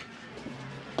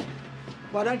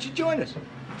 Why don't you join us?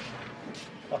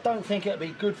 I don't think it'd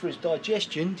be good for his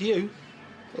digestion, do you?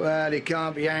 Well, he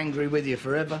can't be angry with you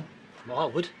forever. Well, I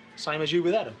would. Same as you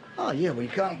with Adam. Oh, yeah, well, you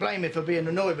can't blame me for being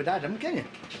annoyed with Adam, can you?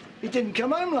 He didn't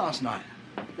come home last night.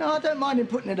 No, I don't mind him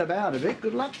putting it about a bit.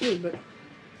 Good luck to him, but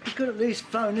he could at least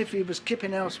phone if he was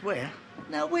kipping elsewhere.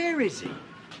 Now, where is he?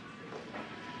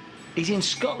 He's in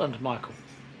Scotland, Michael.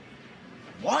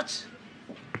 What?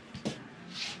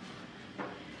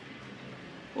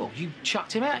 Well, you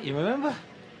chucked him out, you remember?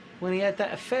 When he had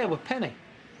that affair with Penny.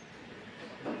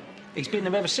 He's been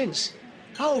there ever since.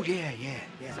 Oh, yeah.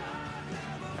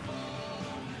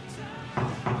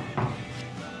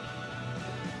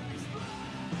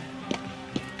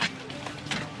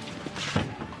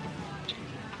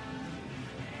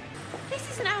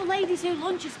 This isn't how ladies who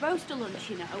lunch are supposed to lunch,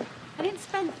 you know. I didn't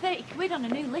spend 30 quid on a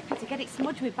new lippy to get it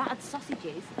smudged with battered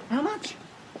sausages. How much?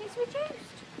 It's reduced.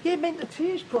 Yeah, meant to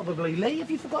tears probably, Lee. Have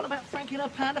you forgotten about franking her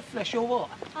pound of flesh or what?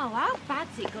 Oh, how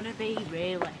bad's it gonna be,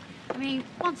 really? I mean,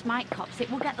 once Mike cops it,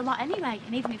 we'll get the lot anyway.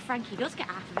 And even if Frankie does get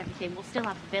half of everything, we'll still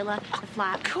have the villa, the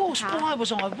flat. Of course, the car. why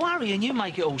was I worrying? You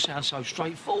make it all sound so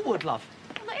straightforward, love.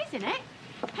 Well, it is, isn't it?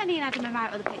 Penny and Adam are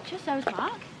out of the picture, so's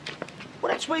Mark.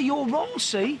 Well, that's where you're wrong,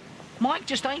 see? Mike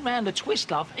just ain't round the twist,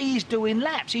 love. He's doing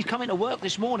laps. He's come into work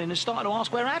this morning and started to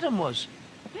ask where Adam was.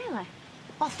 Really?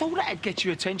 I thought that'd get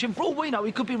your attention. For all we know,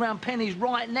 he could be round Penny's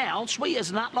right now, sweet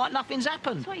as nut, like nothing's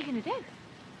happened. So what are you gonna do?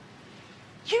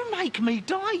 You make me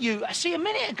die, you. See, a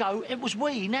minute ago, it was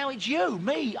we. Now it's you,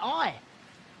 me, I.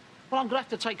 Well, I'm gonna have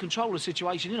to take control of the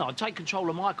situation, you know. I'd take control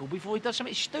of Michael before he does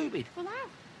something stupid. Well, how?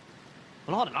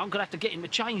 Well, I don't know. I'm gonna have to get him to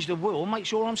change the will and make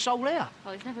sure I'm sole heir.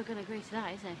 Well, he's never gonna agree to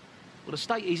that, is he? Well, the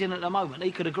state he's in at the moment, he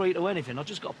could agree to anything. I've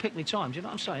just got to pick me time, do you know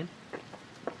what I'm saying?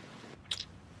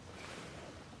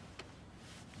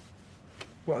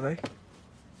 What are they?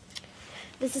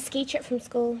 There's a ski trip from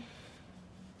school.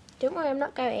 Don't worry, I'm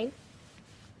not going.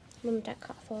 Mum and Dad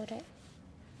can't afford it.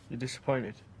 You're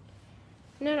disappointed?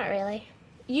 No, not really.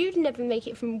 You'd never make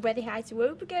it from Weather High to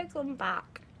Obergurgle and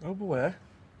back. Over where?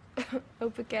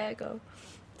 Obergurgle.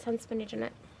 Sounds funny, doesn't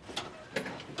it?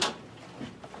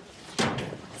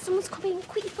 Someone's coming.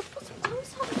 Quick, you've got to put some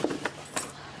clothes on.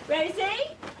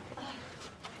 Rosie?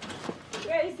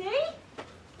 Rosie?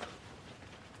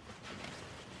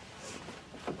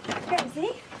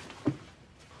 Rosie?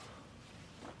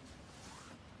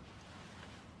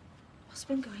 What's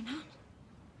been going on?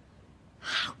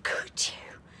 How could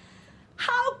you?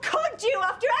 How could you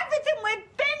after everything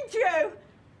we've been through?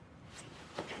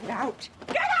 Get out.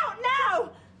 Get out now!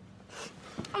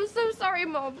 I'm so sorry,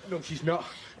 Mum. No, she's not.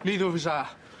 Neither of us are.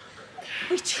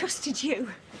 We trusted you.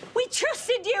 We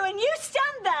trusted you and you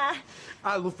stand there.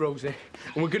 I love Rosie,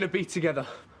 and we're gonna be together.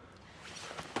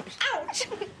 Out!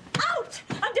 Out!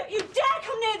 And don't you dare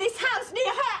come near this house, near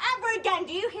her ever again.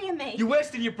 Do you hear me? You're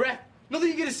wasting your breath. Nothing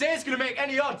you're gonna say is gonna make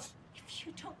any odds. If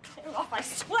you don't clear off, I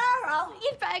swear I'll...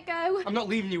 You'd better go. I'm not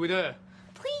leaving you with her.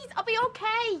 Please, I'll be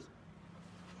okay.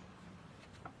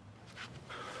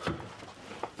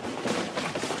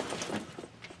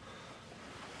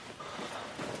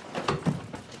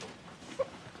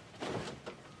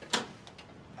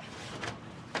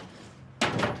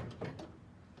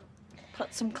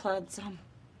 Put some clothes on.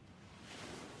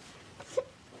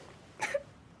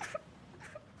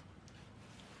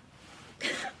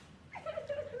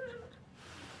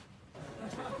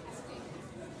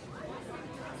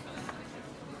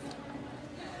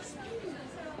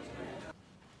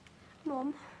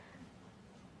 Mum.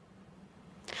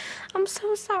 I'm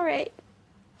so sorry.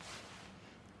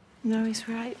 No, he's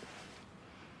right.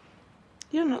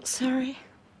 You're not sorry.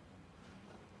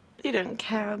 You don't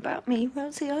care about me,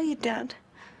 Rosie, or your dad.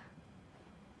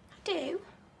 I do.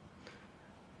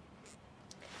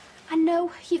 I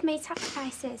know you've made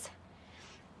sacrifices.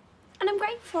 And I'm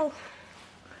grateful.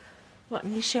 What,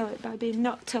 and you show it by being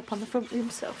knocked up on the front room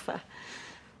sofa?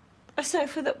 A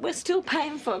sofa that we're still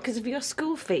paying for because of your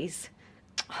school fees.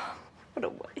 Oh, what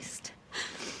a waste.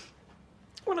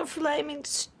 What a flaming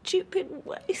stupid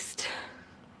waste.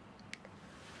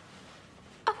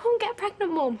 I won't get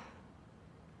pregnant, Mum.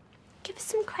 Give us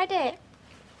some credit.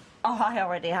 Oh, I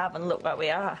already have, and look where we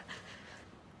are.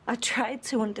 I tried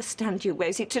to understand you,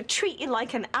 Rosie, to treat you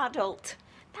like an adult.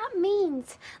 That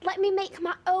means let me make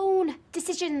my own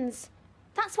decisions.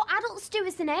 That's what adults do,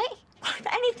 isn't it? If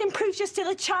anything proves you're still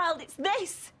a child, it's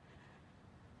this.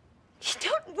 You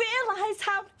don't realise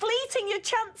how fleeting your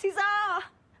chances are.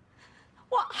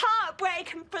 What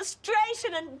heartbreak and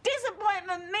frustration and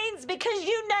disappointment means because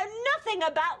you know nothing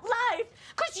about life.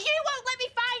 Because you won't let me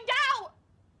find out.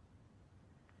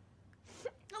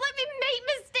 Let me make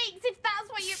mistakes if that's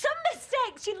what you... Some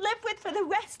mistakes you live with for the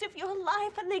rest of your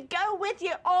life and they go with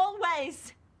you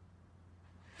always.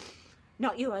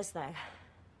 Not yours, though.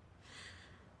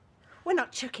 We're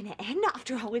not chucking it in, not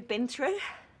after all we've been through.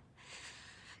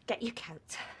 Get your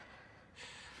coat.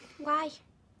 Why?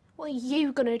 What are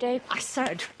you gonna do? I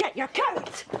said, get your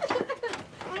coat!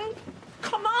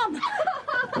 Come on! What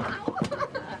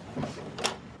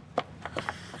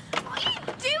are you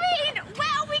doing?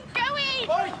 Where are we going?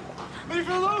 Oi! Leave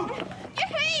her alone! You're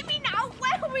hurting me now.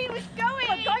 Where are we going?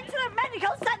 We're going to the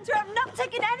medical centre. I'm not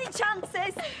taking any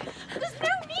chances. There's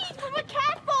no need. We're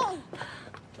careful.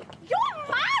 You're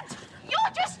mad.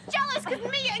 You're just jealous because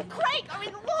me and Craig are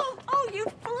in love. Oh, you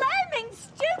flaming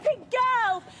stupid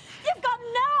girl! You've got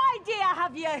no idea,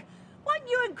 have you? What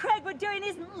you and Craig were doing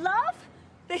isn't love.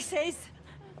 This is.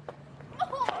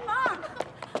 Oh, come on!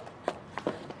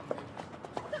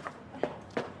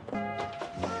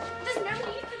 There's no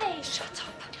need for this. Shut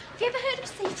up. Have you ever heard of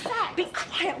safe sex? Be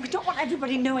quiet. We don't want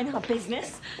everybody knowing our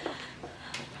business.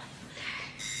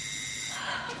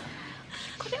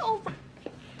 Got it all.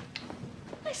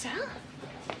 Lisa?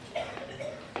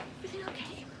 Everything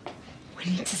okay? We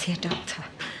need to see a doctor.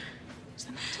 What's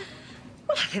the matter?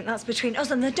 Well, I think that's between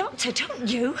us and the doctor, don't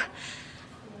you?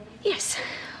 Yes.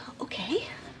 Okay.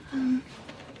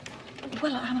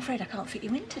 Well, I'm afraid I can't fit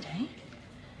you in today.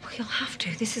 Well, you'll have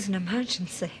to. This is an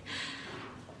emergency.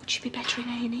 Would you be better in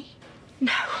A&E?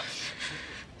 No.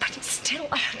 But it's still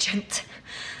urgent.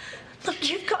 Look,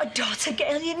 you've got a daughter,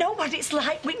 girl. You know what it's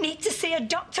like. We need to see a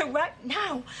doctor right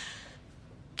now.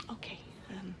 Okay.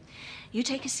 You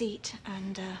take a seat,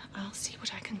 and I'll see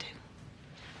what I can do.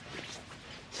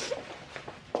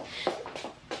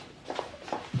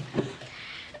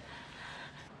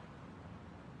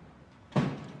 Hey,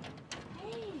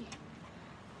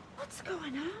 what's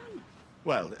going on?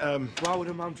 Well, Why would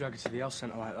a mum drag her to the health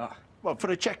centre like that? well,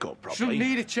 for a checkup, She probably.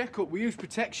 doesn't need a checkup. We use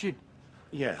protection.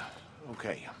 Yeah,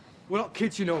 okay. We're not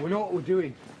kids, you know. We know what we're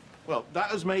doing. Well,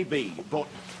 that as may be, but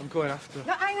I'm going after her.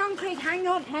 No, hang on, Craig, hang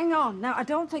on. Now, I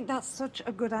don't think that's such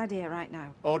a good idea right now.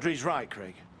 Audrey's right,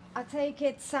 Craig. I take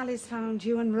it Sally's found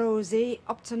you and Rosie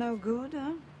up to no good,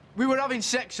 huh? We were having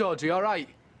sex, Audrey, all right?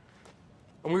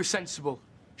 And we were sensible.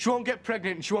 She won't get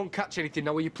pregnant and she won't catch anything.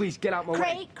 Now, will you please get out my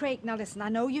way? Craig, now listen, I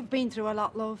know you've been through a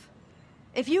lot, love.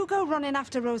 If you go running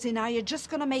after Rosie now, you're just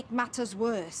gonna make matters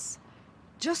worse.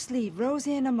 Just leave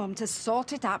Rosie and her mum to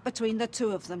sort it out between the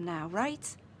two of them now,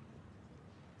 right?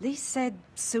 Lee said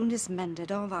soon as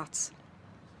mended, all that.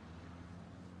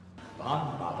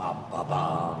 Bum, ba, bum, ba,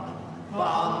 bum.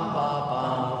 Bum, ba,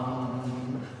 bum.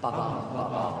 Ba, bum, ba,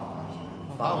 bum.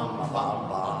 Bum, ba, bum,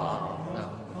 ba.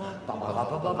 Bum, ba, ba,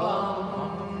 ba,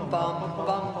 bum. Bum, bum,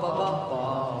 ba, ba,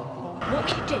 bum. What we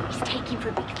should do is take him for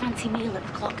a big fancy meal at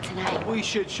the clock tonight. We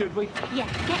should we? Yeah,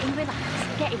 get him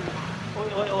relaxed. Get him there.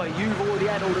 Oi, you've already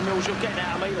had all the meals you're getting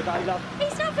out of me today, love.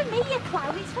 It's not for me, you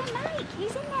clown. It's for Mike.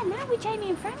 He's in there now with Jamie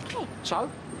and Frankie.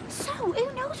 So? So,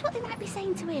 who knows what they might be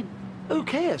saying to him? Who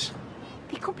cares?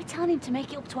 They could be telling him to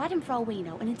make it up to Adam for all we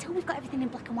know, and until we've got everything in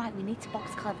black and white, we need to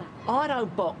box clever. I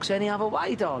don't box any other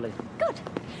way, darling. Good.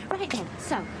 Right then,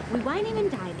 so, we wine him and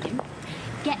dine him,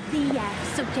 get the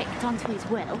subject onto his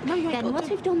will. No, you ain't then got once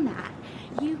to. we've done that,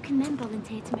 you can then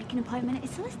volunteer to make an appointment at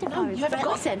his solicitor No, for us. you haven't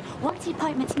got- Listen, once the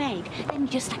appointment's made, then you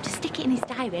just have to stick it in his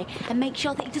diary and make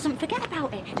sure that he doesn't forget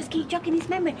about it. Just keep jogging his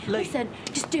memory. Listen,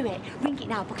 just do it. Ring it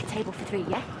now, book a table for 3,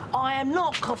 yeah? I am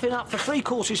not coughing up for 3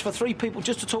 courses for 3 people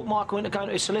just to talk Michael into going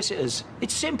to his solicitors.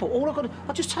 It's simple. All I've got to...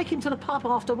 I'll just take him to the pub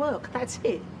after work. That's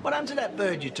it. What happened to that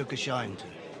bird you took a shine to?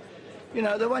 You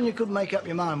know, the one you couldn't make up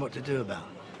your mind what to do about.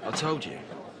 I told you.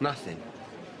 Nothing.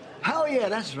 Oh, yeah,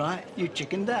 that's right. You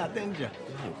chickened out, didn't you?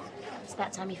 It's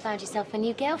about time you found yourself a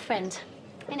new girlfriend.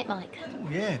 Ain't it, Mike?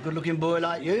 Yeah, good-looking boy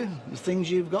like you. The things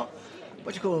you've got.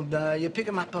 What you call them? You pick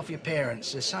them up off your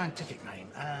parents. A scientific name.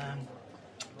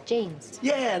 Jeans.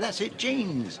 Yeah, that's it,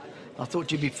 jeans. I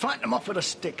thought you'd be fighting them off with a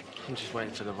stick. I'm just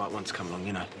waiting for the right one to come along,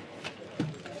 you know.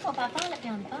 What about Violet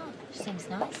behind the bar? She seems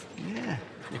nice. Yeah,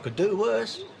 you could do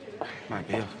worse.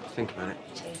 Maybe. I'll think about it.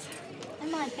 Jeez. I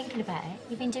don't mind thinking about it.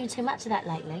 You've been doing too much of that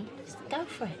lately. Just go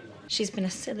for it. She's been a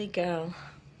silly girl.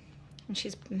 And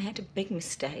she's made a big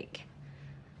mistake.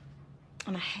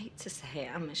 And I hate to say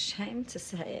it, I'm ashamed to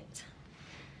say it.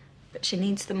 But she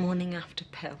needs the morning after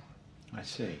pill. I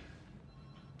see.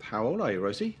 How old are you,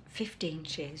 Rosie? 15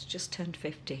 she is, just turned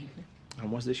 15.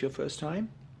 And was this your first time?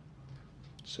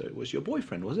 So it was your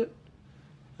boyfriend, was it?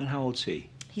 And how old's he?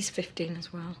 He's 15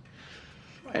 as well.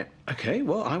 Right, okay,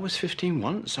 well, I was 15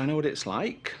 once. I know what it's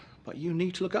like. But you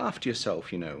need to look after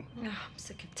yourself, you know. Oh, I'm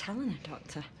sick of telling her,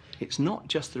 Doctor. It's not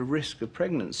just the risk of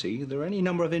pregnancy. There are any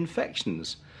number of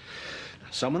infections.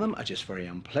 Some of them are just very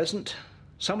unpleasant.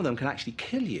 Some of them can actually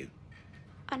kill you.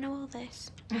 I know all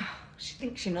this. Oh, she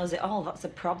thinks she knows it all. That's a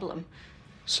problem.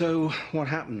 So, what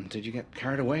happened? Did you get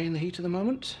carried away in the heat of the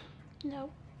moment? No,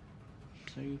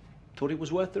 So you thought it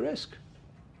was worth the risk?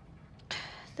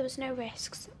 there was no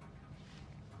risks.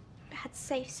 I had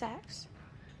safe sex.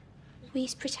 We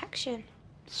used protection.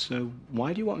 So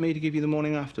why do you want me to give you the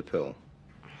morning after pill?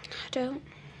 I don't.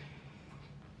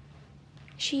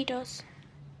 She does.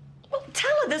 Well,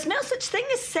 tell her there's no such thing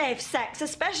as safe sex,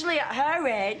 especially at her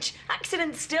age.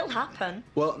 Accidents still happen.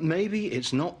 Well, maybe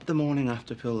it's not the morning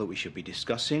after pill that we should be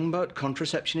discussing, but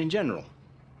contraception in general.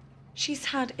 She's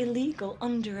had illegal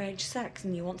underage sex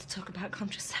and you want to talk about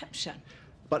contraception?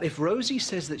 But if Rosie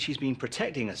says that she's been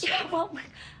protecting herself... Yeah, well,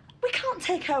 we can't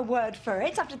take her word for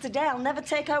it. After today, I'll never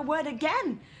take her word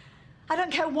again. I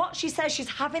don't care what she says, she's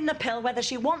having the pill, whether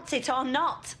she wants it or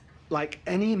not. Like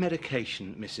any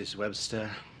medication, Mrs. Webster,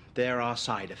 there are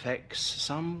side effects,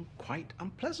 some quite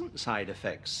unpleasant side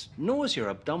effects. Nausea,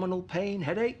 abdominal pain,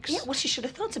 headaches. Yeah, well, she should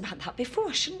have thought about that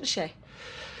before, shouldn't she?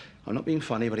 I'm not being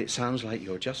funny, but it sounds like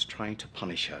you're just trying to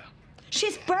punish her.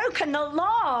 She's broken the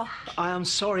law. I am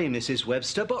sorry, Mrs.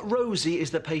 Webster, but Rosie is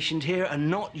the patient here and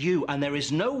not you, and there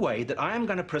is no way that I am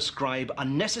going to prescribe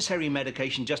unnecessary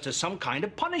medication just as some kind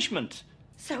of punishment.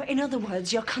 So, in other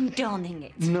words, you're condoning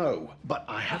it? No, but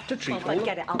I have to treat Well,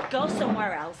 get it. I'll go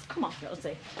somewhere else. Come on,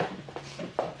 Rosie.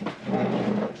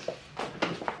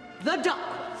 The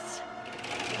doctors.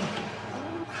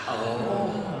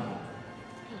 Oh,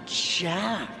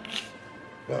 Jack.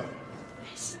 What?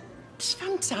 It's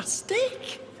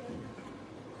fantastic.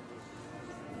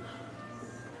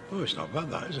 Oh, it's not bad,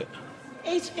 that, is it?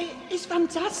 It's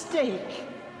fantastic.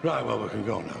 Right, well, we can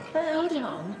go now. Hold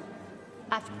on.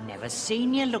 I've never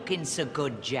seen you looking so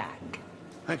good, Jack.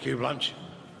 Thank you, Blanche.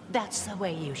 That's the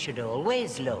way you should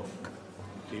always look.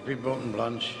 Keep it buttoned,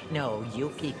 Blanche. No,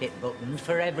 you keep it buttoned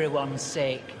for everyone's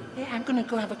sake. Yeah, I'm gonna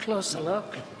go have a closer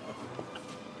look.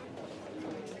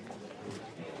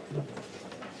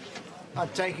 I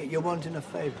take it you're wanting a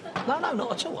favour. No,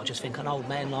 not at all. I just think an old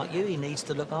man like you, he needs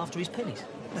to look after his pennies.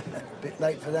 Bit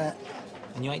late for that.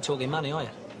 And you ain't talking money, are you?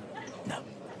 No.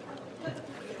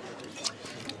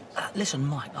 Listen,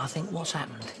 Mike, I think what's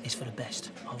happened is for the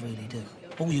best. I really do.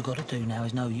 All you got to do now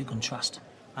is know you can trust,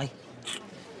 eh?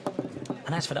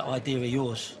 And as for that idea of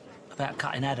yours about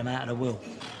cutting Adam out of the will,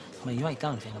 I mean, you ain't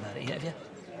done anything about it yet, have you?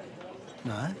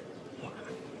 No.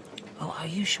 Oh, are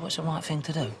you sure it's the right thing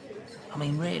to do? I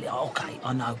mean, really? OK,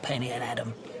 I know Penny and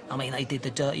Adam. I mean, they did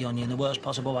the dirty on you in the worst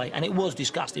possible way, and it was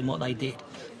disgusting what they did.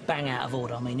 Bang out of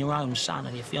order. I mean, your own son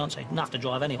and your fiancée, enough to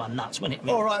drive anyone nuts, wasn't it?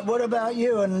 Really? All right, what about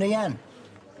you and Leanne?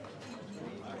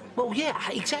 Well, yeah,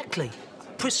 exactly.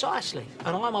 Precisely.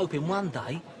 And I'm hoping one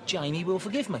day Jamie will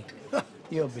forgive me.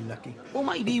 You'll be lucky. Well,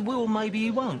 maybe he will, maybe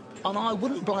he won't. And I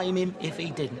wouldn't blame him if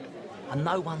he didn't. And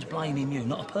no one's blaming you.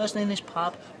 Not a person in this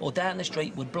pub or down the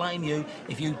street would blame you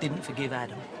if you didn't forgive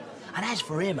Adam. And as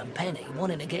for him and Penny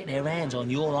wanting to get their hands on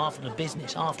your half of the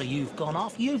business after you've gone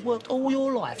off, you've worked all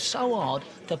your life so hard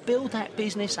to build that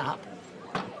business up.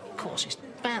 Of course, it's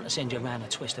bound to send you around a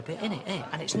twist a bit, isn't it? Eh?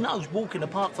 And it's no walk in the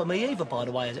park for me either, by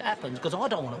the way, as it happens, because I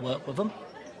don't want to work with them.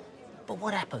 But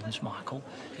what happens, Michael,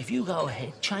 if you go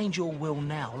ahead, change your will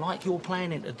now, like you're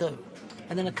planning to do,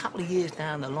 and then a couple of years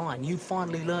down the line, you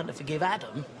finally learn to forgive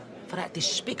Adam for that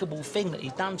despicable thing that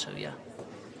he's done to you?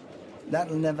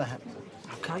 That'll never happen.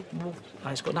 OK, well,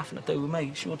 it's got nothing to do with me.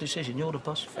 It's your decision. You're the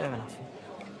boss. Fair enough.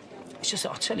 It's just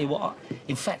that I tell you what,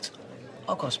 in fact,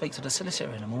 I've got to speak to the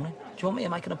solicitor in the morning. Do you want me to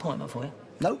make an appointment for you?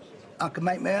 Nope. I can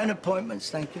make my own appointments,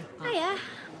 thank you. Hiya.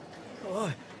 All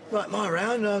right. Right, my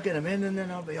round, I'll get them in and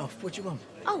then I'll be off. What do you want?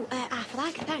 Oh, half a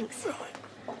lager, thanks.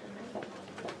 Right.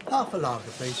 Half a lager,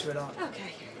 please, sweetheart. OK.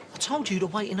 I told you to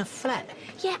wait in a flat.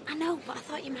 Yeah, I know, but I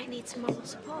thought you might need some moral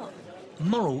support.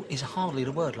 Moral is hardly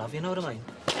the word, love, you know what I mean?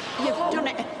 You've done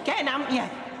it again, haven't you?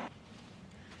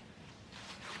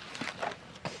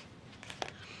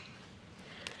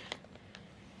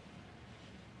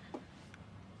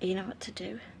 You know what to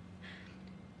do.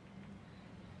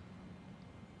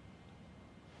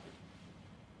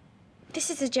 This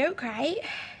is a joke, right?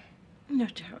 No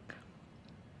joke.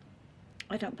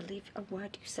 I don't believe a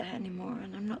word you say anymore,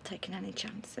 and I'm not taking any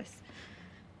chances.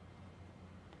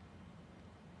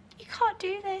 You can't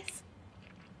do this.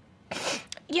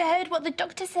 You heard what the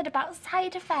doctor said about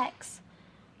side effects.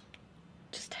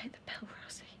 Just take the pill,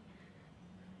 Rosie.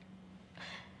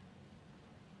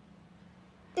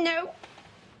 No.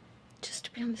 Just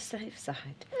to be on the safe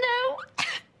side. No.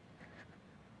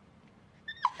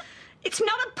 It's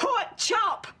not a pork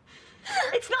chop!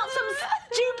 It's not some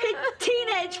stupid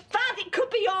teenage fad. It could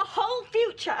be your whole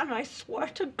future. And I swear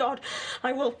to God,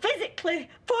 I will physically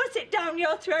force it down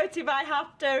your throat if I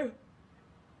have to.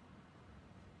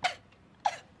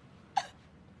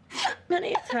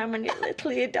 Many a time when you're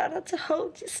little, your dad had to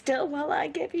hold you still while I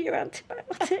gave you your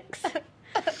antibiotics.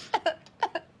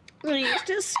 You used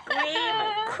to scream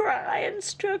and cry and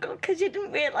struggle because you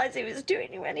didn't realise it was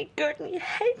doing you any good and you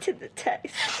hated the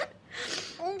taste.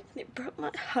 It broke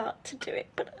my heart to do it,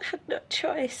 but I had no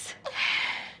choice.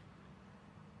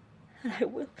 And I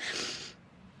will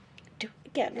do it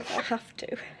again if I have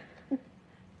to.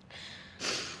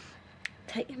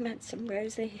 Take your medicine,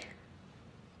 Rosie.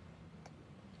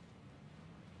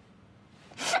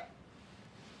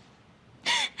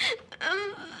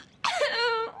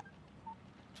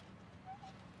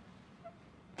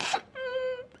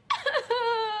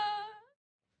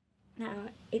 Now,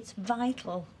 it's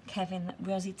vital, Kevin, that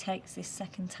Rosie takes this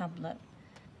second tablet.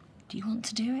 Do you want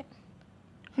to do it?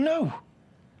 No.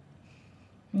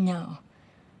 No.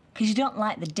 Because you don't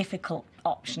like the difficult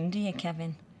option, do you,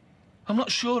 Kevin? I'm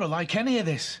not sure I like any of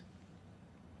this.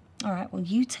 All right, well,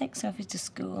 you take Sophie to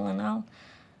school and I'll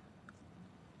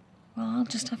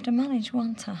just have to manage,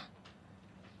 won't I?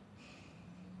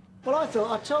 Well, I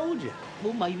thought I told you.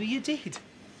 Well, maybe you did.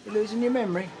 You're losing your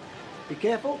memory. Be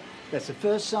careful. That's the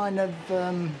first sign of,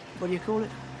 what do you call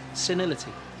it?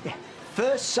 Senility. Yeah,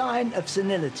 first sign of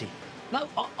senility. No,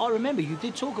 I remember you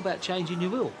did talk about changing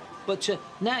your will, but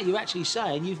now you're actually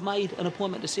saying you've made an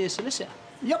appointment to see a solicitor.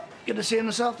 Yep, going to see him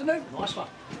this afternoon. Nice one.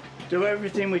 Do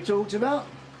everything we talked about.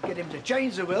 Get him to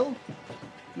change the will.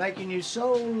 Making you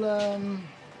sole, oh,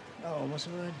 what's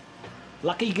the word?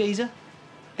 Lucky geezer.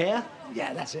 Heir.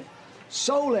 Yeah, that's it.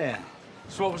 Sole heir.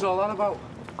 So what was all that about?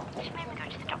 She made me go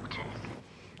to the doctor's.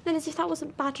 Then, as if that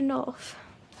wasn't bad enough,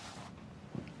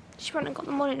 she went and got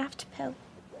the morning after pill.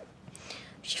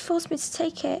 She forced me to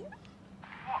take it.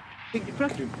 Think you're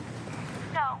pregnant?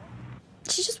 No.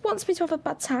 She just wants me to have a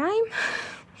bad time. Is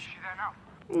she there now?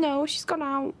 No, she's gone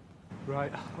out.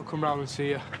 Right, I'll come round and see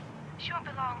you. She won't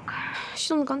be long.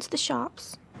 She's only gone to the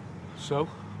shops. So,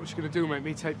 what's she going to do, make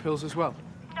me take pills as well?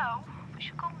 No, but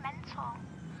she'll go mental.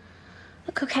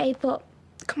 Look, okay, but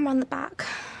come round the back.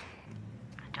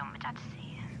 I don't want my dad to see you.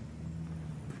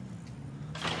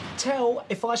 Tell,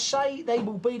 if I say they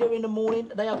will be there in the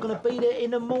morning, they are going to be there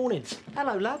in the morning.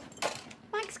 Hello, love.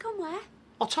 Mike's gone where?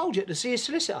 I told you to see a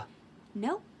solicitor.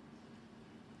 No,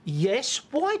 Yes?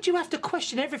 Why do you have to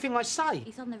question everything I say?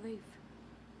 he's on the roof.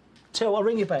 Tell, I'll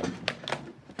ring you back.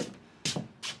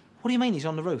 What do you mean he's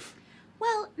on the roof?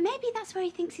 Well, maybe that's where he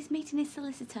thinks he's meeting his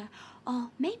solicitor. Or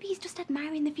maybe he's just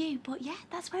admiring the view. But yeah,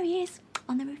 that's where he is,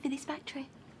 on the roof of this factory.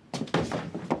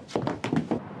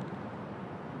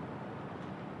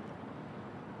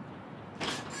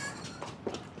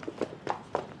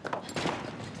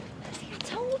 See, I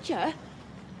told you.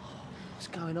 What's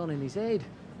going on in his head?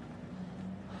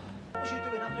 What was you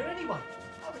doing up there anyway?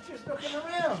 I was just looking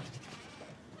around.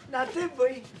 Now, did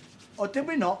we, or did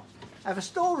we not, have a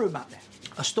storeroom up there?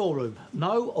 A storeroom.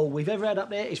 No, all we've ever had up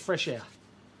there is fresh air.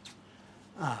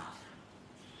 Ah.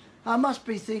 I must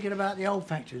be thinking about the old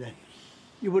factory then.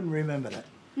 You wouldn't remember that.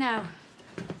 No.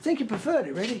 Think you preferred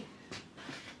it, really?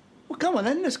 Well, come on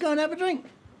then, let's go and have a drink.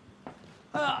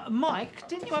 Mike,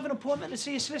 didn't you have an appointment to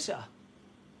see a solicitor?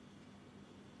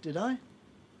 Did I?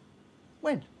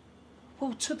 When?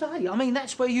 Well, today. I mean,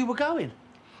 that's where you were going.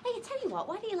 Hey, I tell you what,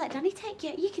 why don't you let Danny take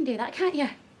you? You can do that, can't you?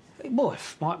 Well,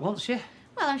 if Mike wants you.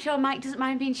 Well, I'm sure Mike doesn't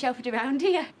mind being chauffeured around, do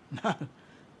you?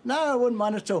 No, I wouldn't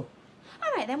mind at all.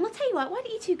 All right, then, we'll tell you what, why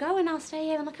don't you two go and I'll stay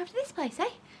here and look after this place, eh?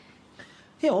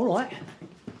 Yeah, all right.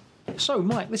 So,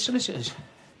 Mike, this solicitor's,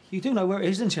 you do know where it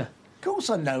is, don't you? Of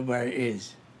course I know where it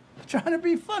is. I'm trying to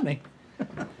be funny.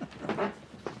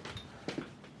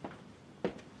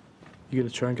 You going to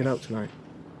try and get out tonight?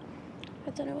 I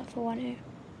don't know if I want to.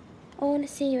 I want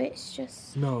to see you, it's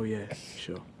just... No, yeah,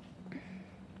 sure.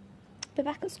 Be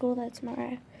back at school though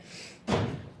tomorrow.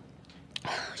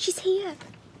 She's here.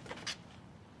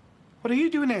 What are you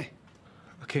doing here?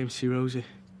 I came to see Rosie.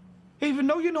 Even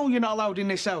though you know you're not allowed in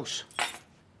this house.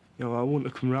 You know, I wouldn't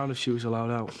have come round if she was allowed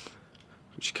out.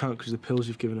 But she can't because of the pills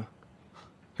you've given her.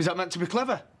 Is that meant to be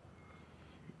clever?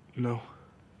 No.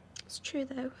 It's true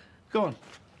though. Go on.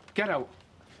 Get out.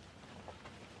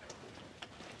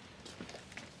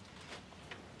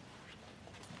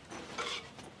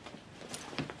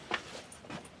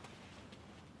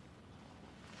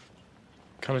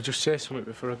 Can I just say something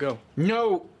before I go?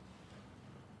 No!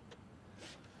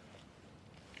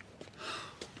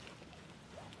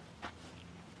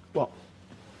 What?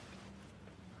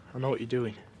 I know what you're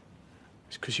doing.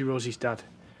 It's because you're Rosie's dad.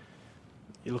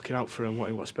 You're looking out for her and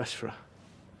wanting what's best for her.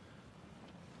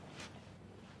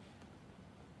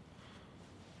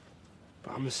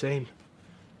 But I'm the same.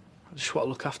 I just want to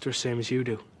look after her same as you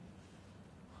do.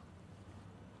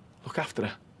 Look after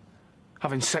her?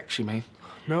 Having sex, you mean?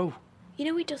 No. You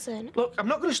know he doesn't. Look, I'm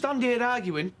not going to stand here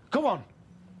arguing. Go on.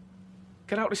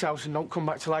 Get out of this house and don't come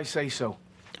back till I say so.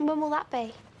 And when will that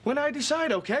be? When I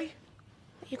decide, OK?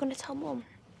 You're going to tell Mum?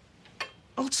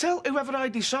 I'll tell whoever I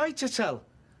decide to tell.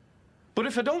 But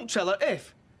if I don't tell her,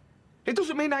 it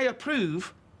doesn't mean I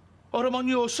approve or I'm on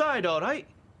your side, all right?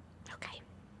 OK.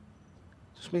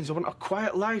 Just means I want a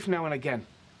quiet life now and again.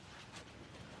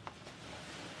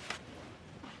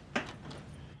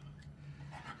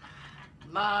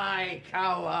 Mike,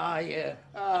 how are you?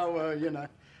 Oh, well, you know.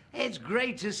 It's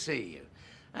great to see you.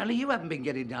 Only you haven't been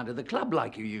getting down to the club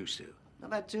like you used to.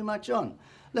 I've had too much on.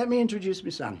 Let me introduce my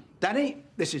son. Danny,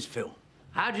 this is Phil.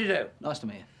 How do you do? Nice to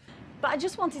meet you. But I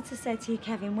just wanted to say to you,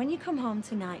 Kevin, when you come home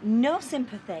tonight, no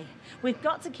sympathy. We've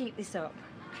got to keep this up.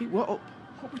 Keep what up?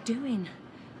 What we're doing.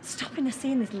 Stopping us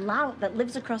seeing this lout that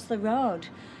lives across the road.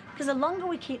 Because the longer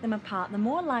we keep them apart, the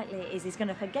more likely it is he's going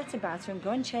to forget about her and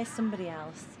go and chase somebody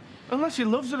else. Unless he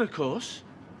loves her, of course.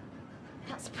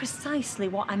 That's precisely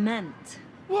what I meant.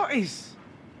 What is?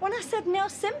 When I said no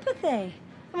sympathy.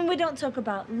 I mean, we don't talk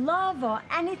about love or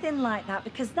anything like that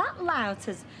because that lout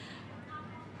has...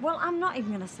 Well, I'm not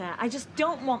even going to say it. I just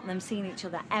don't want them seeing each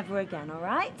other ever again, all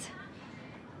right?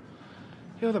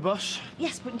 You're the boss.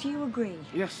 Yes, but do you agree?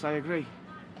 Yes, I agree.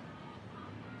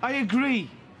 I agree.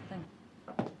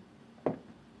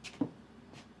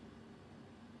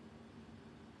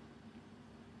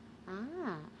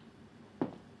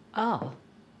 Ah.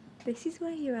 This is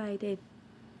where you're hiding.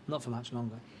 Not for much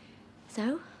longer.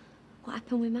 So, what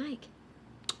happened with Mike?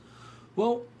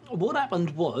 Well, what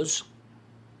happened was,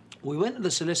 we went to the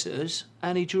solicitors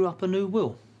and he drew up a new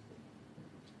will.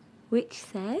 Which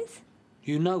says?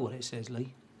 You know what it says,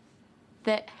 Lee.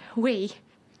 That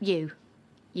you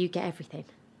get everything.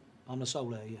 I'm the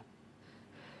sole heir, yeah.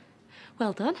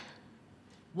 Well done.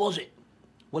 Was it?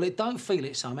 Well, it don't feel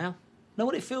it somehow. Know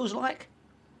what it feels like?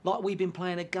 Like we've been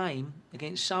playing a game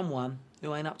against someone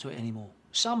who ain't up to it anymore.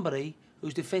 Somebody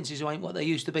whose defences ain't what they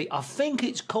used to be. I think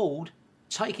it's called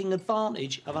taking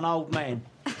advantage of an old man.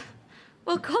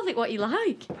 Well, call it what you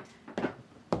like.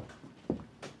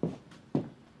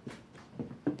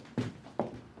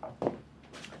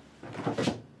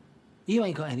 You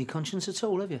ain't got any conscience at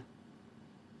all, have you?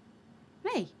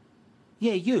 Me?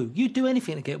 Yeah, you. You'd do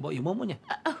anything to get what you want, wouldn't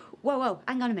you? Whoa,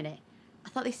 hang on a minute. I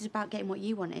thought this was about getting what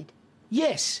you wanted.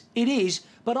 Yes, it is,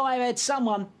 but I had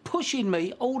someone pushing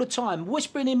me all the time,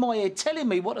 whispering in my ear, telling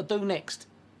me what to do next.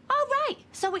 Oh, right.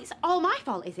 So it's all my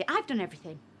fault, is it? I've done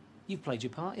everything. You've played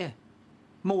your part, yeah.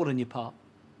 More than your part.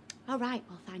 All right,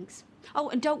 well, thanks. Oh,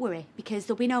 and don't worry, because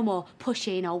there'll be no more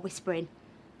pushing or whispering.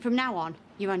 From now on,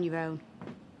 you're on your own.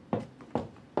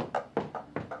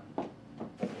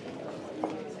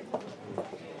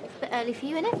 Bit early for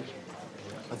you, innit?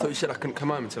 I thought you said I couldn't come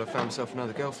home until I found myself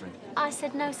another girlfriend. I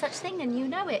said no such thing, and you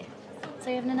know it. So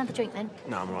you're having another drink, then?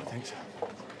 No, I'm all right, thanks.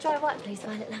 Dry white, please,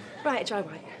 Violet. Right, dry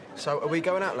white. So, are we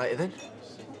going out later, then?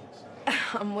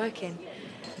 I'm working.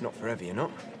 Not forever, you're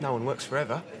not. No one works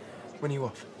forever. When are you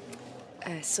off?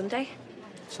 Sunday?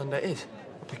 Sunday it is.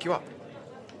 I'll pick you up.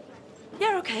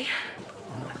 Yeah, OK.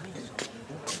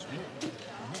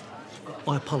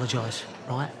 I apologise,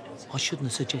 right? I shouldn't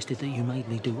have suggested that you made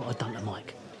me do what I'd done to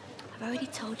Mike. I've already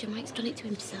told you Mike's done it to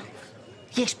himself.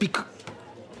 Yes,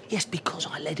 because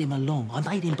I led him along. I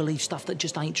made him believe stuff that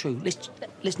just ain't true.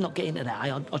 Let's not get into that,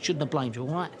 eh? I shouldn't have blamed you,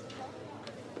 all right?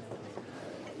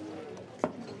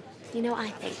 You know what I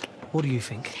think? What do you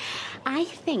think? I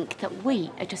think that we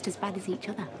are just as bad as each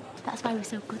other. That's why we're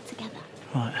so good together.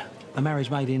 Right. A marriage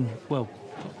made in, well,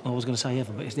 I was going to say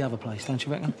heaven, but it's the other place, don't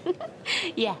you reckon?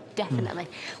 Yeah, definitely.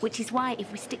 Which is why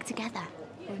if we stick together,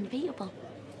 we're unbeatable.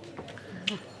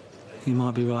 You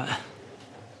might be right.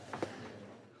 Come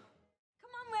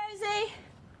on, Rosie.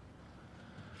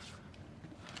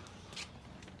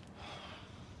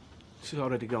 She's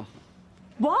already gone.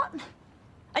 What?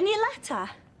 And your letter?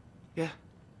 Yeah.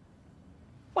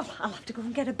 Well, I'll have to go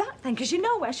and get her back then, because you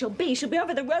know where she'll be. She'll be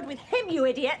over the road with him, you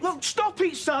idiot. Look, stop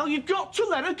it, Sal. You've got to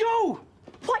let her go.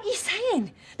 What are you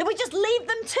saying? That we just leave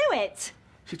them to it?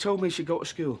 She told me she'd go to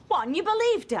school. What, and you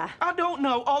believed her? I don't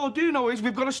know. All I do know is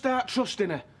we've got to start trusting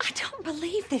her. I don't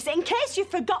believe this. In case you've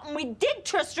forgotten, we did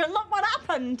trust her and look what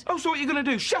happened. Oh, so what are you going to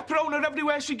do? Chaperone her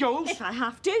everywhere she goes? If I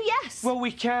have to, yes. Well,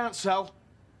 we can't, Sal.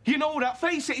 You know that.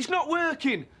 Face it, it's not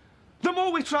working. The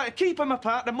more we try to keep them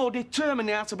apart, the more determined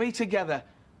they are to be together.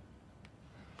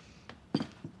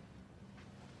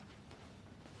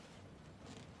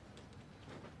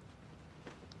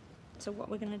 So what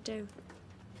we're going to do?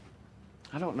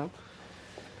 I don't know.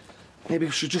 Maybe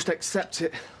we should just accept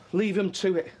it. Leave them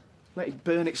to it. Let it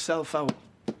burn itself out.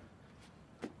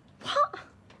 What?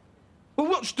 Well,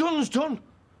 what's done's done.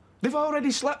 They've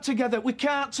already slept together. We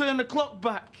can't turn the clock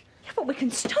back. Yeah, but we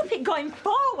can stop it going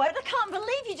forward. I can't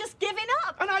believe you're just giving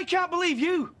up. And I can't believe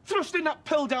you thrusting that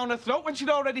pill down her throat when she'd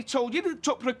already told you that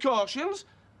took precautions.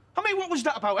 I mean, what was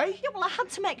that about, eh? Yeah, well, I had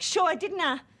to make sure, didn't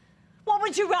I? What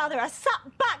would you rather? I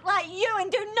sat back like you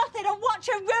and do nothing and watch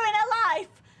her ruin her life?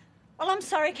 Well, I'm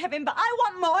sorry, Kevin, but I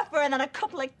want more for her than a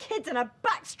couple of kids and a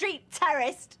backstreet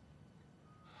terrace.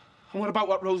 And what about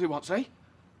what Rosie wants, eh?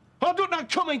 I don't know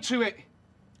coming to it.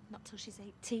 Not till she's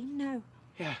 18, no.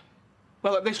 Yeah.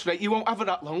 Well, at this rate, you won't have her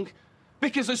that long.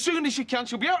 Because as soon as she can,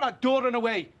 she'll be out that door and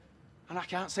away. And I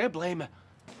can't say I blame her.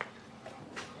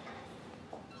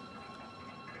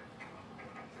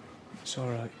 It's all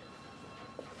right.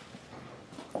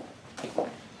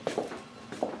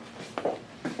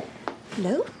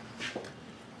 Hello?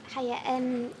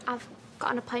 Hiya, I've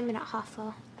got an appointment at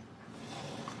 4:30.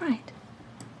 Right.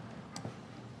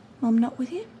 Mum not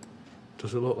with you?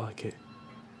 Does it look like it?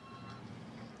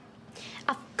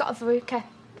 I've got a verruca.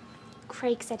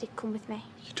 Craig said he'd come with me.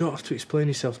 You don't have to explain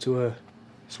yourself to her.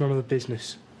 It's none of her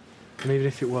business. And even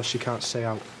if it was, she can't stay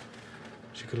out.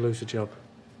 She could lose her job.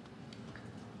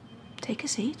 Take a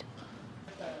seat.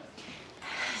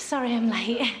 Sorry I'm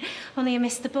late. Only I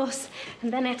missed the bus.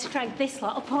 And then I had to drag this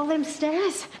lot up all them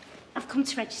stairs. I've come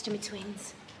to register my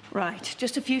twins. Right,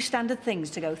 just a few standard things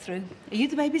to go through. Are you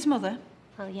the baby's mother?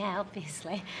 Well, yeah,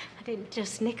 obviously. I didn't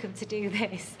just nick them to do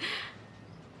this.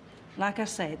 Like I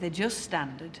say, they're just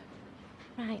standard.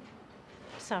 Right.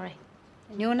 Sorry.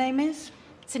 And your name is?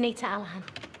 Sunita Alahan.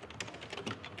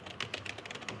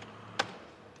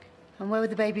 And where were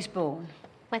the babies born?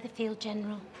 Weatherfield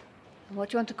General. And what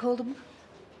do you want to call them?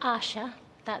 Asha,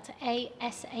 that's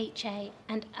A-S-H-A,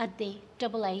 and Adi,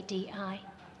 A-A-D-I.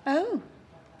 Oh.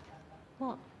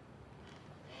 What?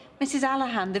 Mrs.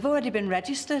 Alahan, they've already been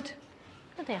registered.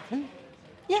 No, they haven't.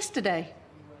 Yesterday.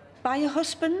 By your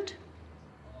husband?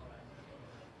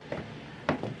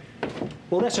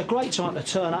 Well, that's a great time to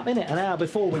turn up, isn't it? An hour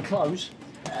before we close.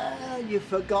 You've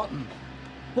forgotten.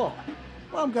 What?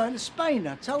 Well, I'm going to Spain,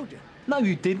 I told you. No,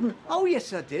 you didn't. Oh,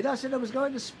 yes, I did. I said I was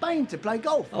going to Spain to play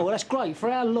golf. Oh, well, that's great.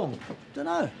 For how long?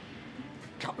 Dunno.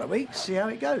 Couple of weeks, see how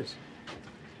it goes.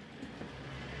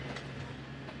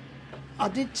 I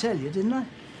did tell you, didn't I?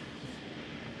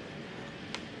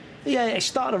 Yeah, it's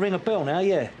starting to ring a bell now,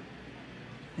 yeah.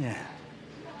 Yeah.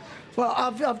 Well,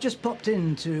 I've just popped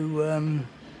in to,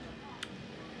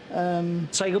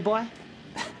 Say goodbye?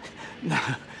 No,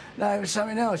 it was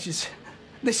something else.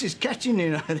 This is catching,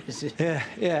 you know, this is... Yeah,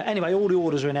 yeah. Anyway, all the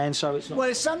orders are in hand, so it's not... Well,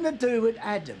 it's something to do with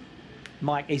Adam.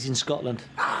 Mike, he's in Scotland.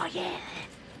 Oh, yeah.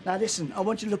 Now, listen, I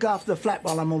want you to look after the flat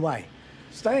while I'm away.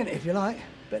 Stay in it if you like.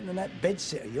 Better than that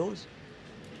bedsit of yours.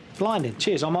 Blinding.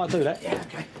 Cheers, I might do that. Yeah,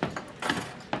 OK.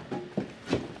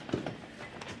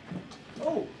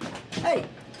 Oh, hey,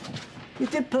 you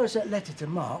did post that letter to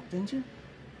Mark, didn't you?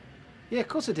 Yeah, of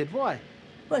course I did. Why?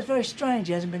 Well, it's very strange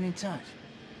he hasn't been in touch.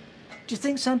 Do you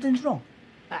think something's wrong?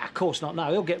 Of course not,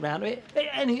 no. He'll get round to it.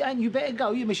 And you better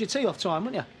go. You miss your tea off time,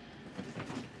 wouldn't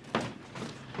you?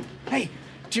 Hey,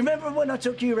 do you remember when I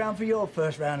took you round for your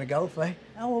first round of golf, eh?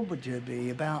 How old would you be?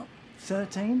 About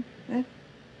 13? Eh?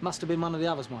 Must have been one of the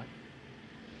others, Mike.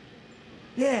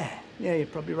 Yeah, you're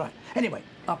probably right. Anyway,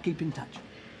 I'll keep in touch.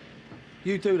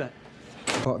 You do that.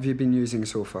 What have you been using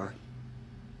so far?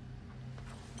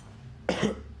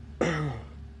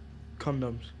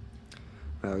 Condoms.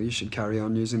 Well, you should carry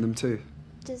on using them too.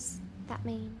 Does that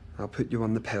mean? I'll put you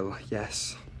on the pill,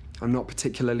 yes. I'm not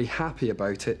particularly happy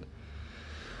about it,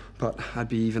 but I'd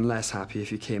be even less happy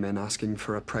if you came in asking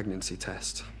for a pregnancy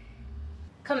test.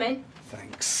 Come in.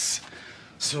 Thanks.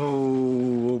 So,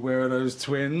 where are those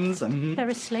twins? They're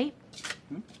asleep.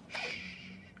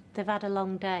 They've had a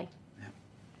long day. Yeah.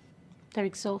 They're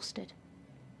exhausted,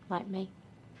 like me.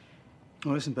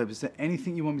 Well, listen, babe, is there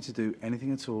anything you want me to do?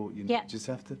 Anything at all? You Yeah. just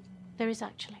have to... There is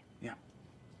actually. Yeah.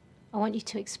 I want you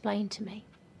to explain to me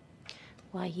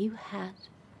why you had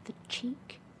the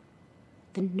cheek,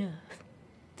 the nerve,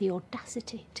 the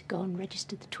audacity to go and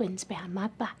register the twins behind my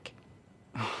back.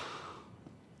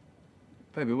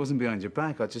 Baby, it wasn't behind your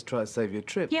back. I just tried to save you a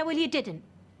trip. Yeah, well, you didn't.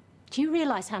 Do you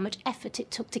realise how much effort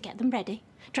it took to get them ready?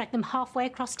 Drag them halfway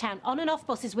across town, on and off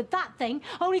buses with that thing,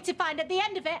 only to find at the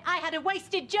end of it I had a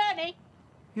wasted journey.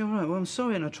 You're right. Well, I'm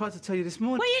sorry, and I tried to tell you this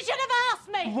morning. Well, you should have asked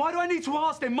me! Why do I need to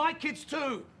ask? They're my kids too!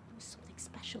 It was something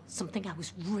special, something I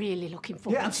was really looking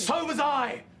forward to. Yeah, and so was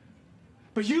I!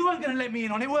 But you weren't going to let me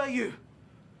in on it, were you?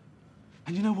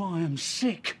 And you know why? I'm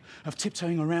sick of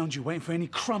tiptoeing around you, waiting for any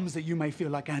crumbs that you may feel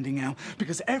like handing out.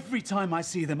 Because every time I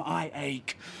see them, I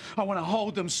ache. I want to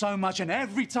hold them so much, and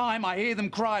every time I hear them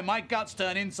cry, my guts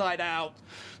turn inside out.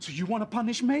 So you want to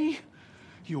punish me?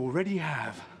 You already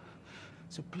have.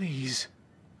 So please,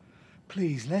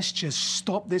 please, let's just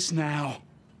stop this now.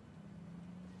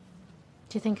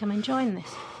 Do you think I'm enjoying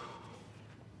this?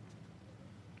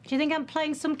 Do you think I'm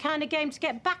playing some kind of game to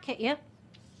get back at you?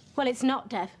 Well, it's not,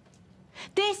 Dev.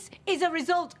 This is a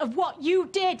result of what you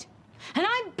did. And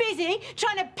I'm busy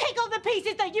trying to pick up the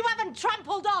pieces that you haven't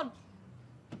trampled on.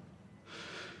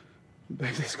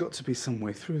 Babe, there's got to be some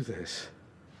way through this.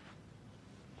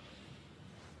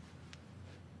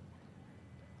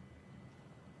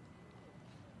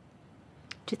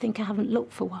 Do you think I haven't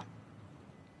looked for one?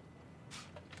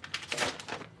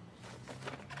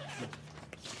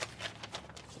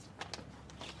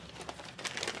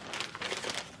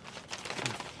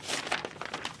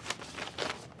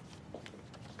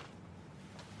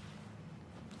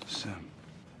 It's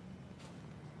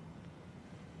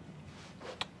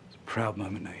a proud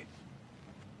moment, Nate.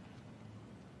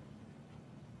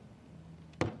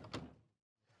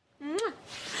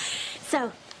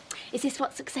 So, is this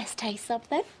what success tastes of,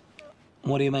 then?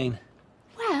 What do you mean?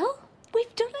 Well,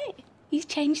 we've done it. He's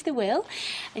changed the will,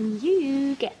 and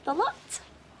you get the lot.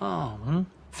 Oh,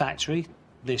 factory,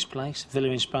 this place, villa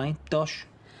in Spain, dosh.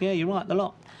 Yeah, you're right, the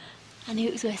lot. I knew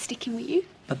it was worth sticking with you.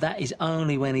 But that is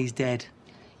only when he's dead.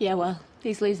 Yeah, well,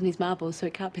 he's losing his marbles, so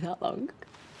it can't be that long.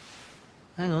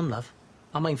 Hang on, love.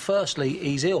 I mean, firstly,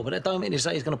 he's ill, but that don't mean to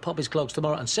say he's going to pop his clogs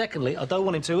tomorrow. And secondly, I don't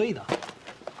want him to either.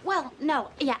 Well, no,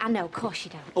 yeah, I know, of course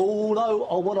you don't.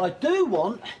 Although, what I do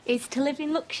want... Is to live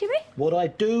in luxury? What I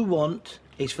do want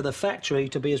is for the factory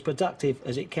to be as productive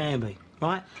as it can be,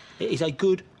 right? It is a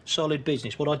good, solid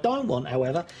business. What I don't want,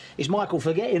 however, is Michael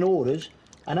forgetting orders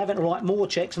and having to write more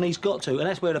cheques than he's got to, and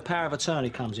that's where the power of attorney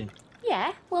comes in.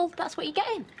 Yeah, well, that's what you're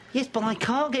getting. Yes, but I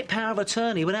can't get power of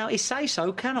attorney without his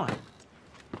say-so, can I?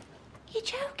 You're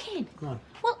joking. No.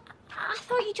 Well, I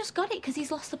thought you just got it because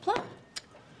he's lost the plot.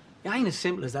 It ain't as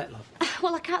simple as that, love.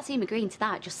 Well, I can't see him agreeing to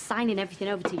that, just signing everything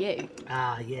over to you.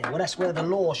 Ah, yeah, well, that's where the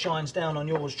law shines down on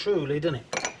yours truly, doesn't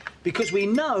it? Because we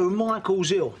know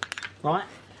Michael's ill, right?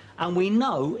 And we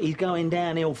know he's going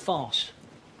downhill fast.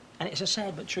 And it's a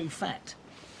sad but true fact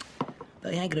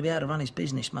that he ain't going to be able to run his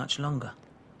business much longer.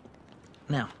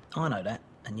 Now, I know that,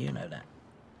 and you know that.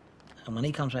 And when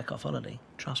he comes back off holiday,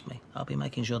 trust me, I'll be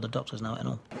making sure the doctors know it and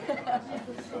all.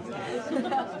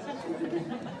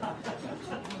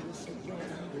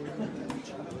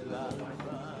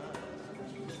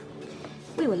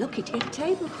 We were lucky to get a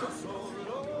table.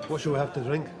 What shall we have to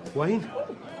drink? Wine?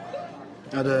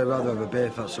 I'd rather have a beer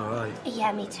if that's all right.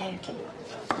 Yeah, me too.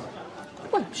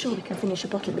 Well, I'm sure we can finish a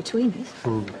bottle between us.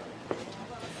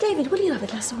 David, will you have a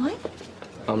glass of wine?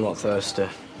 I'm not thirsty.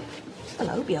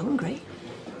 Well, I hope you're hungry.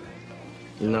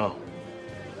 No.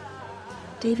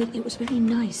 David, it was very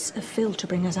nice of Phil to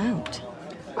bring us out.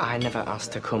 I never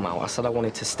asked to come out. I said I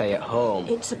wanted to stay at home.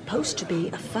 It's supposed to be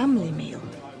a family meal.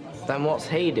 Then what's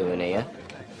he doing here?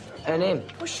 And him?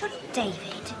 Well, shut up, David.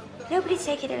 Nobody's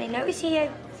taking any notice of you.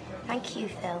 Thank you,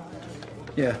 Phil.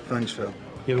 Yeah, thanks, Phil.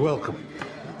 You're welcome.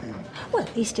 Well,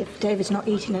 at least if David's not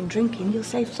eating and drinking, you'll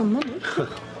save some money.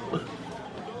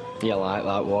 You like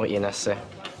that, won't you, Nessie?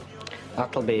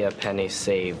 That'll be a penny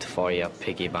saved for your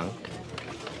piggy bank.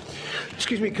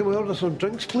 Excuse me, can we order some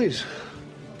drinks, please?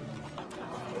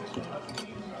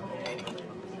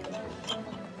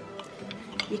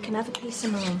 You can have a piece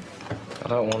of mine. I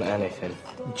don't want anything.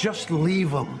 Just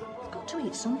leave him. Got to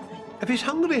eat something. If he's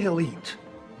hungry, he'll eat.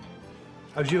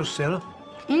 How's yours, Sarah?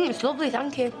 It's lovely,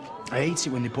 thank you. I hate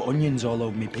it when they put onions all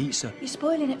over me pizza. You're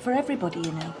spoiling it for everybody,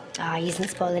 you know. Ah, he isn't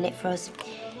spoiling it for us.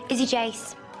 Is he,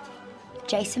 Jace?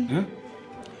 Jason? Hmm?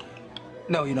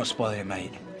 No, you're not spoiling it,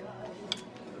 mate.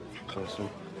 Awesome.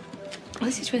 Well,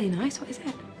 this is really nice. What is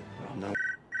it? No.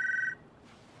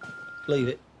 Leave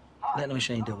it. Let the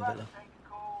machine deal with it, love.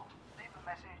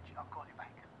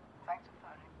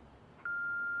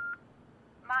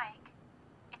 Mike,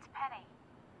 it's Penny.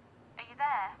 Are you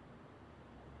there?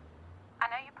 I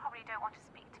know you probably don't want to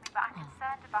speak to me, but I'm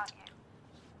concerned about you.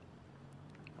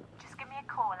 me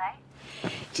a call, eh?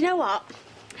 Do you know what?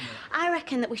 I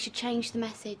reckon that we should change the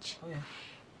message. Oh, yeah.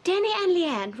 Danny and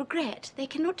Leanne regret they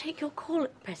cannot take your call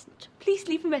at present. Please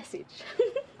leave a message.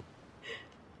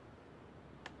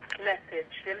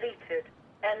 Message deleted.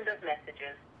 End of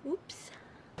messages. Oops.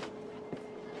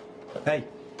 Hey.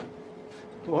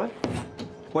 What?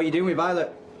 What are you doing with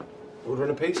Violet?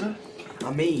 Ordering a pizza?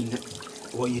 I mean,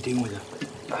 what are you doing with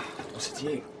her? What's it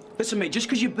to you? Listen, mate, just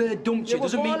because your bird dumped you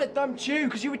doesn't mean... Violet dumped you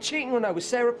because you were cheating on her with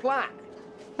Sarah Platt.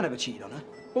 I never cheated on her.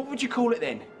 What would you call it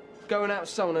then? Going out with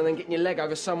someone and then getting your leg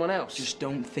over someone else? Just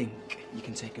don't think you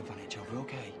can take advantage of her,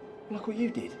 okay? Look what you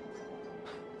did.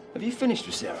 Have you finished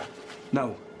with Sarah?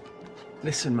 No.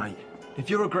 Listen, mate. If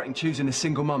you're regretting choosing a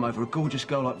single mum over a gorgeous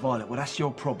girl like Violet, well, that's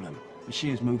your problem. But she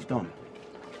has moved on.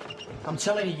 I'm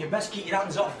telling you, you best keep your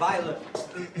hands off Violet.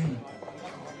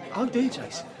 Oh, dear,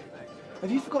 Jason. Have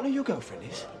you forgotten who your girlfriend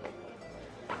is?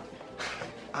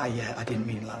 I didn't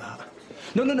mean it like that.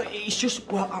 No, it's just,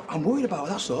 well, I'm worried about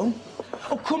her, that's all.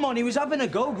 Oh, come on, he was having a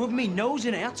go, rubbing me nose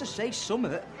in it. I had to say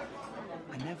something.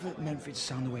 I never meant for it to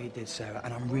sound the way it did, Sarah,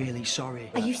 and I'm really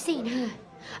sorry. Are you seeing her?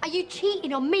 Are you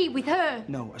cheating on me with her?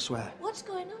 No, I swear. What's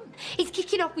going on? He's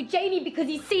kicking off with Jamie because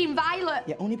he's seeing Violet.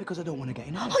 Yeah, only because I don't want to get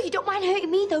in on. Oh, you don't mind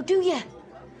hurting me, though, do you?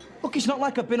 Look, it's not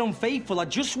like I've been unfaithful. I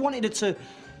just wanted her to...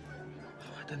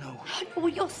 I don't know.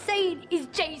 What you're saying is,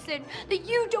 Jason, that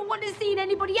you don't want to see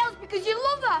anybody else because you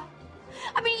love her.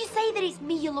 I mean, you say that it's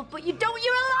me you love, but you don't.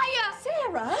 You're a liar.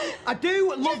 Sarah? I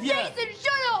do love you. Jason,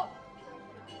 shut up.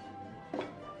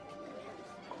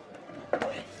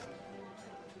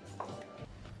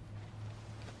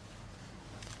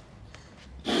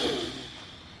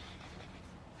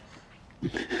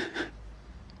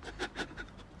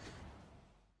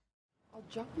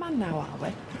 Job man now, are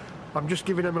we? I'm just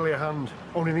giving Emily a hand.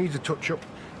 Only needs a touch-up.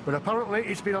 But apparently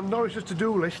it's been on Norris's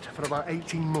to-do list for about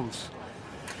 18 months.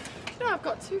 You know, I've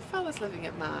got two fellas living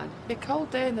at mine. Be a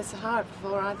cold day in the Sahara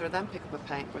before either of them pick up a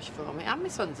paintbrush for me. And my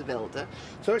son's a builder.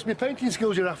 So it's my painting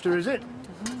skills you're after, is it?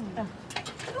 Oh,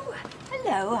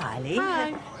 hello, Eileen.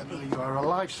 Hi. Oh, Emily, you are a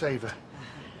lifesaver.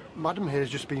 Madam here's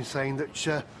just been saying that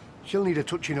she'll need a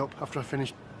touching up after I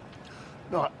finish...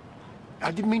 No, I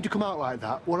didn't mean to come out like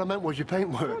that. What I meant was your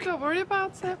paintwork. Oh, don't worry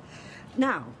about it.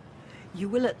 Now, you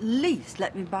will at least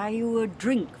let me buy you a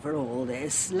drink for all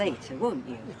this later, won't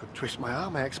you? You could twist my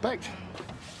arm, I expect.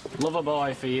 Lover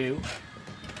boy for you.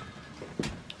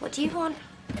 What do you want?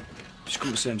 Just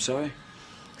come to say I'm sorry.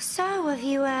 So, have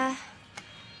you,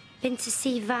 been to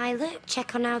see Violet?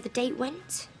 Check on how the date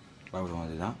went? Why would I want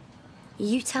to do that?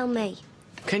 You tell me.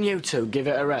 Can you two give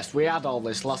it a rest? We had all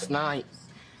this last night.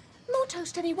 More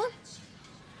toast, anyone?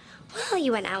 Well,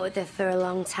 you went out with her for a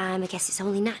long time. I guess it's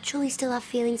only natural you still have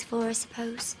feelings for her, I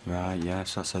suppose. Right,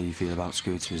 yes, that's how you feel about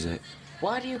Scooter, is it?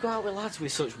 Why do you go out with lads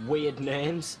with such weird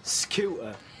names?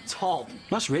 Scooter, Tom.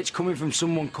 That's rich coming from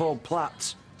someone called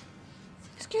Platt.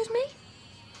 Excuse me?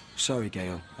 Sorry,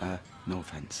 Gail. No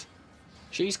offence.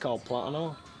 She's called Platt and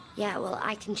all. Yeah, well,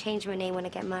 I can change my name when I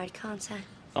get married, can't I?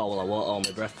 Oh, well, I won't hold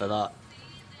my breath for that.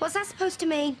 What's that supposed to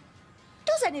mean?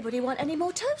 Does anybody want any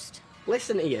more toast?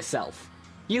 Listen to yourself.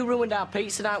 You ruined our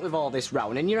pizza night with all this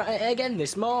rowing, and you're at it again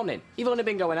this morning. You've only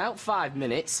been going out 5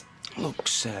 minutes. Look,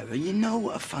 Sarah, you know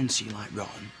what a fancy like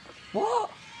rotten.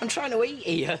 What? I'm trying to eat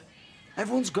here.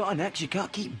 Everyone's got an ex. You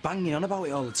can't keep banging on about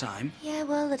it all the time. Yeah,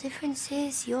 well, the difference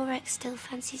is your ex still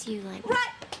fancies you like me.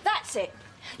 Right, that's it.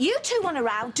 You two want a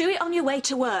row, do it on your way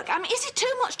to work. I mean, is it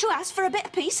too much to ask for a bit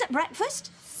of peace at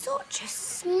breakfast? Such a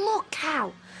smug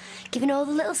cow. Giving all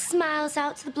the little smiles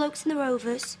out to the blokes in the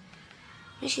Rovers.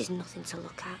 And she's nothing to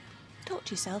look at. Talk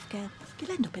to yourself, girl.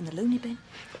 You'll end up in the loony bin.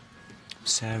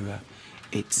 Sarah,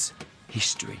 it's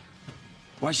history.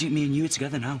 Why is it me and you are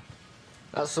together now?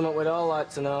 That's something we'd all like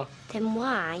to know. Then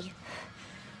why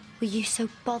were you so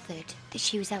bothered that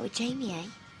she was out with Jamie, eh?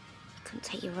 Couldn't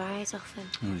take your eyes off him.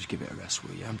 No, just give it a rest,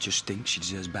 will you? I just think she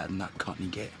deserves better than that cottony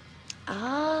git.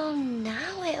 Oh,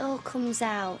 now it all comes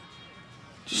out.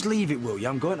 Just leave it, will you?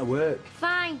 I'm going to work.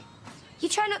 Fine. You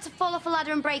try not to fall off a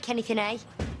ladder and break anything, eh?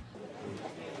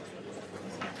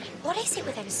 What is it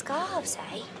with them scarves,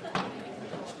 eh?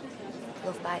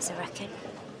 Love bites, I reckon.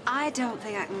 I don't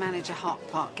think I can manage a hot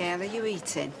pot, Gail. Are you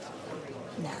eating?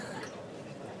 No.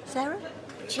 Sarah?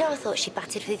 Do you know, I thought she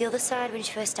batted for the other side when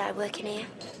she first started working here.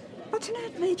 What on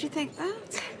earth made you think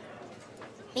that?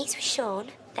 Meets with Sean,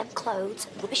 them clothes,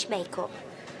 rubbish makeup.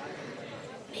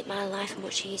 Make my life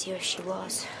much easier if she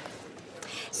was.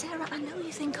 Sarah, I know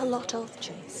you think a lot of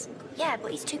Chase. Yeah,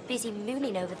 but he's too busy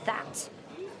mooning over that.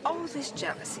 All this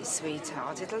jealousy,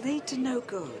 sweetheart, it'll lead to no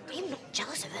good. I'm not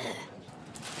jealous of her.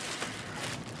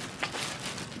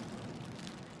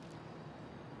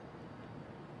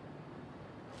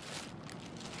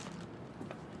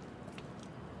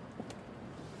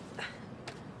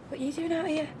 are you doing out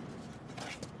here?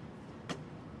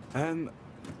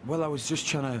 Well, I was just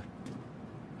trying to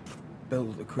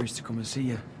build a cruise to come and see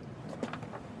you.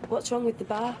 What's wrong with the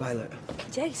bar? Violet,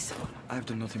 Jace. I've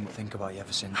done nothing but think about you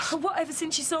ever since. What, ever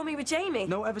since you saw me with Jamie?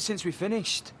 No, ever since we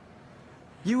finished.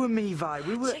 You and me, Vi,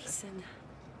 we were... Jason.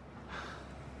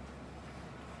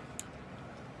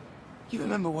 You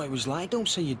remember what it was like? Don't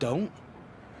say you don't.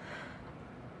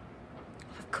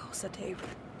 Of course I do.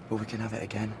 But we can have it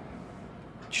again.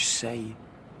 Just say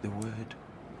the word.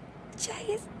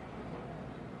 Jace.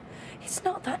 It's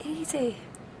not that easy.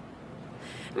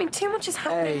 I mean, too much has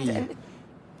happened Hey. and...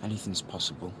 Anything's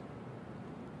possible.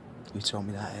 You told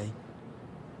me that, eh?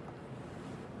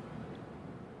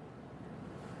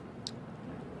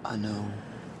 I know.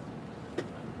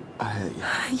 I hurt you.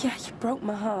 Yeah, you broke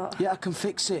my heart. Yeah, I can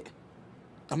fix it.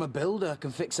 I'm a builder. I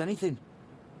can fix anything.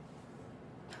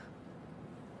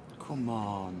 Come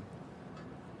on.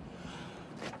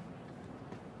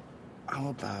 How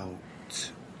about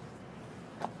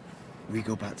we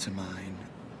go back to mine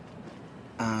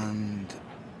and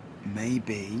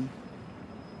maybe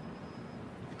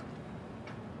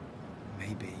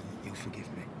you'll forgive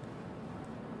me.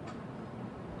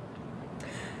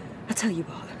 I tell you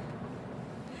what.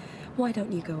 Why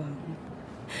don't you go home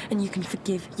and you can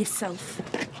forgive yourself?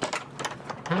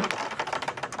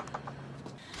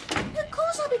 Of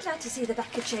course I'll be glad to see the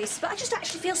back of Chase, but I just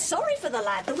actually feel sorry for the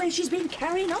lad, the way she's been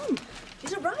carrying on.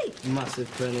 Is it right?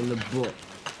 Massive pain in the butt.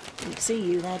 Didn't see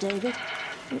you there, David.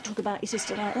 Don't talk about your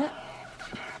sister like that.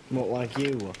 What, like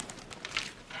you were?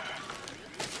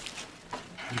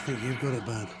 You think you've got it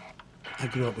bad? I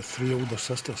grew up with 3 older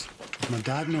sisters. With my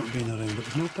dad not being around, it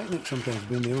was no picnic sometimes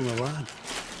being the only lad.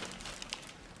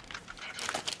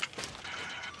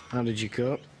 How did you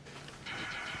cope?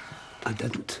 I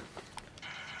didn't.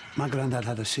 My granddad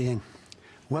had a saying,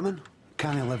 women,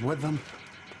 can he live with them?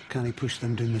 Can he push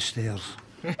them down the stairs?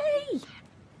 Hey!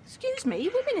 Excuse me,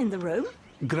 women in the room?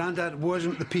 Grandad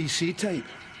wasn't the PC type.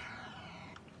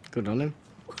 Good on him.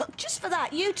 Well, just for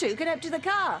that, you two can empty the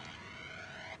car.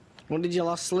 What did your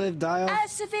last slave die of? A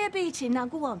severe beating, now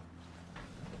go on.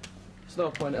 There's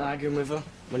no point in arguing with her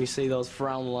when you see those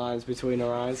frown lines between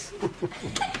her eyes.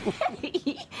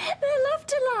 They're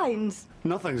laughter lines.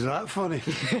 Nothing's that funny.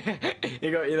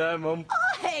 You got you there, Mum.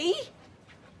 Oh, hey!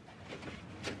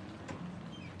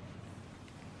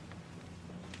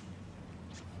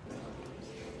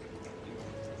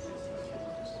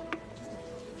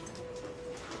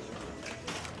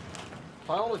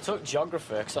 I only took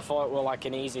geography because I thought it were like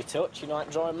an easy touch, you know, like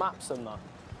drawing maps and that.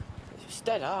 It's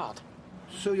dead hard.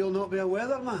 So you'll not be a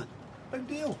weatherman? Big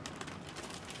deal.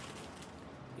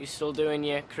 You still doing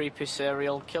your creepy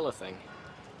serial killer thing?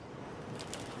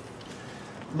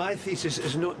 My thesis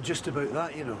is not just about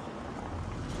that, you know.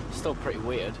 Still pretty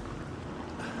weird.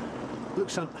 Look,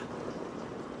 son,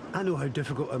 I know how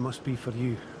difficult it must be for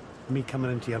you, me coming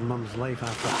into your mum's life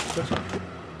after...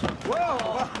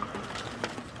 Whoa!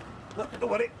 No, don't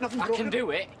worry, nothing I broken. can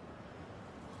do it.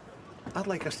 I'd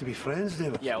like us to be friends,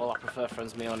 David. Yeah, well, I prefer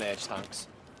friends my own age, thanks.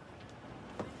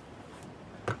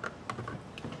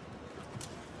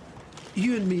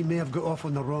 You and me may have got off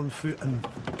on the wrong foot, and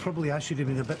probably I should have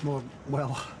been a bit more,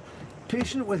 well,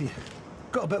 patient with you.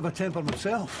 Got a bit of a temper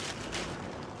myself.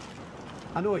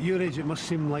 I know at your age it must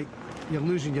seem like you're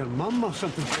losing your mum or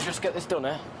something. We'll just get this done,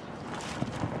 eh?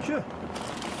 Sure.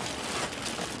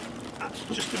 That's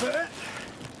just about it.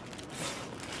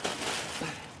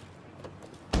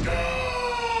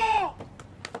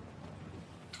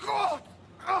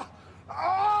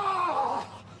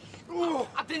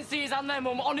 I didn't see his hand there,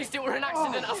 Mum. Honest, it were an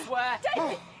accident, I swear.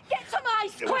 David, get some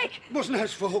ice, quick! It wasn't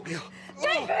his fault, Gail.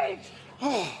 David!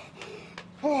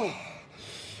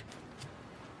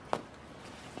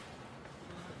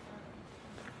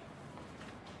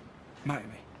 Marry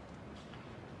me.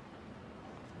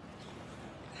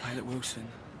 Violet Wilson,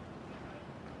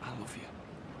 I love you.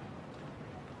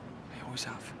 I always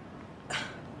have.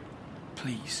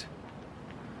 Please.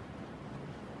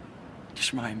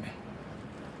 Just marry me.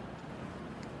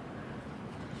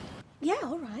 Yeah,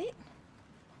 all right.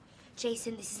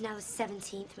 Jason, this is now the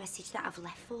 17th message that I've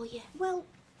left for you. Well,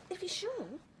 if you're sure.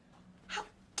 How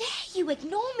dare you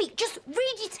ignore me? Just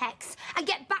read your text and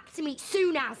get back to me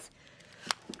soon as.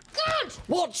 God!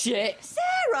 Watch it!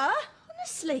 Sarah!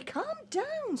 Honestly, calm down.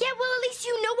 Yeah, well, at least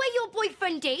you know where your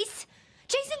boyfriend is.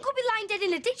 Jason could be lying dead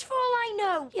in a ditch for all I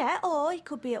know. Yeah, or he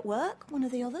could be at work, one or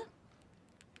the other.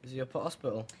 Is he up at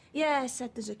hospital? Yeah,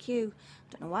 said there's a queue.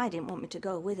 Don't know why he didn't want me to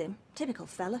go with him. Typical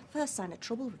fella. First sign of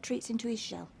trouble, retreats into his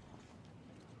shell.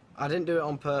 I didn't do it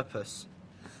on purpose.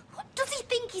 What does he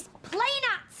think he's playing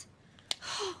at?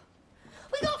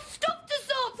 We got stuff to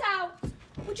sort out.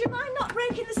 you mind not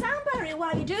breaking the sound barrier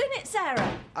while you're doing it,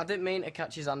 Sarah? I didn't mean to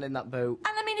catch his hand in that boot.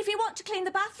 And I mean, if you want to clean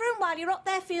the bathroom while you're up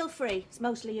there, feel free. It's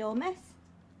mostly your mess.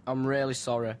 I'm really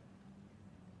sorry.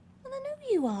 Well, I know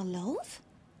you are, love.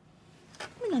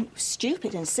 I mean, it was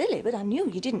stupid and silly, but I knew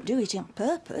you didn't do it on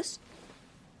purpose.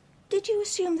 Did you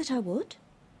assume that I would?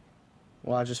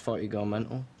 Well, I just thought you'd go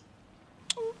mental.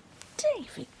 Oh,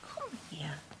 David, come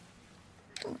here.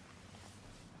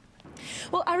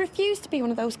 Well, I refuse to be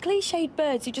one of those cliched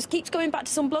birds who just keeps going back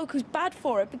to some bloke who's bad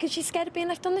for her because she's scared of being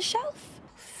left on the shelf.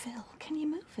 Phil, can you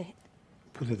move it?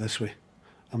 Put it this way,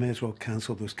 I may as well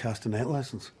cancel those castanet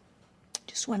lessons.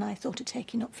 Just when I thought of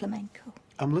taking up flamenco.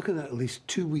 I'm looking at least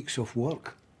 2 weeks off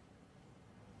work.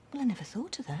 Well, I never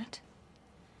thought of that.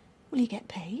 Will you get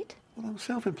paid? Well, I'm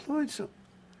self-employed, so...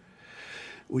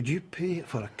 Would you pay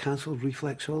for a cancelled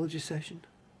reflexology session?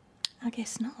 I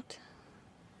guess not.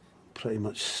 Pretty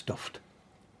much stuffed.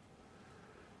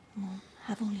 Well,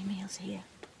 have all your meals here.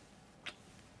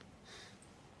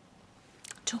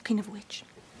 Talking of which...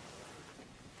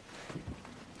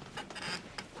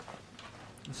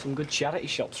 There's some good charity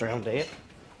shops around here,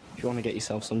 if you want to get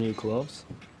yourself some new clothes.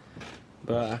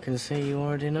 But I can see you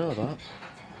already know that.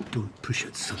 Don't push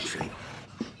it, sunshine.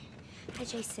 Hey,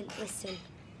 Jason, listen.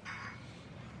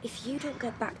 If you don't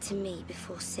get back to me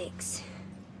before 6,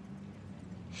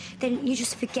 then you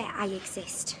just forget I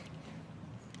exist.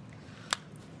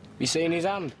 You seen his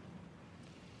hand?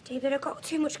 David, I've got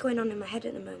too much going on in my head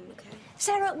at the moment, okay?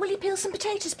 Sarah, will you peel some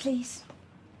potatoes, please?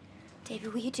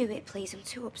 David, will you do it, please? I'm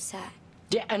too upset.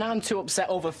 Yeah, and I'm too upset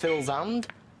over Phil's hand.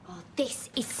 Oh, this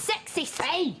is sexist,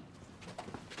 hey!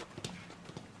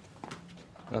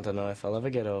 I don't know if I'll ever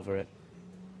get over it.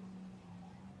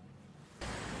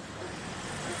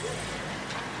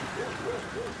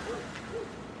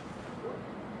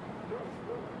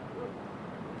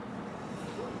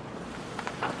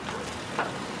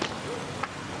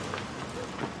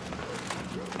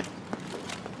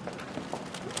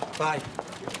 Bye.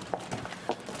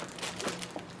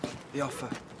 The offer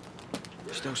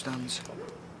still stands.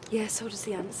 Yeah, so does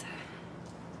the answer.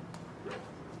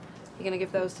 You're gonna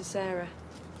give those to Sarah?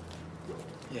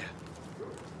 Yeah.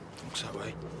 Looks that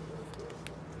way.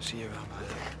 See you around by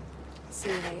then. See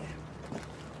you later.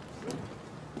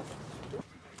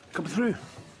 Come through.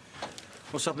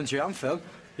 What's happened to your hand, Phil?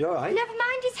 You all right? Never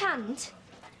mind his hand.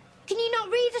 Can you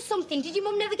not read or something? Did your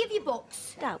mum never give you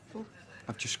books? Doubtful.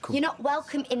 I've just come. You're not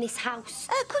welcome in this house.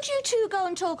 Could you two go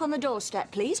and talk on the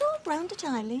doorstep, please, or round at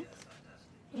Eileen?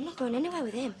 I'm not going anywhere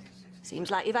with him. Seems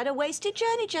like you've had a wasted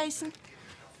journey, Jason.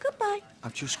 Goodbye.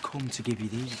 I've just come to give you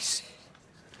these.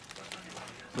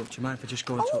 Look, do you mind if I just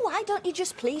go and Oh, talk? why don't you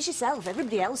just please yourself?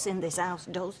 Everybody else in this house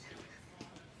does.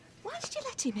 Why did you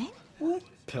let him in? What?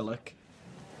 Pillock.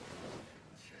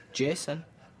 Jason.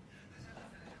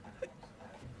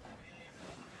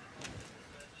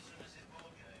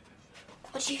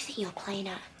 What do you think you're playing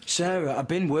at? Sarah, I've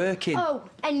been working. Oh,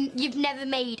 and you've never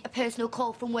made a personal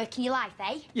call from work in your life,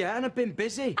 eh? Yeah, and I've been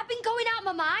busy. I've been going out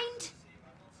of my mind.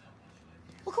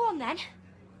 Well, go on then.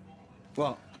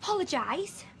 What?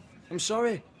 Apologise. I'm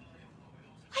sorry.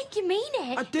 Like you mean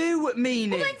it. I do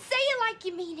mean Well, it. then say it like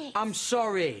you mean it. I'm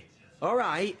sorry. All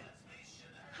right.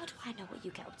 How do I know what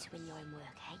you get up to when you're in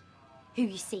work, eh? Who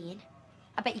you seeing?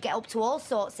 I bet you get up to all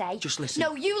sorts, eh? Just listen.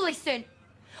 No, you listen.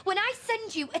 When I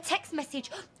send you a text message,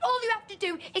 all you have to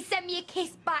do is send me a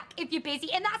kiss back if you're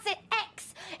busy, and that's an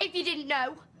X if you didn't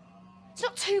know. It's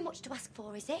not too much to ask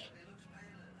for, is it?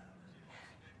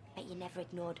 Bet you never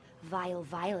ignored Vile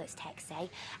Violet's text, eh?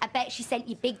 I bet she sent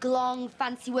you big, long,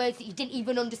 fancy words that you didn't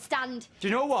even understand. Do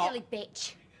you know what? Silly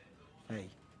bitch. Hey.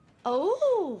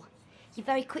 Oh, you're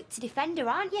very quick to defend her,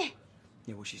 aren't you?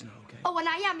 Yeah, well, she's not okay. Oh, and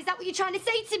I am. Is that what you're trying to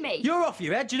say to me? You're off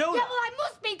your head, do you know Yeah, that? well, I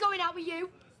must be going out with you.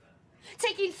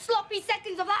 Taking sloppy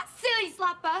seconds of that silly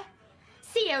slapper.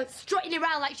 See her strutting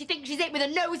around like she thinks she's it with her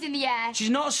nose in the air.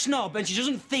 She's not a snob and she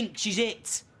doesn't think she's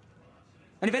it.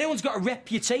 And if anyone's got a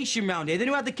reputation round here, then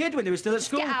who had the kid when they were still at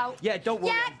school? Get out. Yeah, don't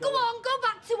worry. Yeah, go on, go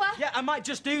back to her. Yeah, I might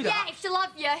just do that. Yeah, if she'll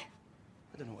have you.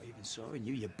 I don't know what I even saw in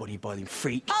you, you bunny boiling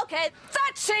freak. OK,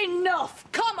 that's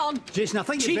enough. Come on. Jason, I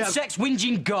think you Cheap better... sex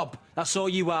whinging gob. That's all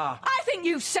you are. I think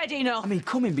you've said enough. I mean,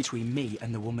 come in between me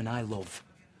and the woman I love.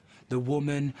 The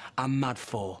woman I'm mad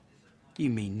for. You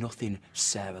mean nothing,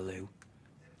 Sarah Lou.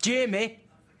 Jamie,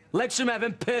 legs from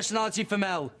heaven, personality from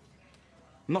hell.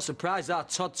 I'm not surprised our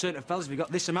Todd turned to fellas if we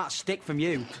got this amount of stick from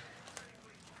you.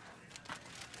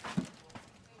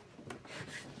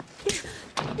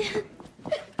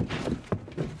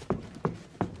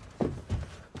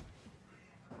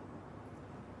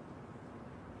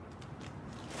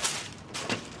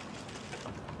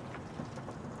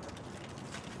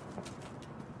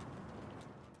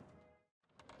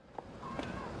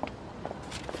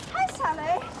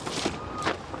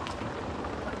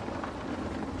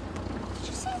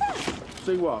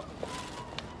 See what?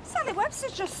 Sally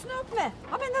Webster's just snubbed me.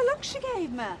 I mean, the look she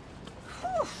gave me.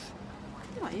 Whew.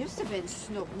 I'm not used to being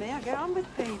snubbed me. I get on with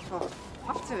people.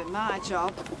 I have to in my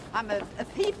job. I'm a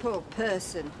people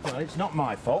person. Well, it's not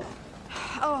my fault.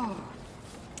 Oh.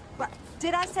 Well,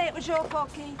 did I say it was your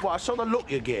fault, Keith? Well, I saw the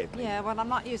look you gave me. Yeah, well, I'm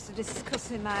not used to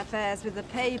discussing my affairs with the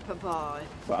paper boy.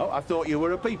 Well, I thought you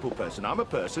were a people person. I'm a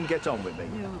person. Get on with me.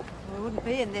 No, we wouldn't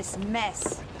be in this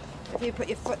mess if you put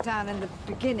your foot down in the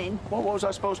beginning. Well, what was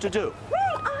I supposed to do?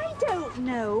 Well, I don't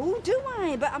know, do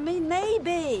I? But, I mean,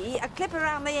 maybe a clip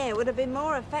around the ear would have been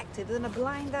more effective than a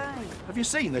blind eye. Have you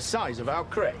seen the size of our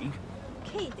Craig?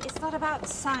 Keith, it's not about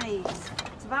size.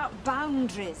 It's about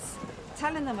boundaries.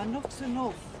 Telling them enough's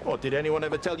enough. What, did anyone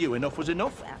ever tell you enough was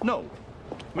enough? No.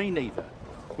 Me neither.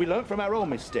 We learnt from our own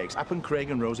mistakes. Happen Craig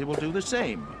and Rosie will do the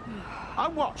same. I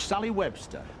watched Sally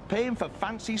Webster paying for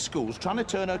fancy schools, trying to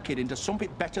turn her kid into something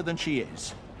better than she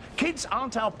is. Kids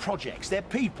aren't our projects, they're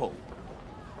people.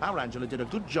 Our Angela did a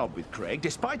good job with Craig.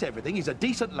 Despite everything, he's a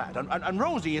decent lad. And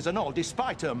Rosie is and all,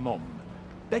 despite her mum.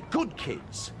 They're good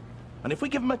kids. And if we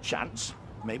give them a chance,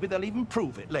 maybe they'll even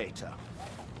prove it later.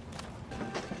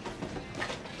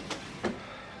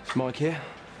 Is Mike here?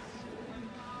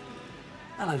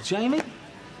 Hello, Jamie.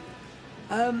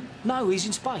 No, he's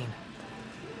in Spain.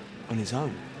 On his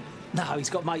own? No, he's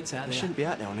got mates out there. He shouldn't be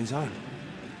out there on his own.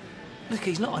 Look,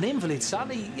 he's not an invalid,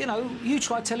 son. You know, you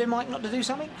try telling Mike not to do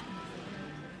something.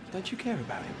 Don't you care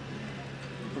about him?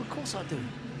 Well, of course I do.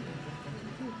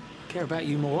 Care about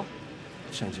you more.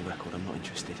 Change the record, I'm not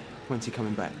interested. When's he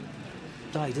coming back?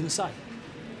 No, he didn't say.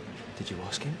 Did you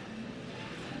ask him?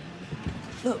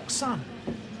 Look, son,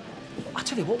 I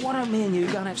tell you what, why don't me and you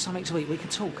go and have something to eat? We can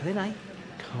talk, then, eh?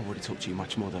 Can't really talk to you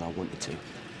much more than I wanted to.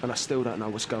 And I still don't know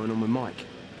what's going on with Mike.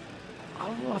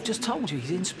 Oh, I've just told you,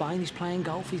 he's in Spain, he's playing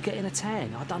golf, he's getting a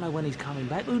tan. I don't know when he's coming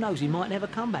back. Who knows, he might never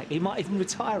come back. He might even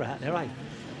retire out there, eh?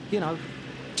 You know.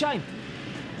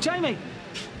 Jamie!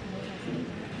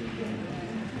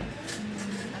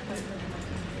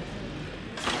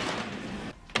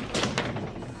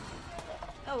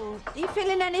 Oh, are you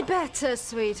feeling any better,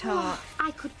 sweetheart? Oh,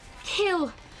 I could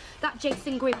kill that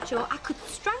Jason Grimshaw. I could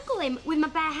strangle him with my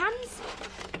bare hands.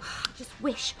 I just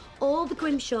wish all the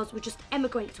Grimshaws would just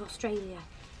emigrate to Australia.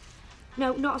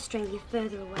 No, not Australia,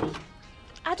 further away.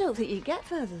 I don't think you'd get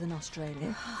further than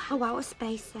Australia. Oh, outer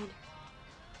space, then.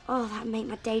 Oh, that'd make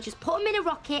my day. Just put them in a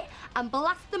rocket and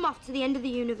blast them off to the end of the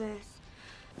universe.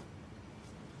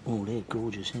 Oh, they're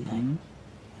gorgeous, aren't they?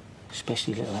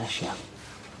 Especially little Asher.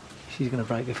 She's going to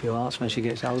break a few hearts when she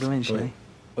gets older, isn't she?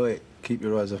 Wait, keep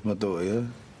your eyes off my daughter, yeah?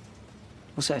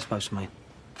 What's that supposed to mean?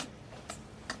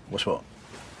 What's what?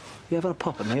 You having a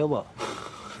pop at me or what?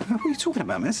 What are you talking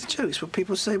about, man? It's a joke. It's what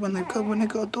people say when they've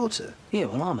got a daughter. Yeah,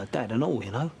 well, I'm a dad and all,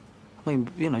 you know. I mean,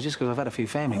 you know, just because I've had a few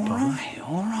family problems.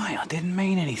 All right, I didn't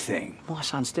mean anything. My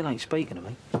son still ain't speaking to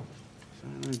me.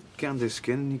 Get under his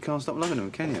skin and you can't stop loving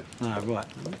him, can you? No, right.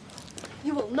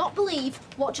 You will not believe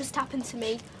what just happened to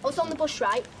me. I was on the bus,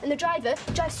 right, and the driver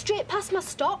drives straight past my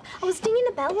stop. I was dinging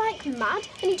the bell like mad,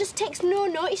 and he just takes no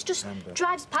notice, just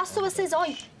drives past. So I says,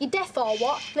 "Oi, you deaf or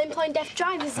what? I'm employing deaf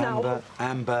drivers now."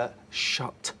 Amber,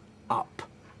 shut up.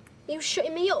 Are you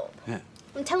shutting me up? Yeah.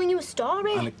 I'm telling you a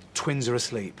story. And the twins are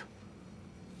asleep.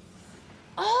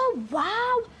 Oh,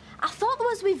 wow. I thought that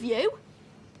was with you.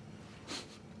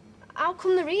 How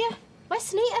come they're here?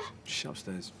 Where's Sunita? Shh,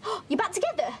 upstairs. You back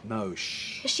together? No,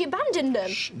 shh. Has she abandoned them?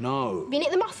 Shh, no. Have you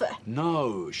nicked them off her?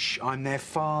 No, shh. I'm their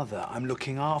father. I'm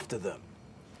looking after them.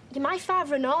 You're my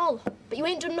father and all, but you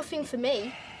ain't done nothing for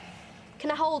me.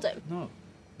 Can I hold him? No,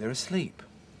 they're asleep.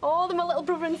 Oh, they're my little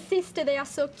brother and sister. They are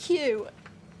so cute.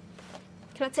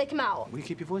 Can I take them out? Will you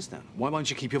keep your voice down? Why won't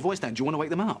you keep your voice down? Do you want to wake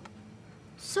them up?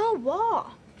 So what?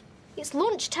 It's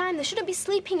lunchtime. They shouldn't be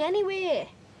sleeping anyway.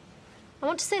 I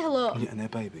want to say hello. Yeah, and they're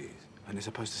babies, and they're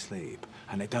supposed to sleep,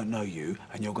 and they don't know you,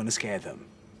 and you're going to scare them.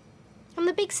 I'm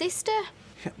the big sister.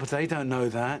 Yeah, but they don't know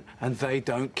that, and they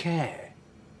don't care.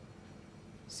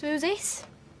 So who's this?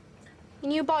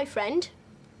 Your new boyfriend?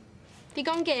 Have you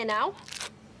gone gay now?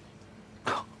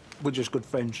 We're just good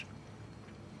friends.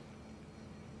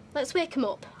 Let's wake him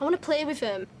up. I want to play with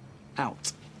him.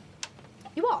 Out.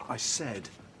 You what? I said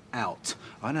out.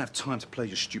 I don't have time to play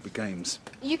your stupid games.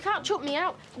 You can't chuck me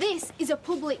out. This is a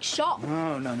public shop.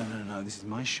 No. This is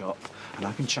my shop, and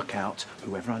I can chuck out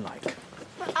whoever I like.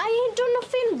 But I ain't done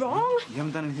nothing wrong. You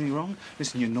haven't done anything wrong?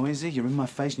 Listen, you're noisy, you're in my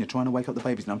face, and you're trying to wake up the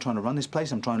babies. And I'm trying to run this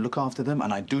place, I'm trying to look after them,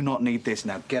 and I do not need this.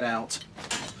 Now get out.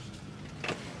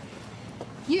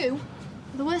 You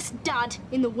are the worst dad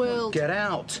in the world. Get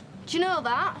out. Do you know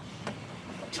that?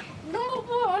 Number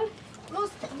one,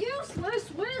 most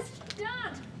useless worst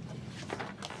dad.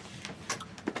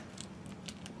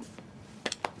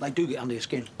 They do get under your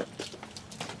skin.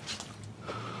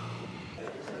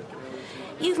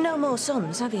 You've no more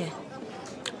sons, have you?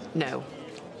 No,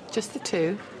 just the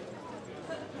two.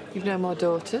 You've no more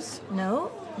daughters?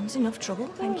 No, there's enough trouble,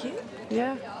 thank you.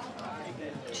 Yeah.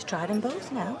 She's tried them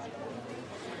both now.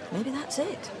 Maybe that's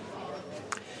it.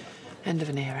 End of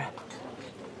an era.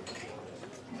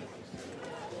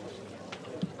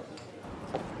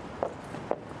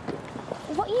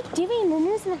 What are you doing?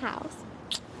 Nana's in the house.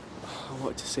 I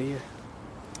wanted to see you.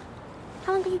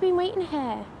 How long have you been waiting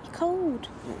here? You're cold.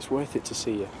 It's worth it to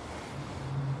see you.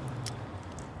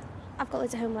 I've got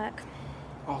loads of homework.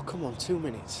 Oh, come on, 2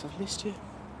 minutes. I've missed you.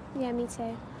 Yeah, me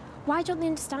too. Why don't they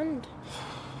understand?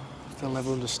 They'll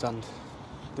never understand.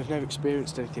 They've never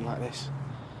experienced anything like this.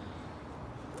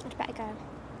 I'd better go.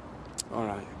 All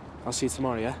right. I'll see you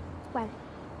tomorrow, yeah? When?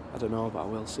 I don't know, but I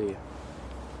will see you.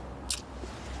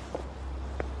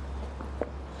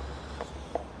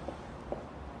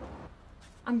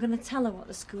 I'm going to tell her what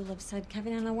the school have said,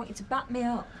 Kevin, and I want you to back me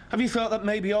up. Have you thought that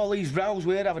maybe all these rows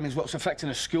we're having is what's affecting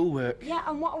her schoolwork? Yeah,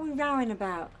 and what are we rowing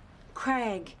about?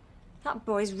 Craig, that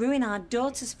boy's ruining our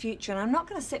daughter's future, and I'm not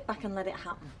going to sit back and let it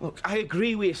happen. Look, I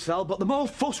agree with you, Sal, but the more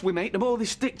fuss we make, the more they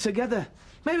stick together.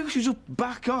 Maybe we should just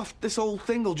back off. This whole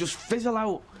thing will just fizzle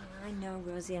out. I know,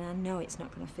 Rosie, and I know it's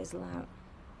not going to fizzle out.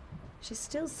 She's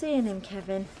still seeing him,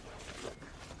 Kevin.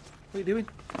 What are you doing?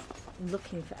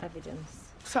 Looking for evidence.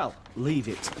 Sal, leave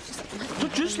it.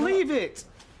 Just leave it.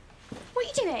 What are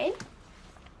you doing?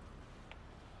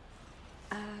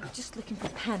 Just looking for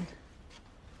a pen.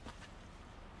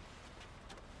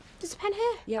 There's a pen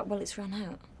here? Yeah, well, it's run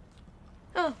out.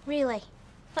 Oh, really?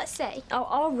 Let's see. Oh,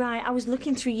 all right. I was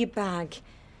looking through your bag.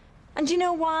 And do you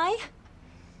know why?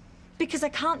 Because I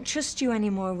can't trust you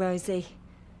anymore, Rosie.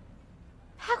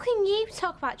 How can you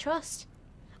talk about trust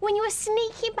when you were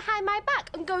sneaking behind my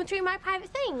back and going through my private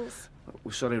things?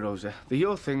 We're sorry, Rosie. They're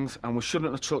your things, and we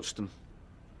shouldn't have touched them.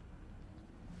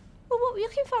 Well, what were you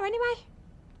looking for anyway?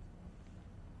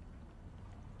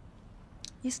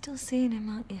 You're still seeing him,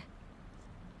 aren't you?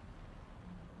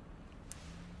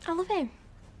 I love him.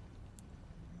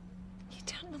 You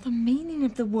don't know the meaning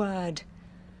of the word.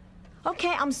 OK,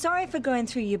 I'm sorry for going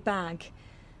through your bag,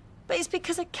 but it's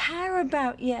because I care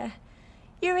about you.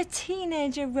 You're a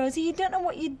teenager, Rosie. You don't know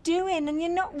what you're doing, and you're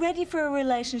not ready for a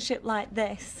relationship like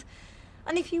this.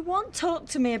 And if you won't talk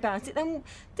to me about it, then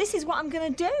this is what I'm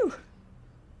going to do.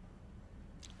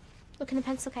 Look in the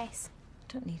pencil case.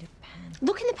 I don't need a pen.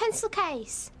 Look in the pencil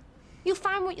case. You'll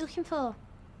find what you're looking for.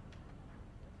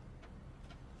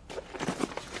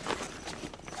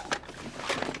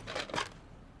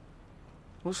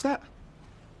 What's that?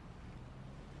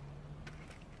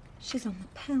 She's on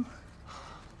the pill.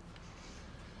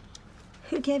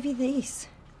 Who gave you these?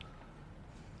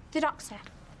 The doctor.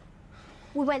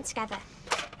 We went together.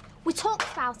 We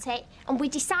talked about it and we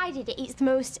decided it's the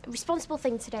most responsible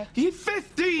thing to do. You're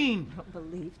 15! I don't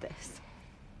believe this.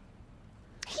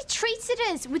 He treated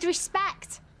us with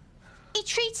respect. He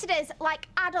treated us like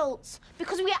adults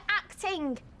because we are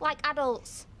acting like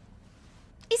adults.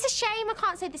 It's a shame I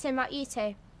can't say the same about you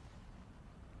two.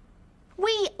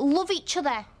 We love each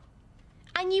other.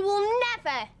 And you will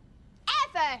never,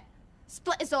 ever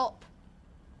split us up.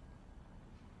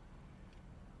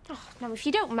 Oh, now, if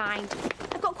you don't mind,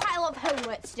 I've got quite a lot of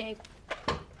homework to do.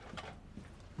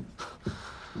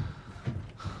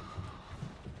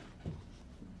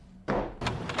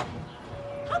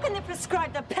 How can they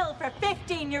prescribe the pill for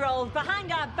 15-year-olds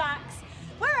behind our backs?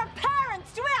 We're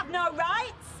parents. Do we have no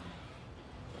rights?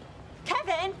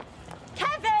 Kevin!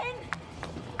 Kevin!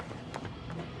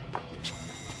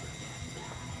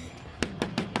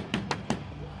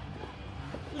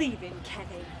 Leave him,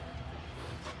 Kevin.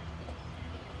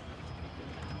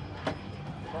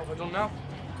 What have I done now?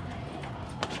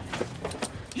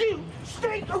 You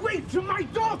stay away from my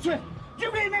daughter! Do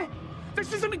you hear me?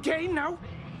 This isn't a game now.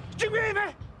 Do you hear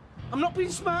me? I'm not being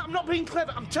smart, I'm not being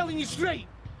clever, I'm telling you straight.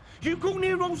 You go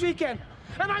near Rosie again,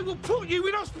 and I will put you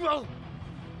in hospital.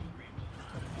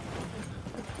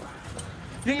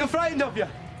 You think I'm frightened of you?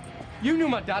 You knew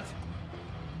my dad.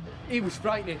 He was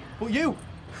frightening. But you?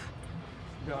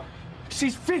 No.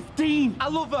 She's 15. I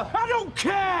love her. I don't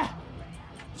care.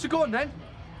 So go on then.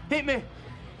 Hit me.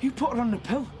 You put her on the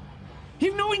pill.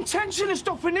 You've no intention of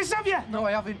stopping this, have you? No,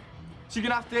 I haven't. So you're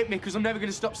gonna have to hit me because I'm never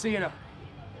gonna stop seeing her.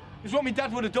 It's what my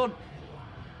dad would have done.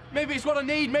 Maybe it's what I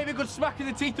need. Maybe a good smack in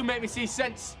the teeth will make me see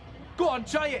sense. Go on,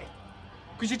 try it.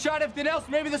 Because you tried everything else,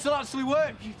 maybe this will actually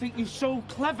work. You think you're so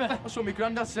clever? That's what my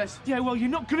granddad says. Yeah, well, you're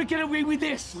not going to get away with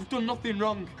this. We've done nothing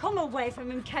wrong. Come away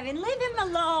from him, Kevin. Leave him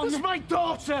alone. That's my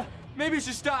daughter. Maybe you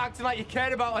should start acting like you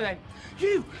care about her then.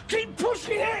 You keep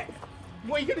pushing it.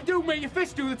 What are you gonna do? Make your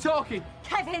fist do the talking?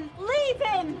 Kevin, leave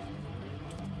him!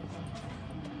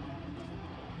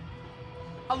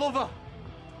 I love her.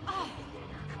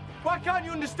 Why can't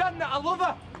you understand that? I love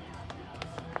her.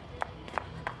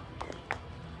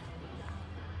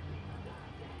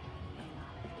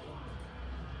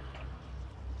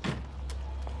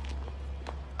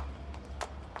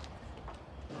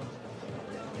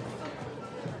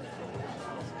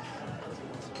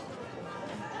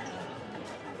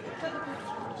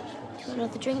 Do you want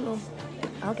another drink, Mum?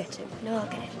 I'll get it. No, I'll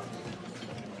get it.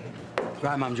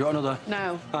 Right, Mum, do you want another?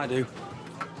 No. I do.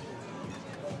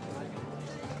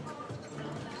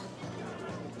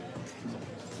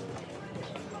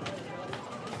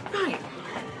 Right.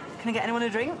 Can I get anyone a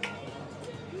drink?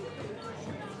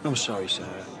 I'm sorry,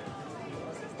 Sarah.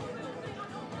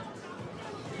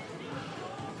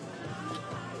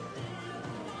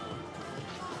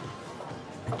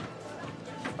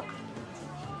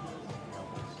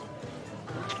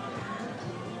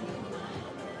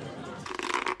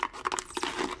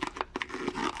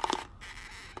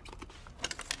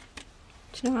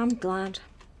 Do you know, I'm glad.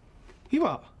 You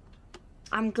what?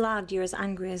 I'm glad you're as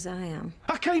angry as I am.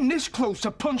 I came this close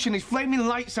to punching his flaming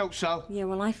lights out, Sal. Yeah,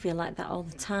 well, I feel like that all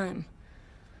the time.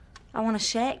 I want to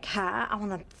shake her, I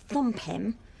want to thump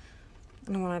him,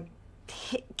 and I want to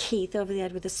hit Keith over the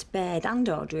head with a spade, and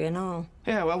Audrey and all.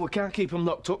 Yeah, well, we can't keep them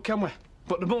locked up, can we?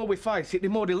 But the more we fight it, the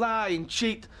more they lie and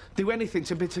cheat, do anything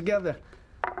to be together.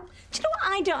 Do you know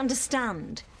what I don't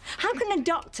understand? How can a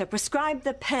doctor prescribe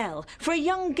the pill for a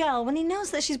young girl when he knows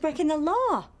that she's breaking the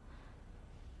law?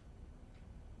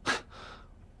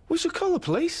 We should call the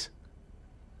police.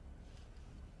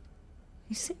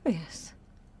 You serious?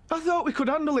 I thought we could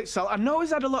handle it, Sal. I know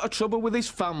he's had a lot of trouble with his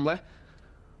family,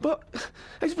 but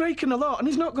he's breaking the law and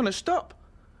he's not going to stop.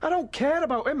 I don't care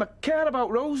about him, I care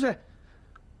about Rosie.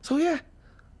 So, yeah,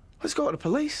 let's go to the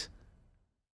police.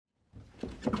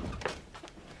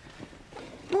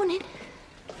 Morning.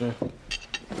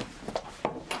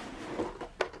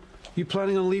 You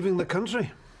planning on leaving the country?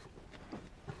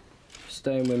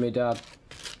 Staying with me, Dad.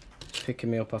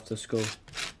 Picking me up after school.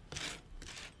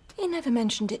 You never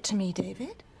mentioned it to me,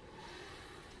 David.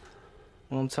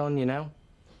 Well, I'm telling you now.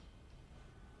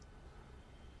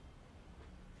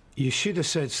 You should have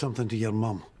said something to your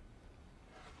mum.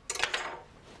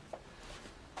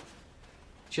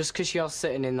 Just 'cause you're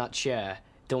sitting in that chair,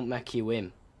 don't make you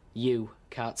him. You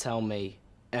can't tell me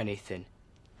anything.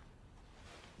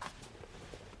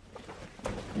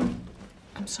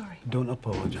 I'm sorry. Don't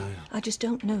apologise. I just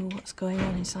don't know what's going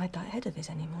on inside that head of his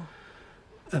anymore.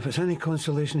 If it's any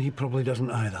consolation, he probably doesn't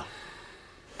either.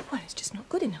 Well, it's just not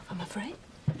good enough, I'm afraid.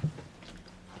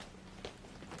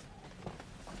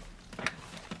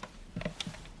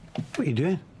 What are you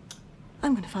doing?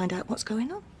 I'm going to find out what's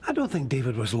going on. I don't think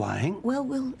David was lying. Well,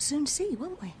 we'll soon see,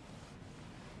 won't we?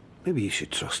 Maybe you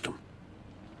should trust him.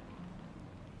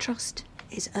 Trust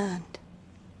is earned.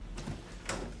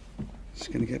 It's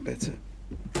gonna get better.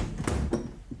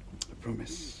 I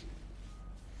promise.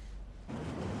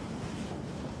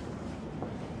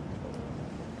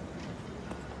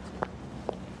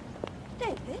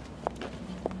 David?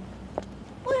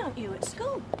 Why aren't you at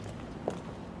school?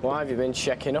 Why have you been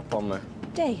checking up on me?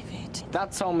 David.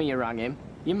 Dad told me you rang him.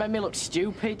 You made me look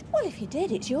stupid. Well, if you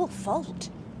did, it's your fault.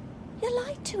 You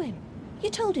lied to him. You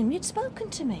told him you'd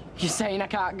spoken to me. You're saying I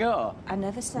can't go? I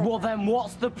never said Well, that. then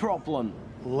what's the problem?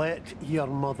 Let your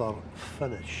mother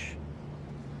finish.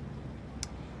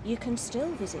 You can still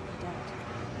visit your dad.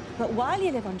 But while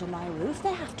you live under my roof,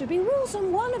 there have to be rules,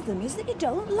 and one of them is that you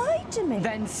don't lie to me.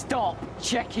 Then stop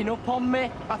checking up on me.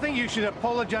 I think you should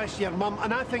apologise to your mum,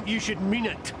 and I think you should mean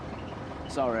it.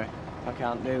 Sorry, I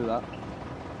can't do that.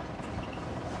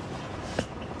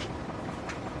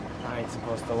 I ain't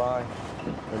supposed to lie,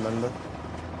 remember?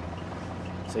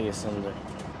 See you Sunday.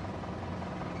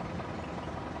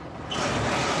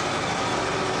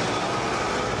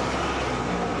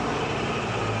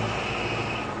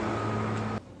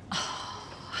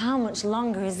 How much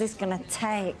longer is this going to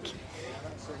take?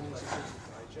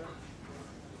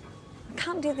 I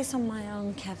can't do this on my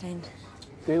own, Kevin.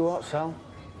 Do what, Sal?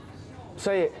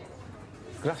 Say it.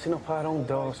 Grassing up our own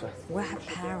daughter. We're her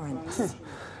parents.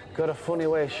 Got a funny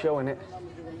way of showing it.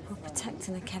 We're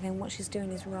protecting her, Kevin. What she's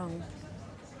doing is wrong.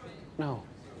 No.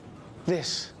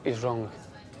 This is wrong.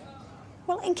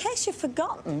 Well, in case you've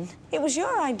forgotten, it was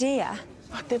your idea.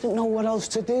 I didn't know what else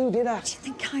to do, did I? Do you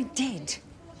think I did?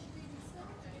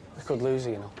 We could lose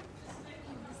her, you know.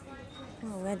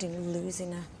 We're already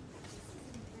losing her.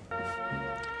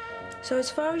 So as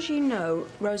far as you know,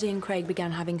 Rosie and Craig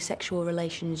began having sexual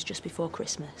relations just before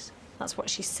Christmas? That's what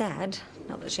she said.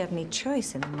 Not that she had any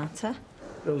choice in the matter.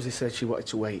 Rosie said she wanted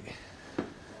to wait.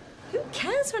 Who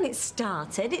cares when it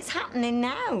started? It's happening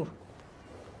now.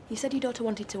 You said your daughter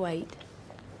wanted to wait.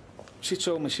 She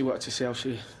told me she wanted to see how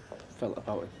she felt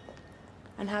about him.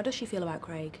 And how does she feel about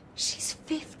Craig? She's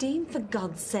 15, for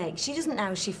God's sake. She doesn't know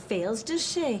how she feels, does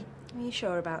she? Are you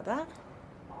sure about that?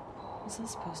 What's that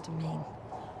supposed to mean?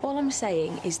 All I'm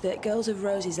saying is that girls of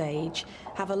Rosie's age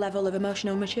have a level of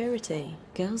emotional maturity.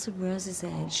 Girls of Rose's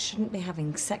age shouldn't be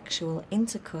having sexual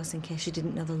intercourse, in case you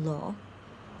didn't know the law.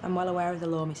 I'm well aware of the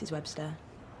law, Mrs. Webster.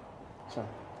 So,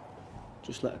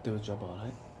 just let her do her job, all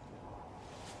right?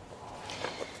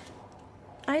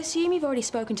 I assume you've already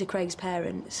spoken to Craig's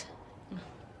parents.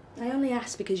 I only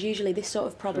ask because usually this sort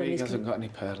of problem Craig is... hasn't got any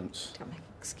parents. Don't make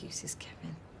excuses,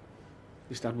 Kevin.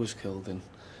 His dad was killed and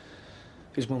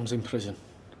his mum's in prison.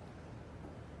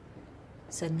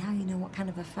 So now you know what kind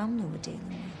of a family we're dealing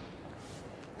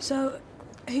with. So,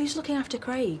 who's looking after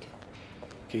Craig?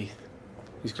 Keith,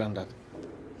 his granddad.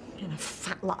 And a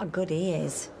fat lot of good he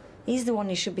is. He's the one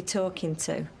you should be talking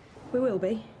to. We will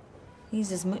be.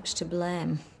 He's as much to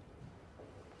blame.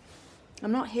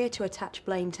 I'm not here to attach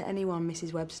blame to anyone,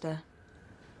 Mrs. Webster.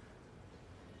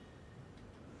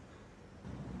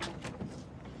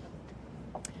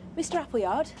 Mr.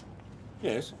 Appleyard?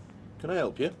 Yes? Can I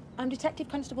help you? I'm Detective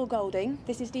Constable Golding.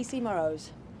 This is DC Morrows.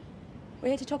 We're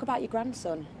here to talk about your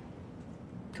grandson.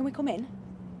 Can we come in?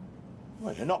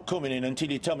 Well, you're not coming in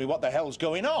until you tell me what the hell's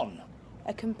going on.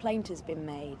 A complaint has been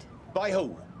made. By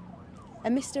who? A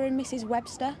Mr. and Mrs.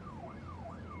 Webster.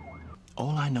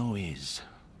 All I know is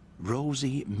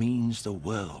Rosie means the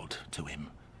world to him.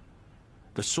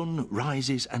 The sun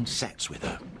rises and sets with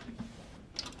her.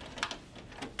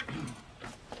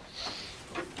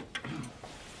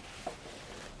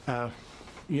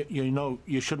 You know,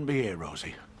 you shouldn't be here,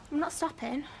 Rosie. I'm not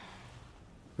stopping.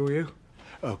 Who are you?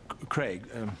 Oh, Craig,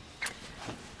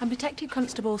 I'm Detective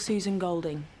Constable Susan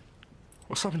Golding.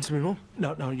 What's happened to me, Mum?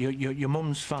 No, your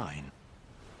mum's fine.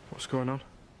 What's going on?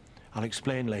 I'll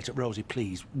explain later. Rosie,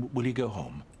 please, will you go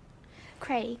home?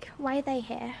 Craig, why are they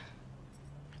here?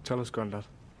 Tell us, Grandad.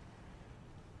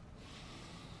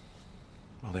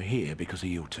 Well, they're here because of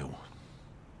you two.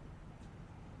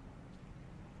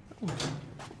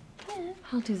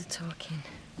 I'll do the talking.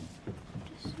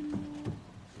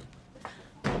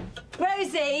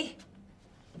 Rosie!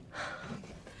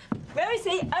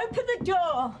 Rosie, open the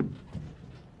door!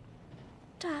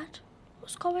 Dad,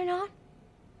 what's going on?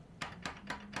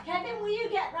 Kevin, will you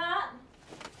get that?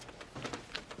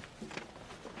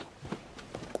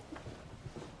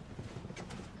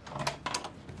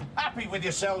 Happy with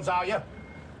yourselves, are you?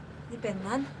 You been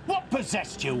then? What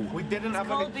possessed you? We didn't It's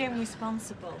called being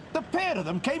responsible. The pair of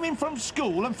them came in from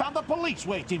school and found the police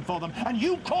waiting for them, and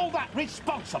you call that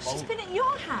responsible? She's been at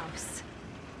your house.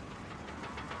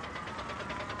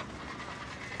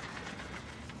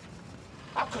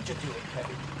 How could you do it,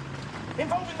 Kevin?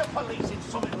 Involving the police in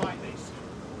something like this?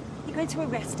 You going to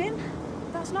arrest him?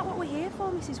 That's not what we're here for,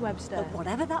 Mrs. Webster. But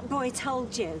whatever that boy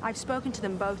told you. I've spoken to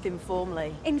them both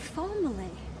informally. Informally?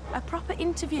 A proper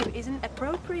interview isn't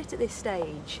appropriate at this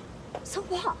stage. So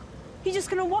what? You're just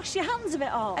going to wash your hands of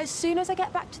it all? As soon as I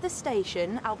get back to the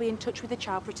station, I'll be in touch with the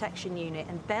Child Protection Unit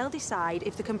and they'll decide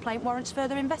if the complaint warrants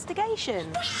further investigation.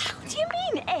 What do you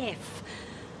mean, if?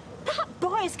 That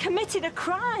boy's committed a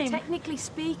crime. Technically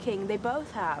speaking, they both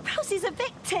have. Rosie's a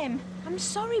victim. I'm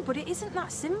sorry, but it isn't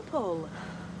that simple.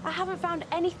 I haven't found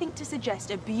anything to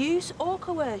suggest abuse or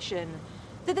coercion.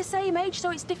 They're the same age, so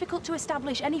it's difficult to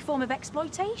establish any form of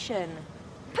exploitation.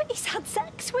 But he's had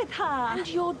sex with her. And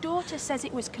your daughter says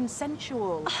it was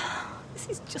consensual. This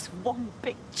is just one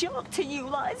big joke to you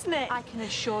lot, isn't it? I can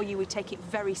assure you we take it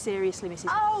very seriously, Mrs.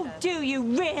 Oh, Webster. do you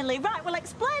really? Right, well,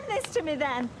 explain this to me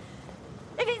then.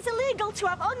 If it's illegal to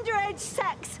have underage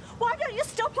sex, why don't you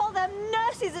stop all them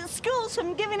nurses at schools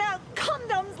from giving out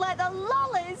condoms like the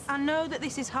lollies? I know that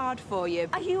this is hard for you.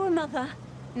 Are you a mother?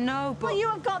 No, but... Well, you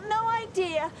have got no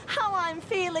idea how I'm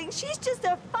feeling. She's just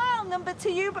a file number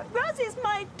to you, but Rosie's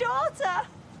my daughter.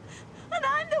 And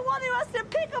I'm the one who has to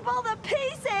pick up all the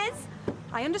pieces.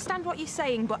 I understand what you're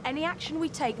saying, but any action we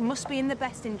take must be in the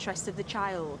best interest of the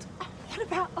child. What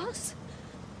about us?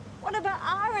 What about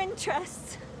our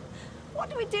interests? What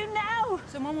do we do now?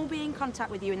 Someone will be in contact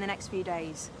with you in the next few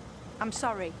days. I'm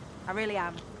sorry. I really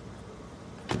am.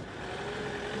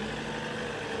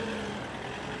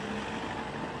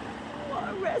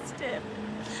 Arrest him.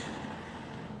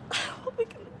 What are we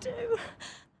going to do?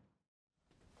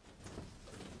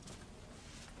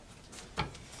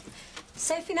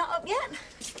 Sophie not up yet?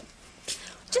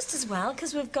 Just as well,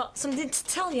 because we've got something to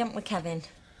tell you, haven't we, Kevin?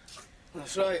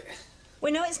 That's right.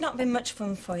 We know it's not been much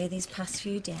fun for you these past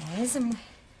few days, and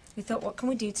We thought, what can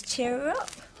we do to cheer her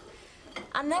up?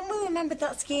 And then we remembered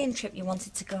that skiing trip you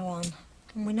wanted to go on.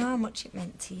 And we know how much it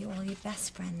meant to you, all your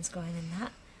best friends going in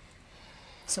that.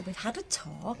 So we've had a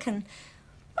talk and,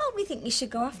 well, we think you should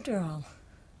go after all.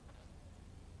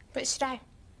 But should I?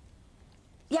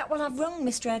 Yeah, well, I've rung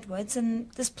Mr. Edwards and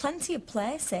there's plenty of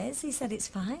places. He said it's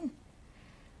fine.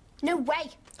 No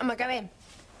way am I going.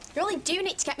 You're only doing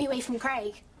it to get me away from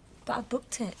Craig. But I've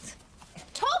booked it.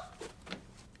 Tom!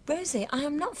 Rosie, I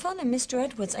am not phoning Mr.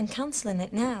 Edwards and cancelling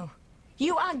it now.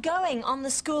 You are going on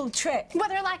the school trip.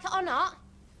 Whether I like it or not.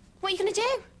 What are you going to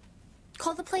do?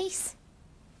 Call the police?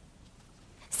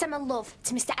 Send my love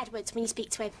to Mr. Edwards when you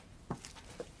speak to him.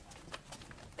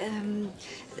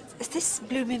 Is this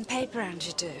blooming paper round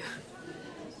you do?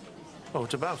 Oh,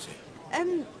 what about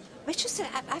it? It's just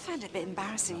I find it a bit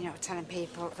embarrassing, you know, telling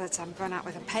people that I'm going out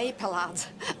with a paper lad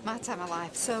my time of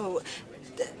life. So,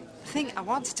 the thing I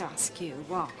wanted to ask you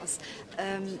was,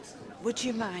 would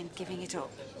you mind giving it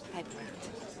up, paper round?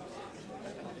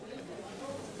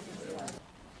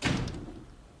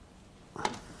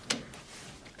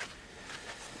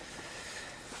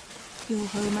 You're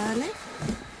home early?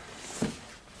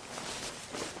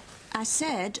 I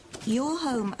said, you're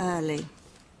home early.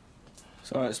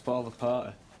 It's all right to spoil the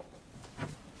party.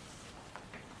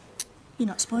 You're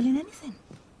not spoiling anything.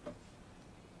 Is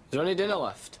there any dinner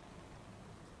left?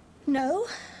 No,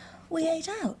 we ate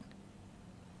out.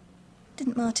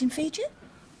 Didn't Martin feed you?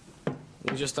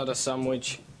 We just had a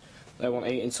sandwich. They won't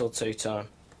eat until tea time.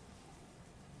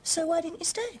 So why didn't you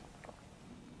stay?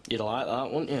 You'd like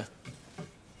that, wouldn't you?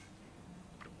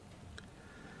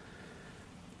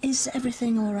 Is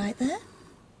everything all right there?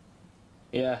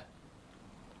 Yeah.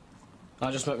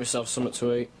 I just make myself something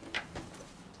to eat.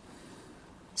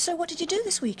 So what did you do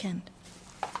this weekend?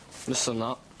 This and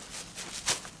that.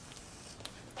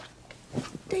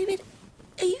 David,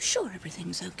 are you sure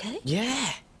everything's okay?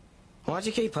 Yeah. Why do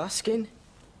you keep asking?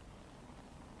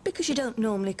 Because you don't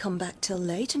normally come back till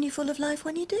late and you're full of life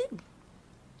when you do.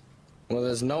 Well,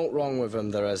 there's no wrong with them.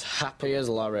 They're as happy as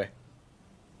Larry.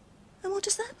 And what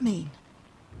does that mean?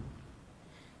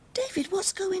 David,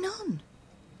 what's going on?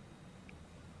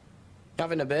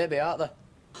 Having a baby, aren't they?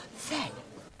 Then?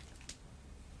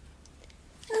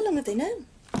 How long have they known?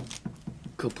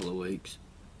 Couple of weeks.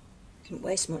 Didn't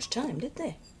waste much time, did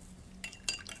they?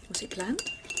 Was it planned?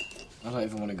 I don't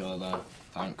even want to go there.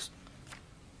 Thanks.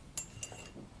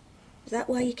 Is that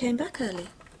why you came back early?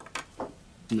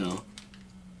 No.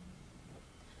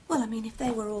 Well, I mean, if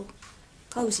they were all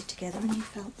cosy together and you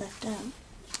felt left out,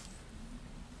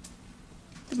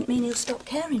 doesn't mean he'll stop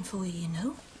caring for you, you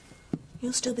know.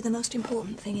 You'll still be the most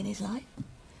important thing in his life.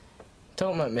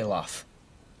 Don't make me laugh.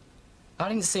 I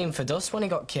didn't see him for dust when he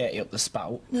got Katie up the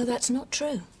spout. No, that's not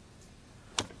true.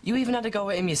 You even had to go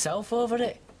at him yourself over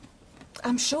it.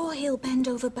 I'm sure he'll bend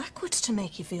over backwards to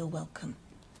make you feel welcome.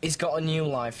 He's got a new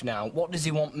life now. What does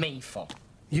he want me for?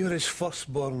 You're his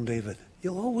firstborn, David.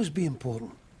 You'll always be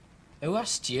important. Who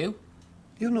asked you?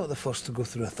 You're not the first to go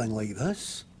through a thing like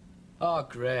this. Oh,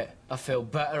 great. I feel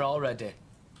better already.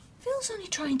 Phil's only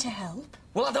trying to help.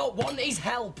 Well, I don't want his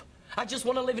help. I just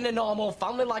want to live in a normal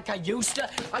family like I used to.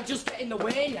 I just get in the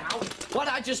way now. Why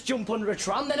don't I just jump under a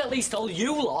tram? Then at least all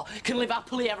you lot can live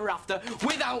happily ever after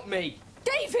without me.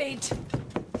 David!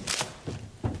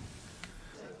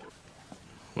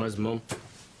 Where's Mum?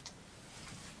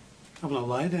 I'm not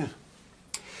lying there.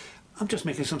 I'm just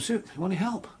making some soup. You want any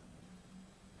help?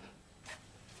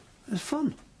 It's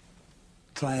fun.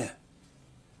 Try it.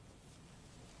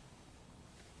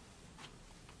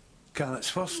 Carrots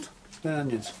first, then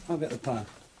onions. I'll get the pan.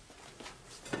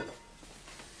 Do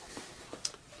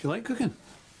you like cooking?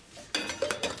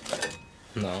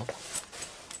 No.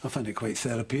 I find it quite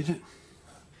therapeutic.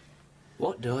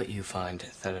 What don't you find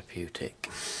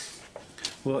therapeutic?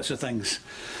 Lots of things.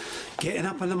 Getting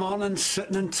up in the morning,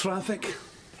 sitting in traffic.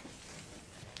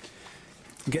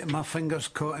 Getting my fingers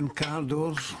caught in car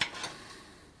doors.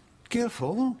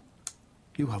 Careful.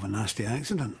 You'll have a nasty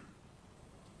accident.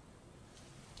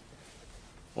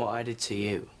 What I did to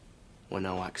you were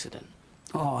no accident.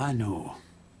 Oh, I know.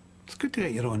 It's good to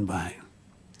get your own back.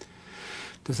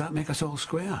 Does that make us all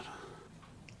square?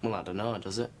 Well, I don't know,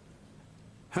 does it?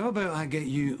 How about I get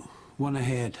you one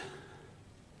ahead?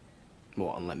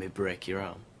 What, and let me break your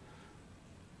arm?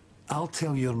 I'll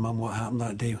tell your mum what happened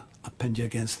that day I pinned you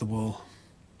against the wall.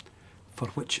 For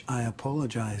which I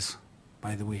apologise,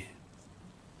 by the way.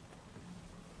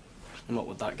 And what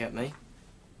would that get me?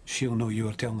 She'll know you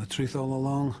were telling the truth all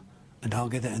along, and I'll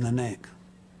get it in the neck.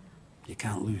 You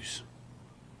can't lose.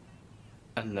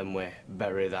 And then we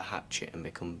bury the hatchet and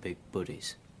become big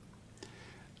buddies.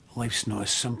 Life's not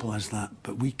as simple as that,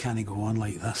 but we can't go on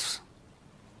like this.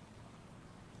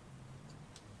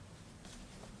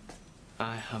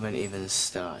 I haven't even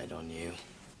started on you.